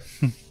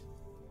it.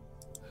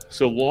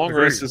 So long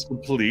rest is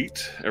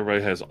complete.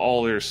 Everybody has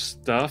all their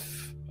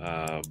stuff.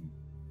 Long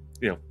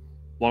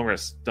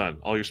rest done.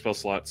 All your spell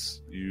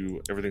slots,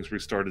 everything's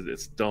restarted.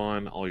 It's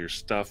done. All your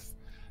stuff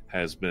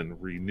has been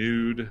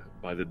renewed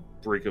by the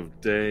break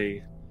of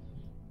day,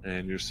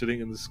 and you're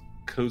sitting in this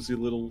cozy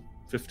little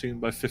 15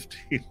 by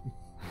 15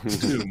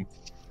 tomb.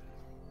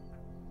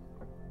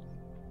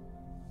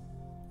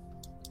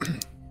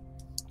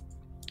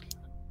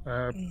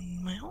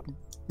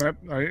 Matt,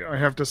 I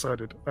have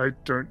decided. I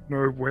don't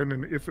know when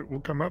and if it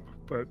will come up,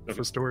 but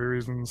for story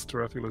reasons,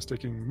 Tarathiel is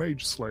taking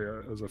Mage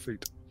Slayer as a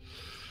feat.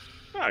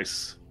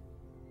 Nice.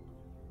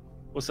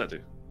 What's that do?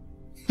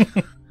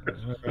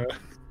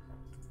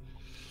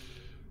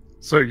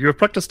 So, you have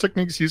practiced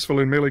techniques useful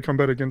in melee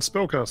combat against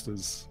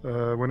spellcasters.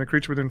 When a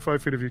creature within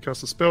 5 feet of you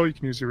casts a spell, you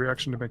can use your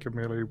reaction to make a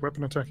melee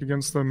weapon attack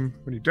against them.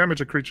 When you damage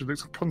a creature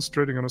that's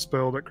concentrating on a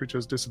spell, that creature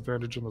has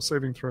disadvantage on the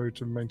saving throw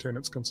to maintain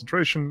its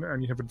concentration,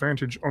 and you have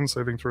advantage on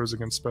saving throws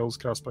against spells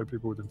cast by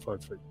people within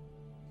 5 feet.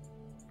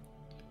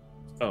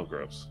 Oh,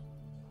 gross.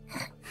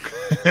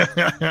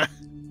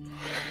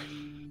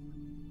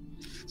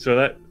 So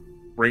that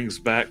brings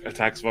back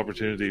attacks of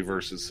opportunity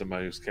versus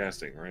somebody who's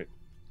casting, right?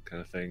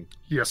 Kind of thing.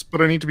 Yes,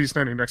 but I need to be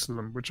standing next to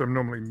them, which I'm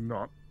normally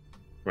not.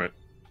 Right.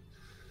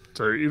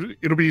 So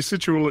it'll be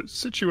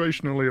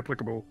situationally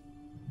applicable.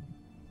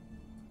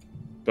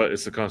 But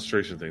it's the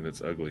concentration thing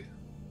that's ugly.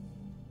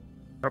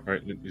 Yep.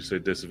 Right? You say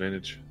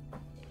disadvantage?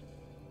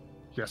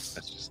 Yes.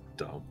 That's just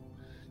dumb.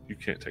 You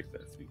can't take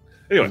that feat.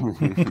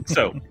 Anyway,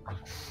 so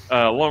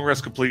long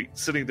rest complete.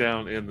 Sitting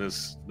down in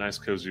this nice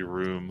cozy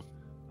room.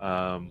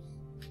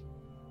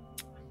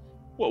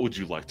 What would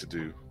you like to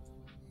do?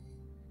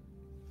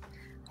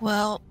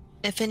 Well,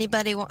 if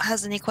anybody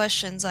has any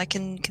questions, I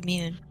can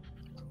commune.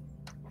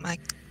 I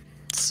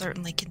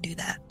certainly can do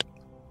that.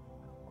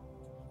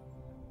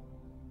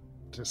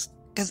 Just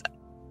because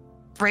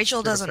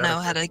Rachel Get us doesn't out know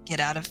of how here. to get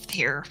out of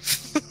here.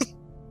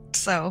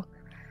 So,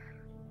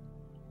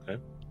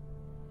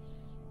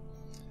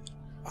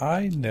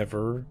 I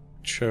never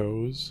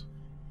chose.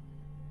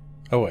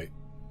 Oh wait,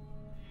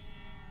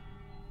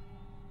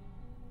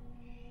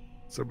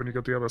 so when you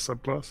got the other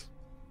subclass.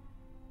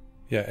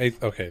 yeah,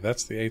 8th. Okay,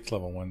 that's the 8th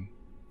level one.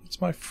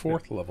 What's my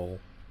 4th level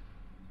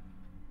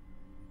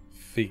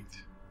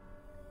feat?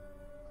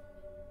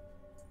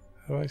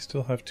 How do I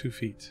still have 2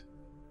 feet?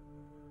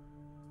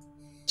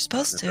 you're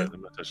supposed to.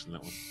 I'm not touching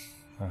that one.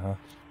 Uh huh.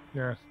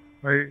 Yeah,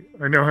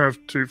 I now have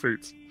 2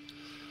 feats.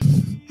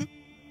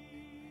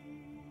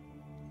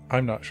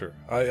 I'm not sure.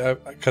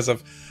 Because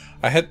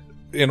I had,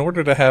 in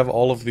order to have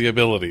all of the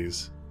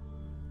abilities,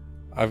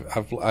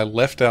 I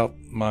left out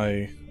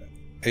my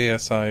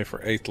ASI for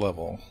 8th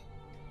level.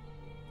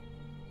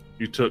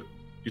 You took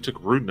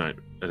Rude Knight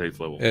at 8th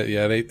level.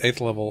 Yeah, at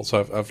 8th level,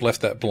 so I've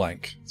left that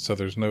blank. So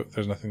there's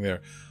nothing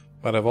there.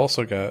 But I've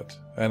also got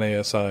an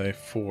ASI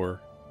for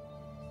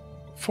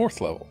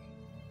 4th level.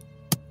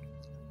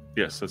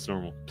 Yes, that's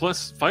normal.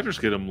 Plus, fighters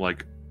get them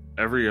like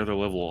every other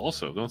level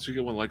also. Don't you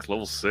get one like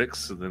level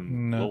 6 and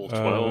then level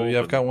 12? Yeah,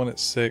 I've got one at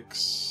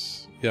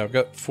 6. Yeah, I've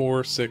got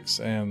 4, 6,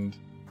 and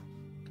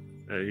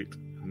 8.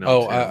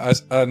 Oh, 10.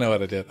 I know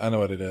what I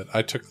did.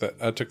 I took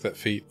that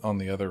feat on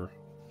the other,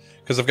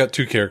 because I've got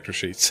 2 character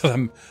sheets that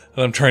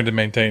I'm trying to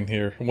maintain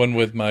here. One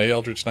with my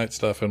Eldritch Knight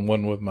stuff and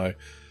one with my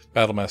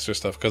Battlemaster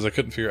stuff, because I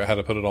couldn't figure out how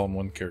to put it all in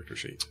one character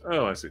sheet.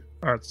 Oh, I see.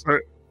 Alright, so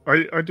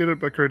I did it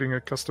by creating a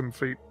custom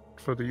feat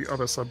for the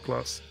other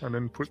subclass, and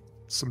then put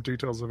some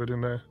details of it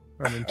in there,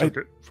 and then took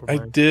it for I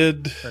my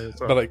did, ASI.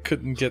 but I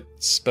couldn't get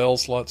spell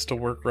slots to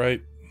work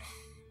right.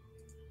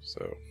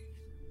 So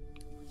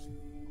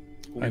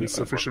I know.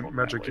 Insufficient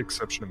magic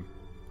exception.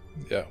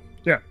 Yeah.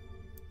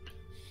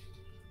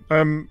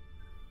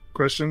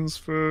 Questions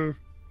for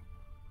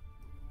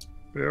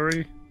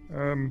Barry?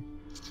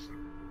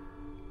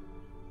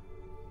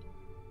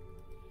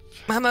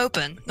 I'm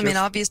open. I mean, Just-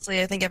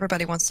 obviously, I think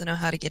everybody wants to know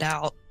how to get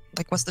out.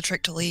 Like, what's the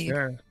trick to leave?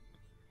 Yeah.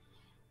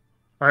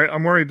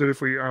 I'm worried that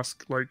if we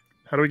ask, like,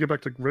 how do we get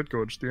back to Red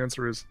Gorge, the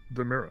answer is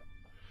the mirror.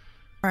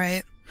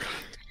 Right.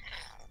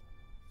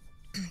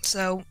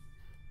 So,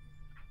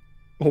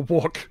 Or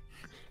walk.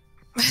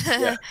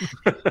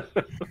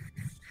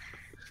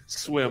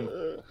 Swim.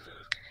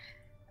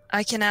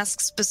 I can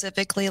ask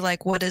specifically,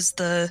 like, what is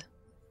the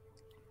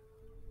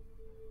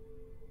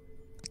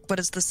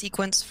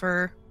sequence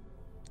for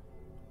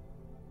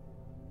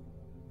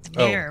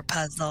the Oh. mirror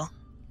puzzle?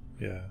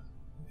 Yeah.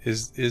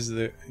 Is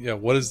there? Yeah.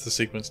 What is the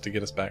sequence to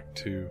get us back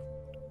to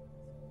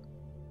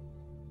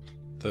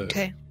the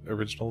Okay.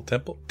 original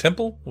temple?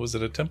 Temple? Was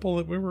it a temple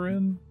that we were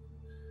in?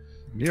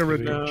 Near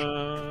Red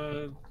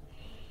Gorge.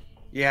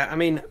 Yeah, I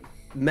mean,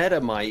 Meta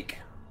Mike.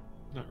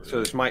 Not really. So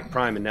there's Mike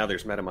Prime, and now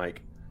there's Meta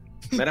Mike.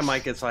 Meta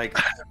Mike is like,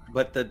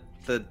 but the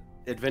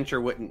adventure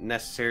wouldn't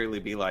necessarily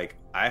be like,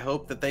 I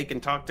hope that they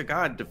can talk to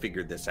God to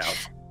figure this out.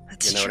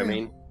 That's You know true.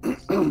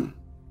 what I mean?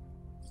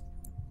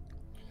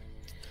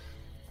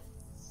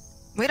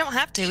 We don't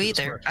have to Choose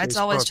either. one. It's Choose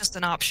always one. just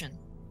an option.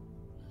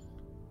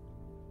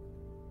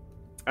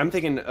 I'm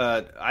thinking.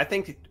 I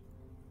think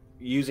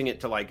using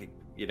it to like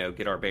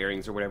get our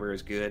bearings or whatever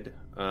is good.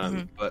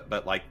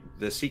 But like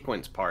the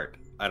sequence part,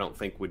 I don't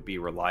think would be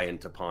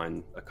reliant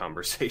upon a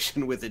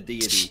conversation with a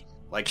deity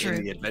like True.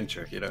 in the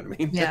adventure. You know what I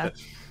mean? Yeah.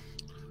 That's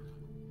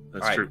All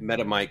right, true.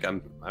 Meta Mike.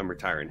 I'm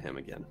retiring him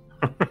again.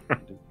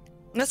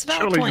 That's a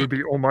valid Surely you point. would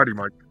be Almighty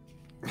Mike.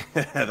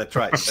 That's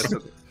right. That's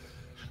what,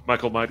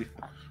 Michael Mighty.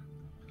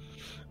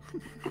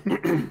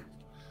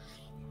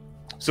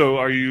 So,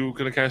 are you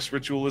going to cast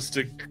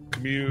Ritualistic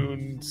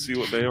Commune, see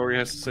what Baori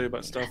has to say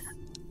about stuff?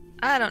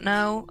 I don't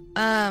know.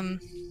 It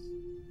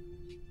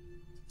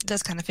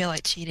does kind of feel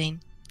like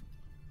cheating.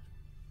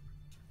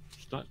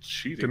 It's not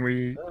cheating. Can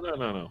we?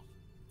 No.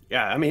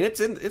 Yeah, I mean it's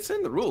in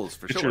the rules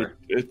for sure.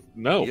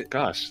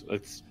 Gosh,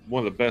 it's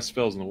one of the best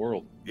spells in the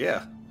world.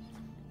 Yeah.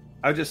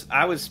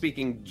 I was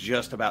speaking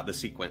just about the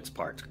sequence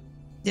part.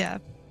 Yeah.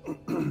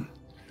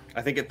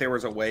 I think if there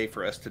was a way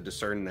for us to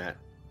discern that,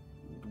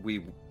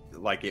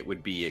 it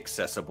would be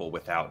accessible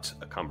without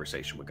a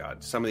conversation with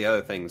God. Some of the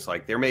other things,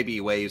 like there may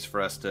be ways for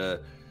us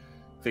to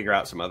figure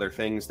out some other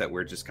things that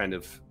we're just kind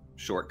of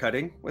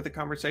shortcutting with a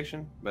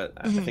conversation. But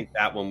I think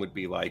that one would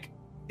be like,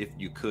 if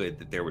you could,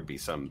 that there would be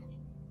some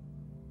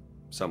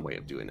way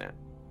of doing that.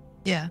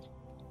 Yeah.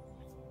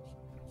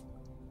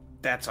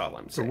 That's all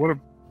I'm saying. So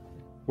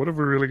what have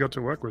we really got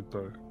to work with,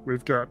 though?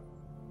 We've got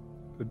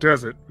the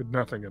desert with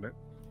nothing in it.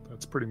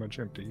 That's pretty much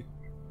empty.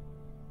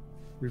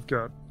 We've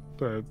got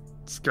the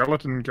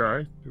skeleton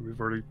guy who we've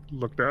already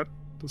looked at,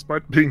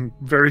 despite being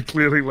very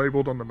clearly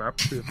labeled on the map.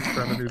 We haven't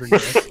found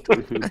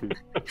anything there.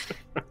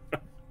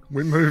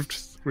 We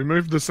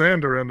moved the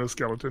sand around the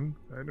skeleton,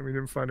 and we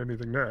didn't find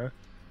anything there.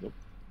 Nope.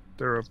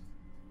 There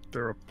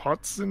are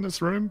pots in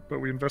this room, but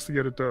we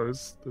investigated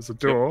those. There's a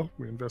door. Yep.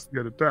 We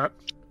investigated that.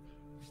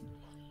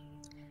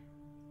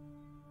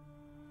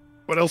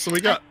 What else have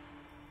we got?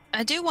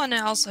 I do want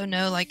to also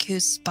know, like,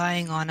 who's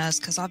spying on us,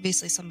 because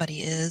obviously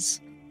somebody is.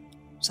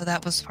 So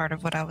that was part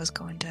of what I was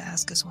going to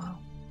ask as well.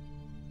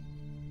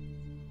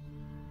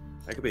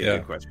 That could be a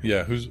good question.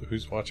 Yeah,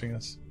 who's watching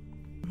us?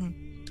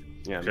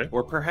 Yeah, okay.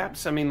 Or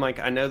perhaps, I mean, like,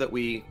 I know that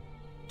we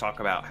talk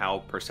about how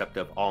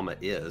perceptive Alma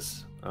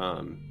is.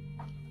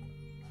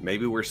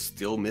 Maybe we're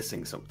still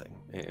missing something,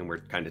 and we're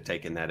kind of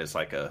taking that as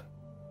like a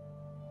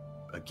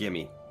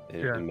gimme,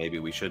 and maybe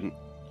we shouldn't.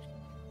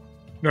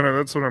 No,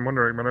 that's what I'm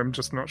wondering, but I'm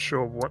just not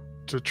sure what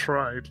to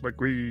try. Like,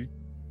 we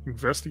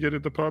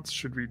investigated the pots.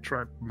 Should we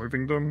try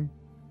moving them?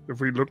 If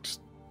we looked...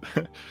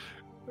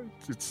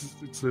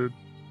 it's a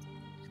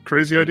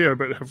crazy idea,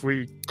 but have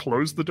we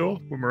closed the door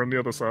when we're on the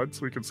other side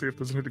so we can see if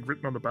there's anything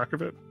written on the back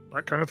of it?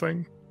 That kind of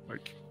thing?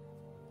 Like...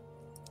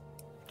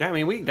 Yeah, I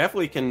mean, we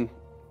definitely can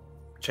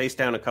chase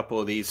down a couple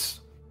of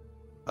these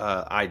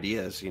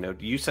ideas. You know,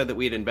 you said that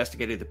we had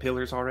investigated the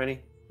pillars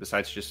already,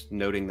 besides just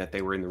noting that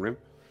they were in the room?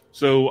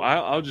 So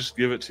I'll just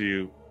give it to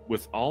you.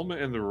 With Alma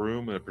in the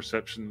room and a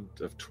perception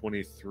of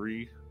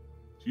 23,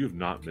 you have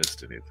not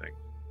missed anything.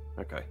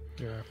 Okay.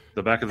 Yeah.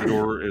 The back of the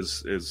door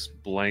is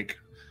blank.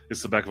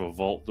 It's the back of a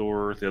vault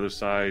door. The other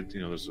side,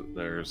 you know,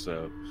 there's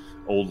a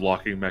old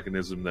locking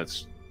mechanism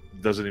that's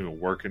doesn't even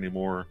work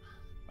anymore.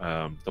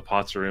 The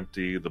pots are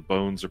empty. The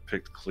bones are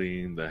picked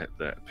clean.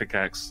 The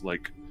pickaxe,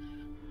 like,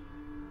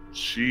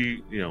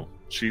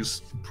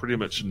 she's pretty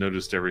much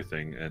noticed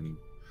everything and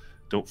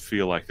don't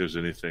feel like there's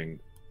anything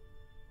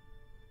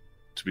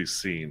to be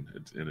seen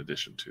in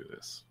addition to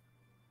this.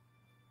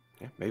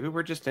 Yeah, maybe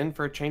we're just in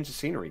for a change of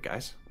scenery,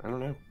 guys. I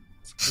don't know.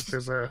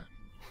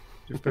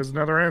 If there's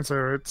another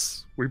answer,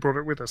 it's we brought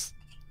it with us.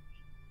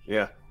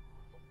 Yeah.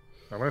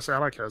 Unless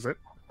Alec has it.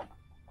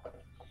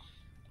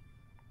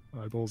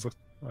 Eyeballs,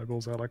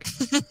 Alec.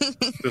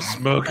 The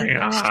smoking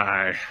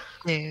eye.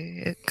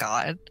 Oh,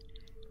 God.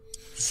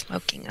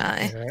 Smoking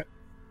eye. Yeah.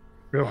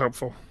 Real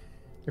helpful.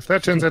 If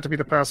that turns out to be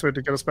the password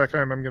to get us back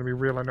home, I'm going to be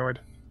real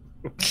annoyed.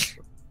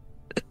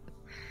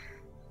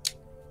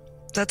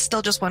 That's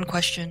still just one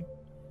question,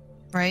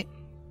 right?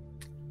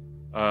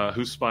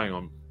 Who's spying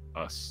on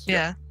us?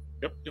 Yeah.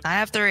 Yep. I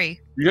have 3.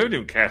 You haven't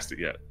even cast it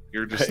yet.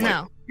 You're just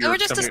we're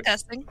just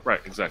discussing. Right,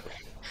 exactly.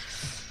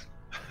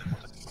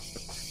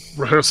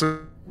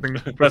 Rehearsing.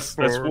 That's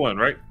one,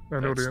 right?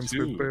 An audience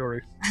with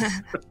theory.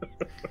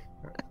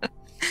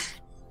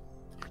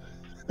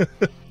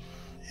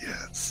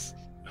 Yes.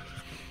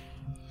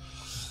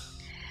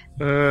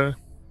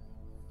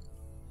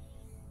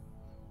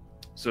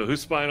 So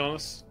who's spying on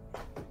us?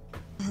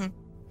 Mm-hmm.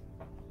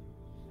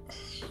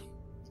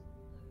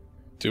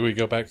 Do we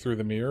go back through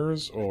the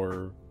mirrors,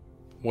 or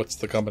what's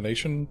the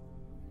combination?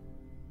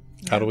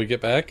 How do we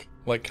get back?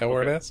 Like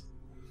Howard asked.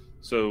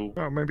 So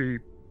maybe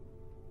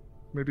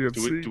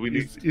it's do we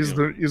need, is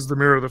the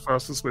mirror the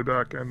fastest way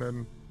back, and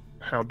then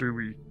how do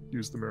we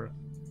use the mirror?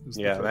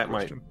 That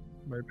question.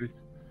 Maybe.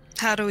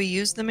 How do we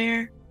use the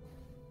mirror?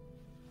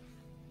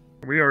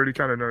 We already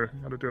kind of know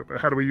how to do it, but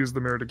how do we use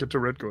the mirror to get to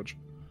Red Gorge?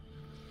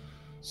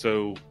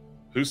 So,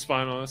 who's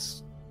spying on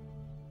us?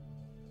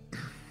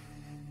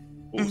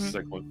 What was the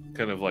second one?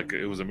 Kind of like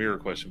it was a mirror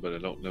question, but I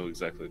don't know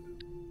exactly.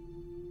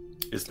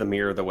 Is the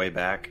mirror the way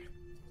back?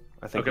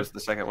 I think was the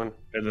second one.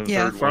 And then the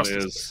third one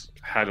is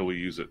how do we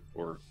use it?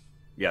 Or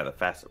the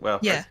fastest. Well,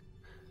 yeah.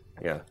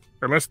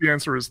 Unless the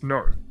answer is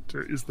no,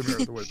 is the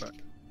mirror the way back?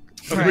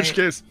 In Right. which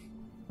case,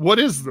 what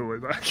is the way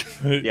back?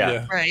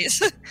 Yeah. Right.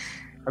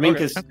 I mean,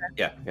 because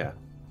yeah.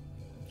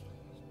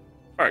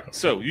 All right,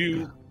 so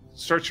you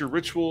start your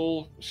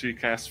ritual. She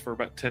casts for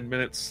about 10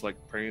 minutes, like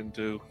praying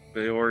to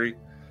Baori.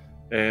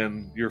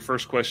 And your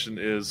first question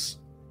is,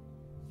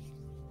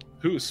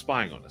 who is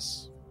spying on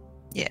us?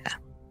 Yeah.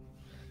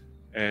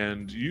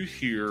 And you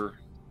hear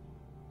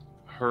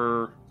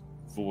her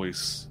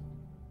voice.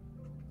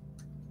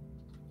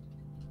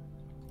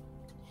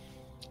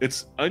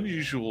 It's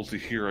unusual to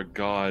hear a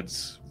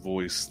god's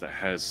voice that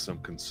has some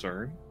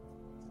concern.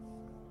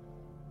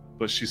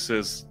 but she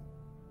says,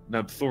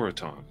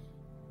 Nabthoriton.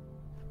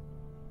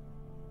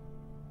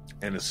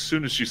 And as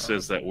soon as she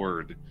says that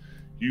word,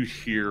 you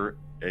hear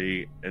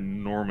a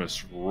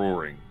enormous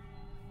roaring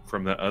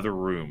from the other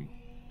room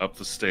up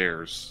the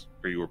stairs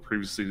where you were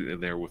previously in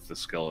there with the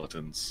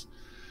skeletons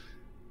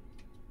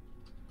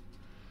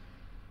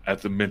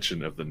at the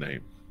mention of the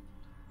name.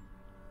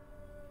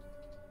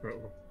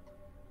 Uh-oh.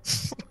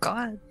 Oh,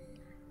 God.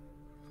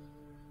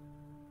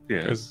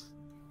 Yes.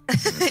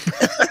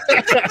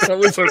 I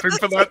was hoping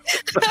for that.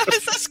 That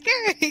was so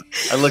scary.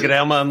 I look at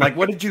Alma. I'm like,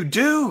 "What did you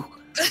do?"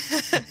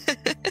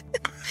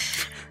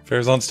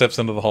 Farazan steps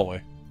into the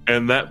hallway.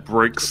 And that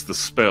breaks the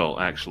spell,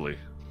 actually.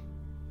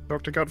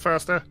 Dr.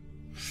 Godfaster.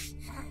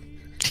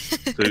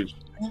 So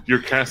you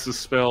cast a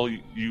spell,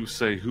 you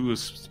say, who is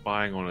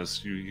spying on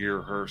us? You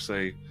hear her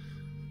say,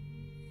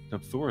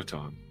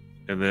 Nabthoriton.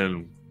 And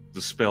then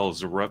the spell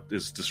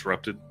is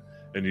disrupted,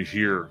 and you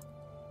hear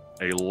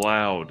a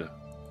loud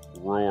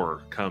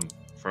roar come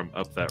from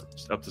up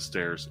the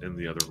stairs in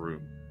the other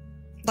room.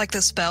 Like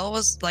the spell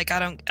was like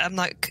I'm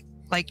not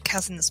like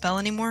casting the spell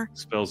anymore.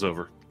 Spell's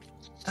over.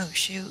 Oh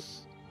shoot!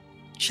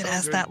 Should Oh,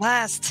 ask good. that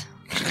last.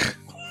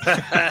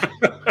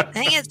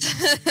 Dang it!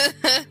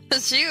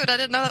 Shoot! I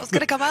didn't know that was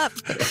gonna come up.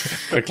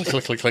 Click, click,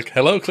 click, click, click.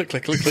 Hello, click,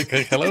 click, click, click,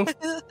 click. Hello.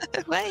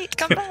 Wait,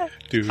 come back.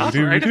 Do, do,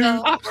 Operator, do.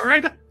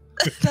 operator.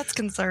 That's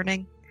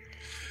concerning.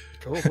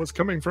 Call was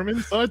coming from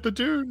inside the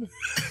dune.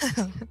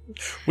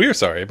 We're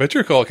sorry, but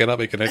your call cannot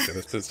be connected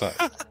at this time.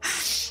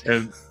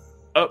 And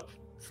up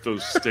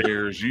those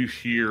stairs, you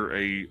hear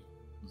a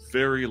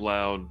very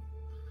loud,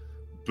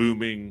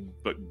 booming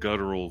but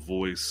guttural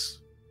voice.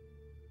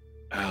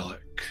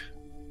 Alec,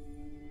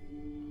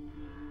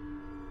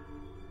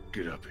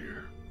 get up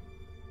here.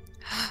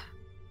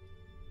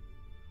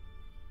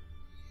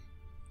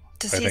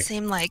 Does I he think-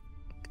 seem like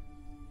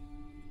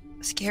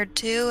scared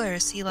too, or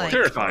is he like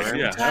Terrified,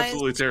 yeah, traumatized?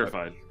 absolutely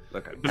terrified.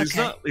 Okay. But he's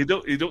Okay. not.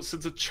 You don't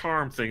sense a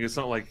charm thing. It's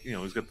not like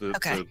he's got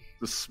Okay.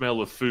 the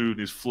smell of food.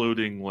 He's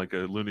floating like a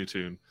Looney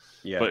Tune.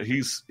 Yeah. But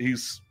he's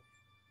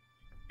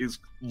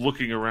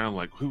looking around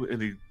like who,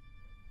 and he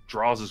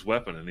draws his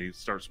weapon and he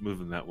starts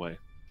moving that way.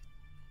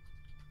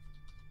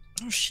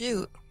 Oh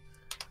shoot!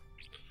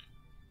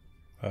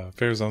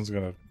 Farazan's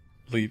gonna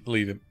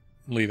lead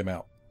him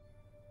out.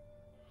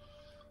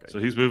 So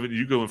he's moving.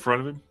 You go in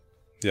front of him.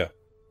 Yeah.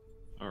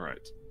 All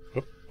right.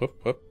 Whoop, whoop,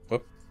 whoop,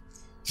 whoop.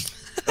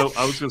 Oh,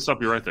 I was going to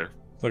stop you right there.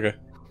 Okay.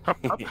 Hop,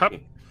 hop, hop.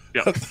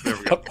 Yeah, there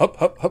we go. Hop, hop,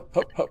 hop, hop,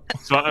 hop, hop.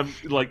 So I'm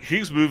like,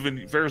 he's moving.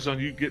 Farazan,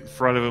 you get in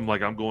front of him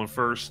like I'm going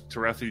first.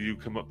 Tarathi, you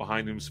come up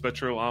behind him.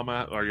 Spectro,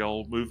 Alma, are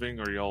y'all moving?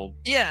 Are y'all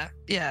Yeah.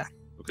 okay?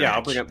 Yeah,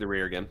 I'll bring up the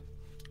rear again.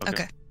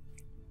 Okay.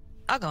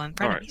 I'll go in All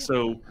front right. of you.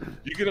 So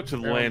you get up to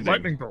the landing,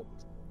 Lightning bolt.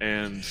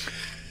 and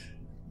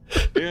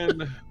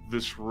in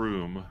this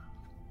room,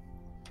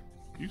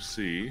 you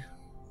see.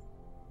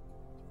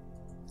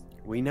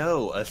 We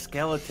know a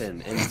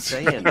skeleton in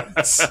sand.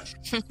 It's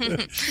We've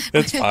been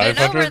over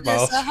 500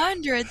 miles. this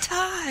 100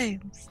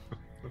 times.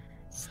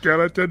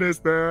 Skeleton is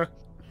there.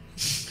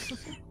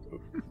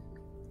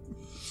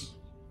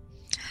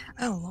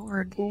 Oh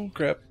Lord. Oh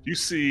crap! You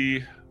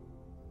see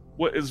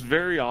what is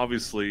very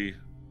obviously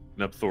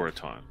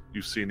Nabthoriton.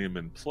 You've seen him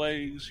in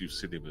plays, you've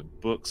seen him in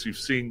books, you've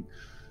seen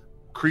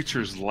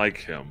creatures like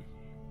him.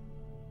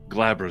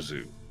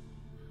 Glabrazu.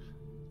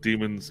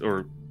 Demons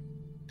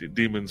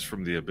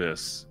from the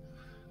abyss.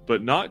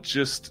 But not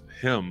just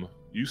him,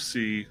 you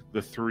see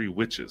the three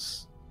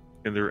witches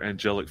in their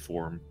angelic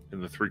form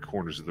in the three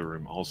corners of the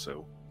room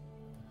also.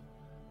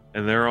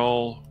 And they're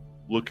all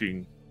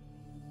looking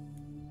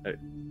at,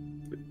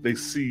 they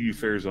see you,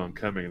 Farazan,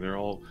 coming, and they're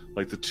all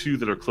like the two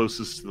that are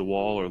closest to the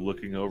wall are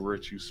looking over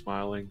at you,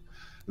 smiling,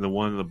 and the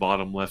one in the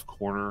bottom left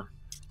corner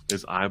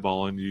is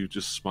eyeballing you,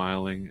 just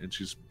smiling, and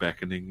she's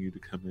beckoning you to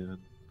come in.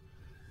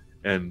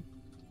 And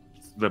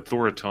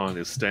Nabthoriton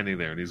is standing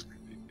there, and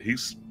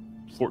he's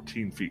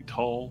 14 feet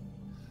tall.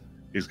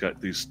 He's got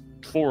these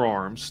 4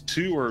 arms.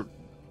 2 are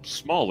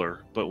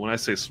smaller, but when I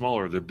say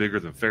smaller, they're bigger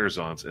than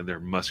Farazan's, and they're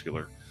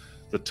muscular.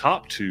 The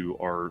top 2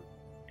 are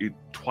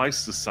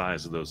twice the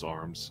size of those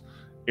arms,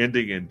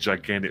 ending in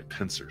gigantic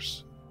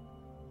pincers.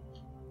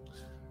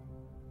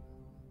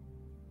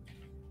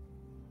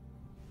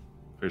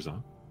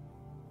 Farazan?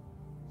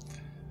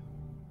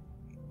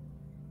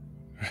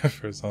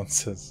 Farazan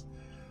says,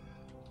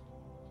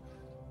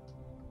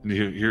 And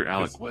you hear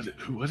Alec, what is it?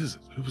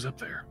 Who was up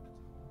there?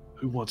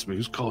 Who wants me?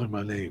 Who's calling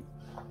my name?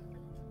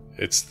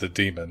 "It's the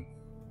demon,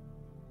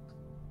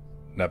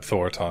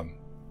 Nabthoriton."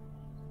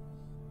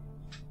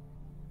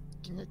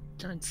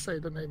 Don't say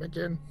the name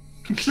again.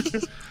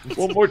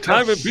 One more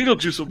time and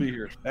Beetlejuice will be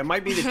here. That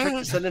might be the trick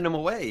to sending him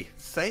away.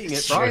 Saying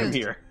it brought him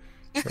here.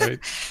 Right?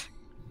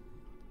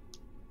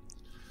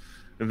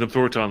 And the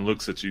Thorton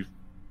looks at you.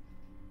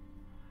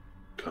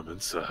 Come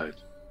inside.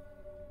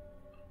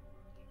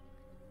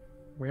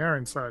 We are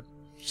inside.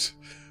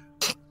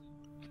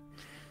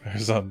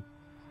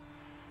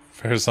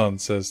 Farazan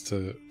says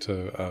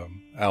to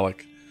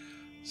Alec,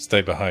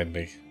 "Stay behind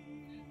me.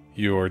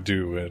 You are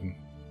due in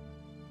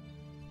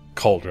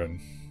Cauldron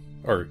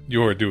or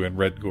you're doing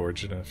Red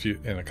Gorge in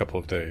a couple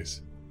of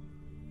days,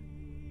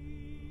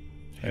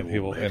 and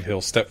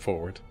he'll step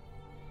forward.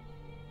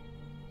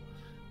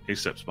 He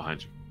steps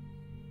behind you.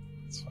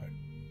 That's fine.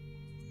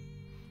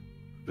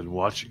 Been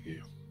watching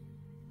you.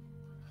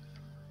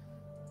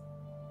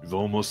 You've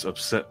almost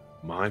upset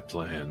my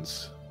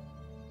plans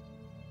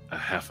a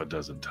half a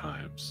dozen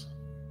times.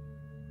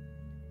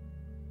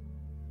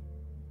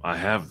 I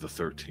have the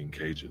 13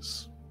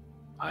 cages.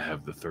 I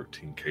have the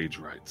 13 cage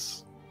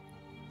rights.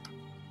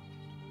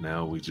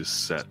 Now we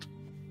just set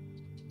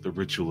the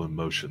ritual in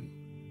motion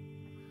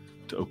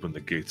to open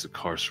the gates of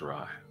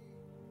Carcerai.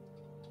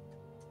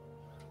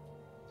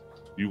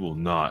 You will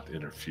not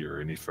interfere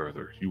any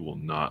further. You will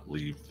not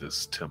leave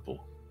this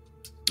temple,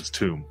 this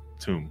tomb.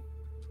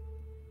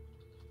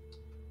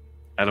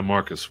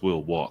 Adamarcus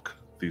will walk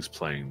this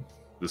plane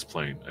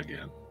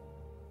again.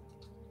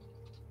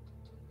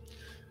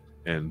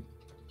 And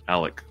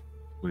Alec,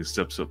 when he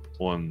steps up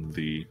on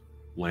the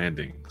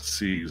landing,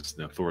 sees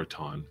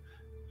Nathoriton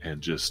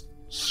and just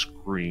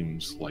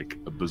screams like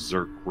a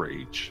berserk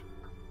rage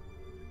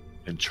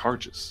and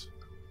charges.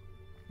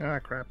 Ah,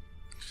 crap.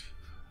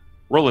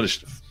 Roll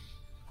initiative.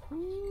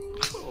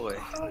 Boy.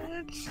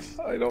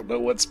 I don't know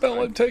what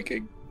spell I'm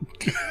taking.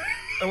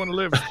 I want to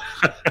live.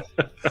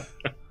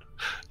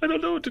 I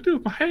don't know what to do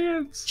with my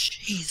hands.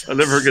 Jesus. I'll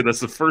never forget.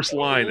 That's the first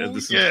line of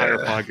this entire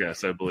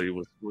podcast, I believe,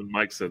 was when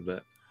Mike said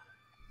that.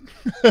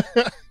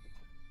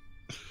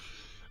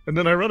 And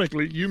then,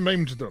 ironically, you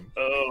maimed them.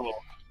 Oh.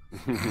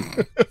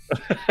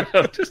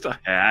 Just a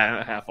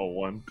half a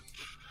one.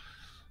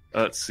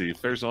 Let's see.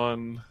 Fair's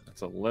on.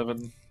 That's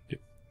 11.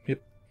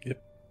 Yep.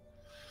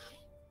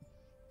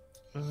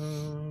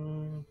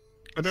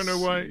 I don't know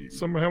why.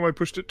 Somehow I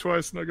pushed it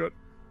twice and I got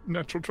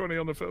natural 20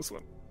 on the first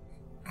one.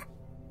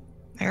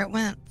 There it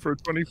went. For a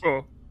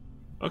 24.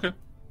 Okay.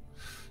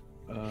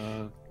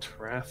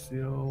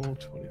 Tarathiel,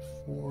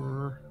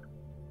 24.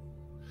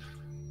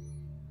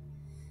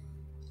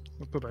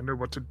 Not that I know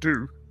what to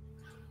do.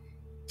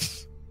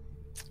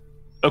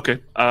 Okay.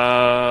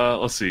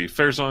 Let's see.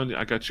 Fair's on.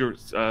 I got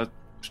yours.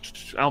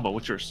 Alma,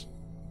 what's yours?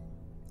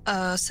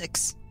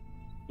 6.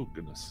 Oh,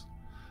 goodness.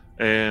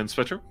 And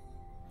Spectro?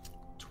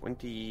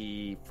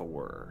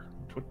 24.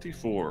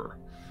 24.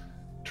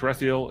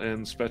 Tarathiel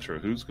and Spectro.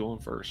 Who's going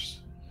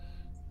first?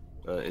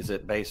 Is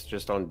it based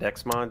just on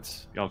Dex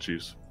mods? Y'all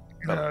choose.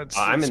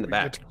 I'm in the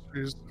back.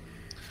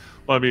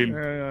 Well, I mean,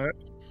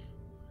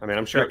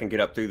 I'm sure I can get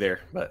up through there,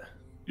 but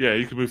yeah,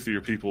 you can move through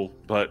your people,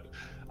 but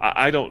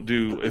I don't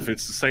do if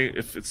it's the same.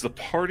 If it's the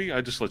party,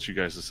 I just let you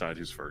guys decide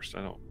who's first.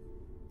 I don't.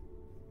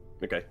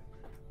 Okay.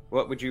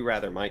 What would you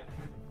rather, Mike?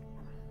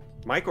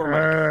 Mike or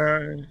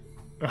Mike?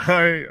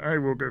 I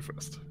will go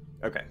first.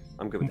 Okay,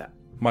 I'm good with that.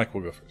 Mike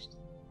will go first.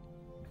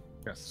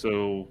 Yes.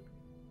 So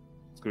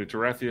it's going to be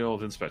Tarathiel,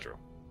 then Spectro.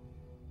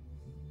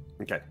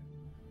 Okay.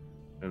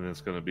 And then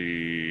it's going to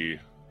be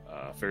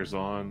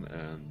Fairzon,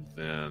 and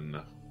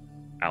then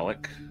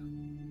Alec,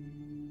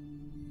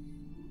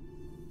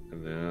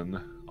 and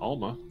then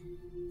Alma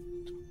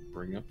to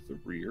bring up the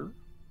rear.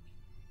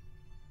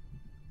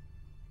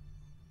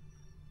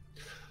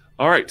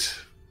 All right.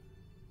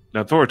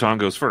 Now Thoriton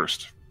goes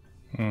first.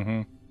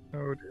 Mm-hmm.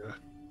 Oh dear.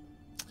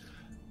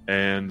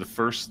 And the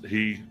first,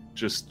 he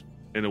just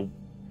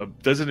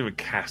doesn't even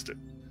cast it.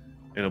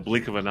 In a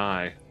blink of an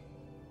eye,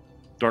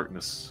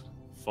 darkness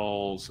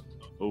falls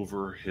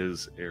over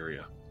his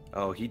area.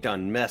 Oh, he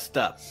done messed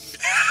up.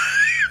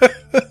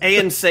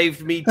 And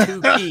saved me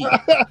 2 keys.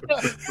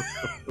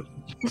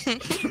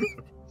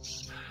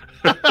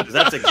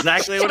 That's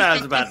exactly what I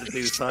was about to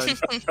do, son.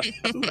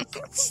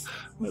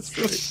 That's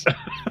great.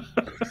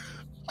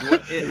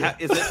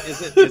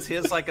 Is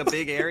his like a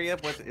big area?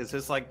 Is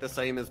his like the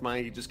same as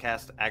mine? He just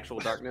cast actual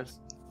darkness?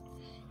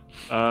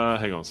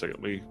 Hang on a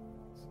second.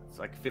 It's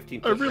like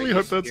 15. I really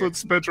hope that's what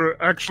Spectro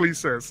actually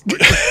says.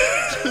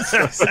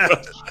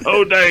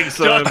 Oh dang,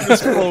 son!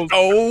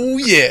 Oh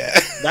yeah.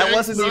 That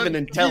wasn't even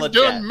IntelliChat.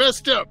 You done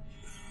messed up.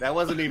 That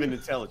wasn't even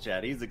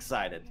IntelliChat. He's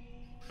excited.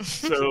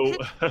 So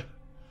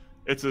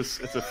it's a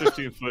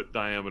 15-foot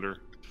diameter,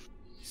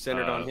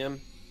 Centered on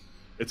him.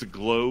 It's a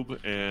globe,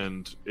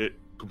 and it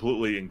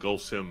completely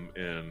engulfs him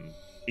in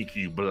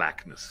inky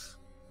blackness.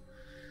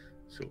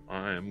 So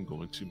I am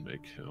going to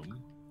make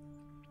him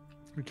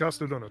We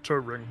cast it on a toe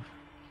ring.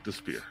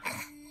 disappear.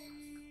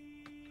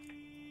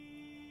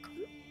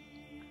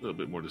 A little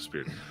bit more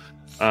disappeared.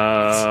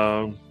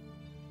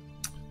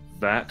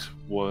 That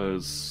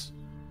was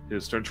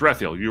his turn.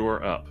 Tarathiel, you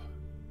are up.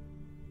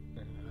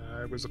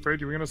 I was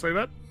afraid you were going to say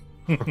that.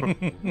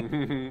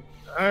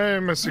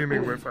 I'm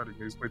assuming we're fighting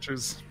these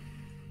witches.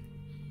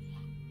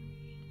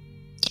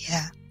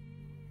 Yeah.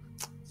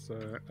 So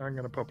I'm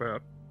going to pop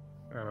out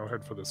and I'll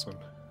head for this one.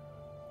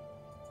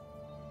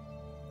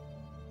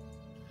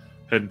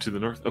 Heading to the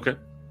north. Okay.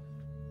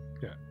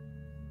 Yeah.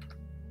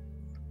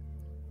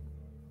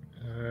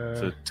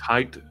 It's a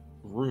tight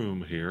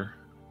room here.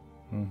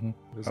 Mm-hmm.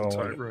 It's a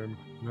tight room.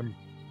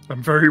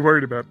 I'm very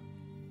worried about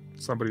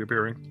somebody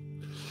appearing.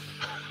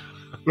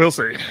 We'll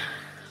see.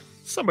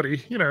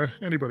 Somebody,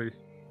 anybody.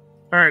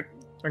 All right.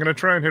 I'm going to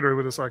try and hit her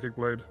with a Psychic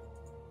Blade.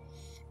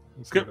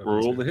 Okay,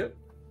 roll the hit.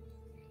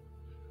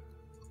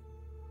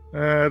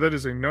 That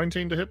is a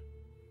 19 to hit.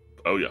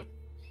 Oh, yeah.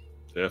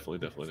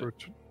 Definitely. For a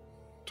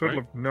total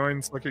of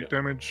 9 psychic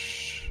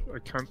damage. I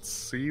can't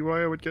see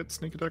why I would get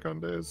sneak attack on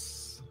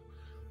this.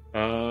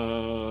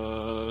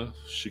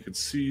 She can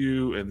see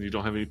you, and you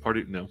don't have any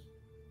party. No.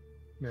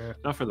 Yeah.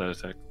 Not for that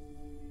attack.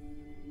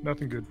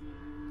 Nothing good.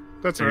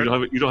 That's all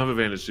right. You don't have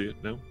advantage, do you?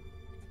 No?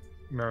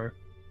 No.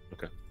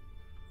 Okay.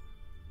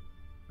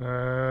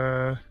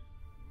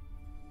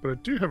 But I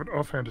do have an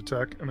offhand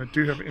attack, and I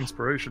do have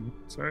inspiration.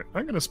 So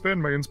I'm going to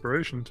spend my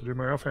inspiration to do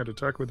my offhand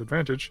attack with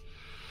advantage.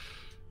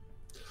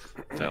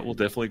 That will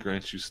definitely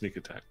grant you sneak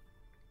attack.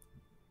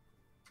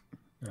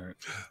 All right.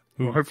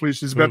 Well, hopefully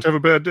she's about to have a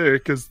bad day,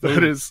 because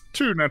that is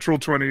 2 natural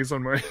 20s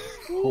on my...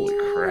 Holy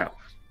crap.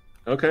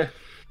 Okay.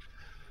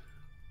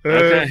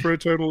 For a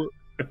total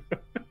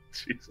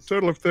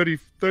of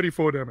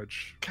 34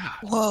 damage. God.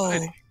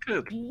 Whoa.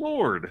 Good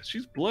Lord.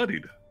 She's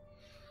bloodied.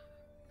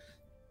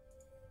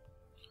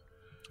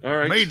 All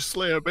right. Mage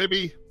Slayer,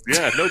 baby.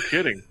 Yeah, no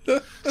kidding.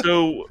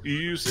 So you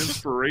use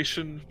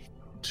inspiration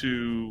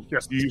to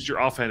use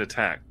your offhand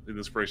attack. The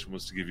inspiration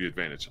was to give you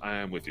advantage. I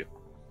am with you.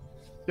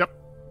 Yep.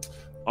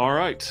 All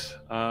right.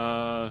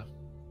 Got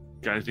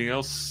anything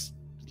else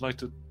you'd like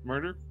to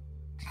murder?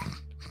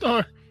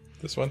 No.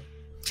 This one.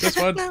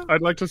 No.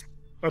 I'd like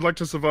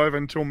to survive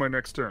until my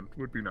next turn.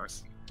 Would be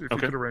nice if you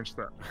could arrange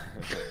that.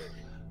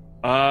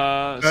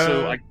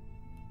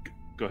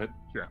 Go ahead.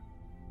 Yeah.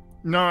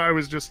 No, I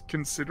was just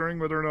considering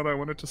whether or not I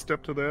wanted to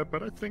step to there,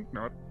 but I think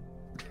not.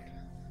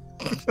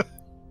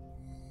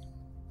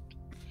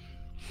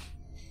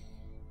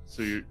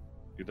 So you're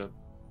done?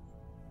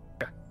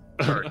 Yeah.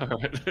 Sorry. All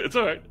right. It's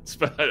all right.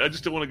 I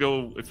just don't want to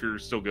go if you're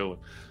still going.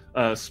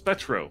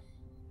 Spectro.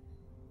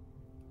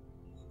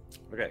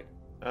 Okay.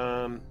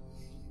 I'm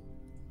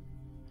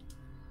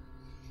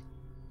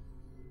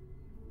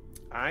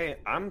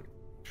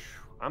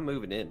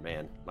moving in,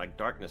 man. Like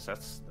darkness,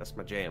 that's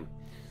my jam.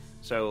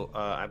 So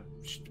I'm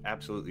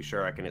absolutely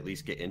sure I can at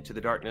least get into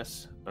the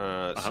darkness.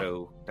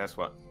 So that's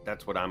what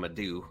I'm gonna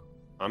do.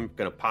 I'm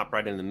gonna pop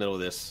right in the middle of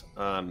this.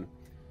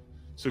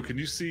 So can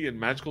you see in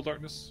magical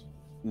darkness?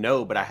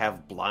 No, but I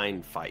have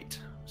blind fight.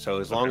 So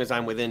as long as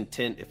I'm within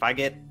 10, if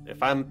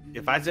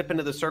I zip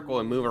into the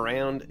circle and move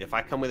around, if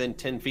I come within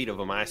 10 feet of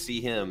him, I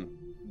see him.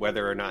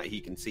 Whether or not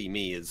he can see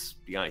me is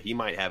beyond. He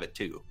might have it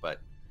too,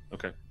 but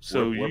okay.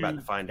 So we're about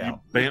to find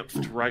out. You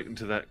bamfed right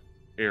into that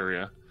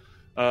area.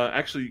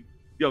 Actually,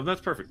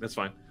 that's perfect. That's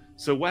fine.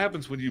 So what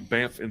happens when you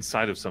bamf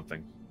inside of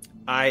something?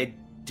 I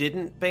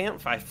didn't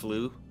bamf. I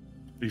flew.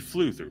 You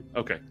flew through.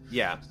 Okay.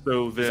 Yeah.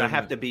 So then I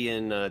have to be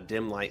in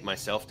dim light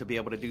myself to be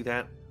able to do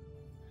that.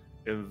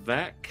 In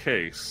that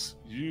case,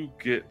 you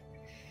get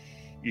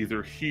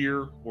either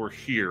here or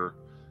here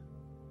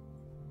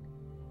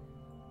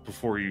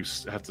before you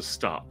have to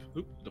stop.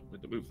 Oop,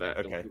 don't move that.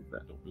 Okay.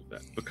 Don't move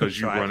that. Because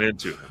you run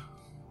into him.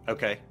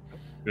 Okay.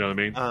 You know what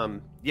I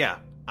mean? Yeah.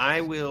 I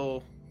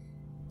will.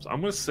 So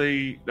I'm going to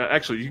say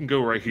actually you can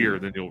go right here,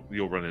 then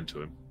you'll run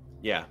into him.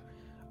 Yeah.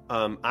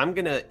 I'm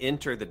going to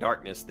enter the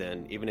darkness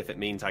then, even if it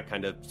means I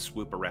kind of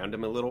swoop around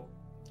him a little.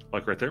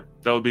 Like right there?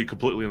 That would be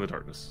completely in the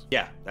darkness.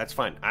 Yeah, that's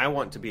fine. I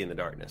want to be in the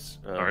darkness.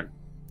 All right.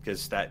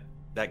 Because that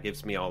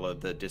gives me all of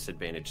the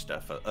disadvantage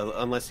stuff,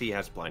 unless he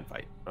has blind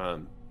fight,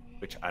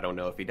 which I don't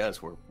know if he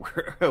does.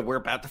 We're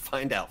about to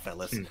find out,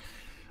 fellas.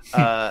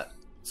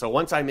 So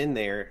once I'm in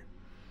there,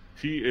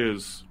 he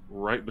is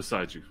right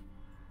beside you.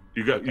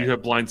 You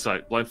have blind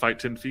sight. Blind fight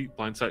 10 feet.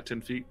 Blind sight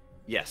 10 feet.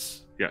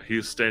 Yes. Yeah, he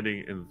is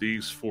standing in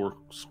these 4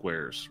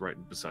 squares right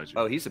beside you.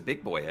 Oh, he's a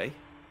big boy, eh?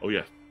 Oh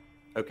yeah.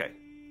 Okay.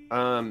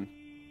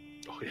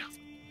 Oh yeah.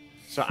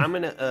 So I'm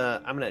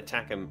gonna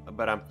attack him,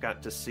 but I've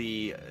got to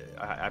see.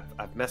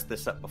 I've messed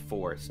this up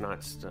before. It's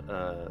not.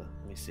 Let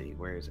me see.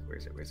 Where is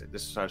it?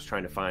 This is what I was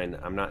trying to find.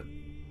 I'm not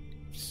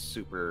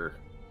super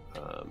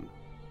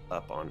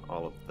up on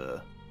all of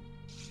the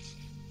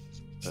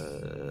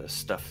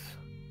stuff,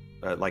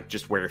 like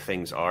just where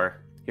things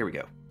are. Here we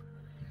go.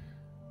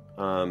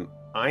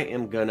 I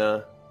am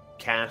gonna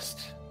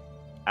cast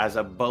as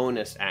a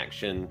bonus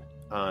action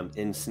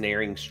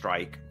Ensnaring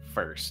Strike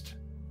first.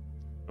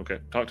 Okay,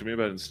 talk to me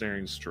about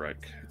Ensnaring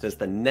Strike. It says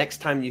the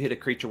next time you hit a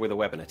creature with a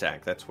weapon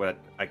attack. That's what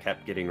I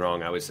kept getting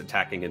wrong. I was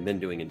attacking and then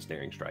doing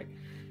Ensnaring Strike.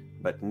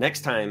 But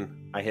next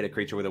time I hit a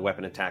creature with a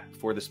weapon attack,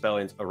 before the spell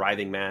ends, a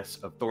writhing mass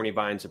of thorny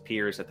vines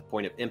appears at the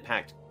point of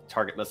impact.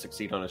 Target must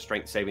succeed on a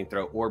strength saving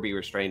throw or be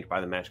restrained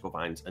by the magical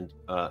vines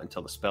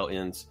until the spell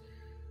ends.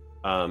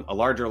 A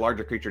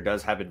larger creature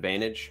does have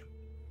advantage.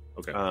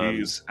 Okay, he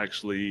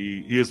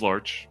is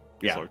large.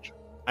 He's large.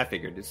 I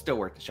figured it's still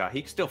worth the shot.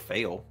 He can still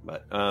fail,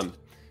 but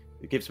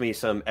it gives me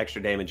some extra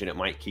damage and it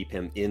might keep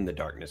him in the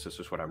darkness. This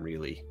is what I'm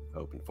really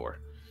hoping for.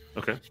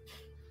 Okay.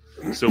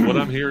 So what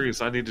I'm hearing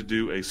is I need to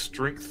do a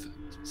strength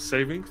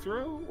saving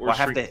throw or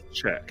strength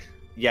check.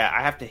 Yeah,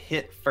 I have to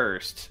hit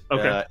first.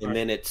 Okay. And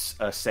then it's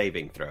a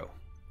saving throw. All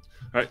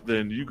right,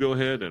 then you go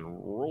ahead and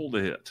roll to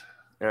hit.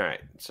 All right,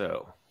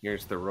 so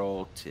here's the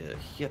roll to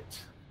hit.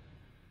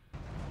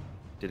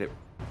 Did it?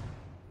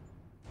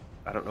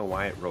 I don't know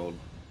why it rolled.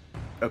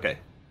 Okay.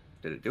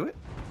 Did it do it?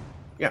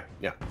 Yeah.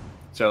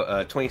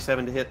 So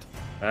 27 to hit.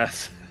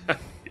 That's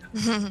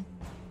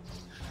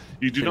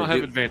You do not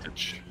have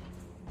advantage.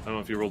 I don't know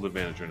if you rolled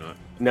advantage or not.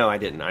 No, I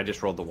didn't. I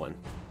just rolled the 1.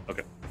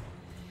 Okay.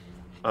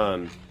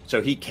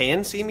 So he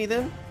can see me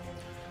then?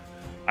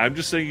 I'm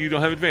just saying you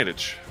don't have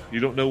advantage. You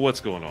don't know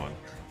what's going on.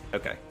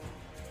 Okay.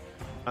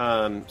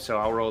 So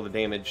I'll roll the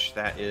damage.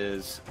 That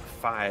is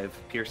 5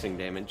 piercing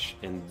damage,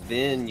 and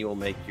then you'll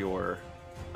make your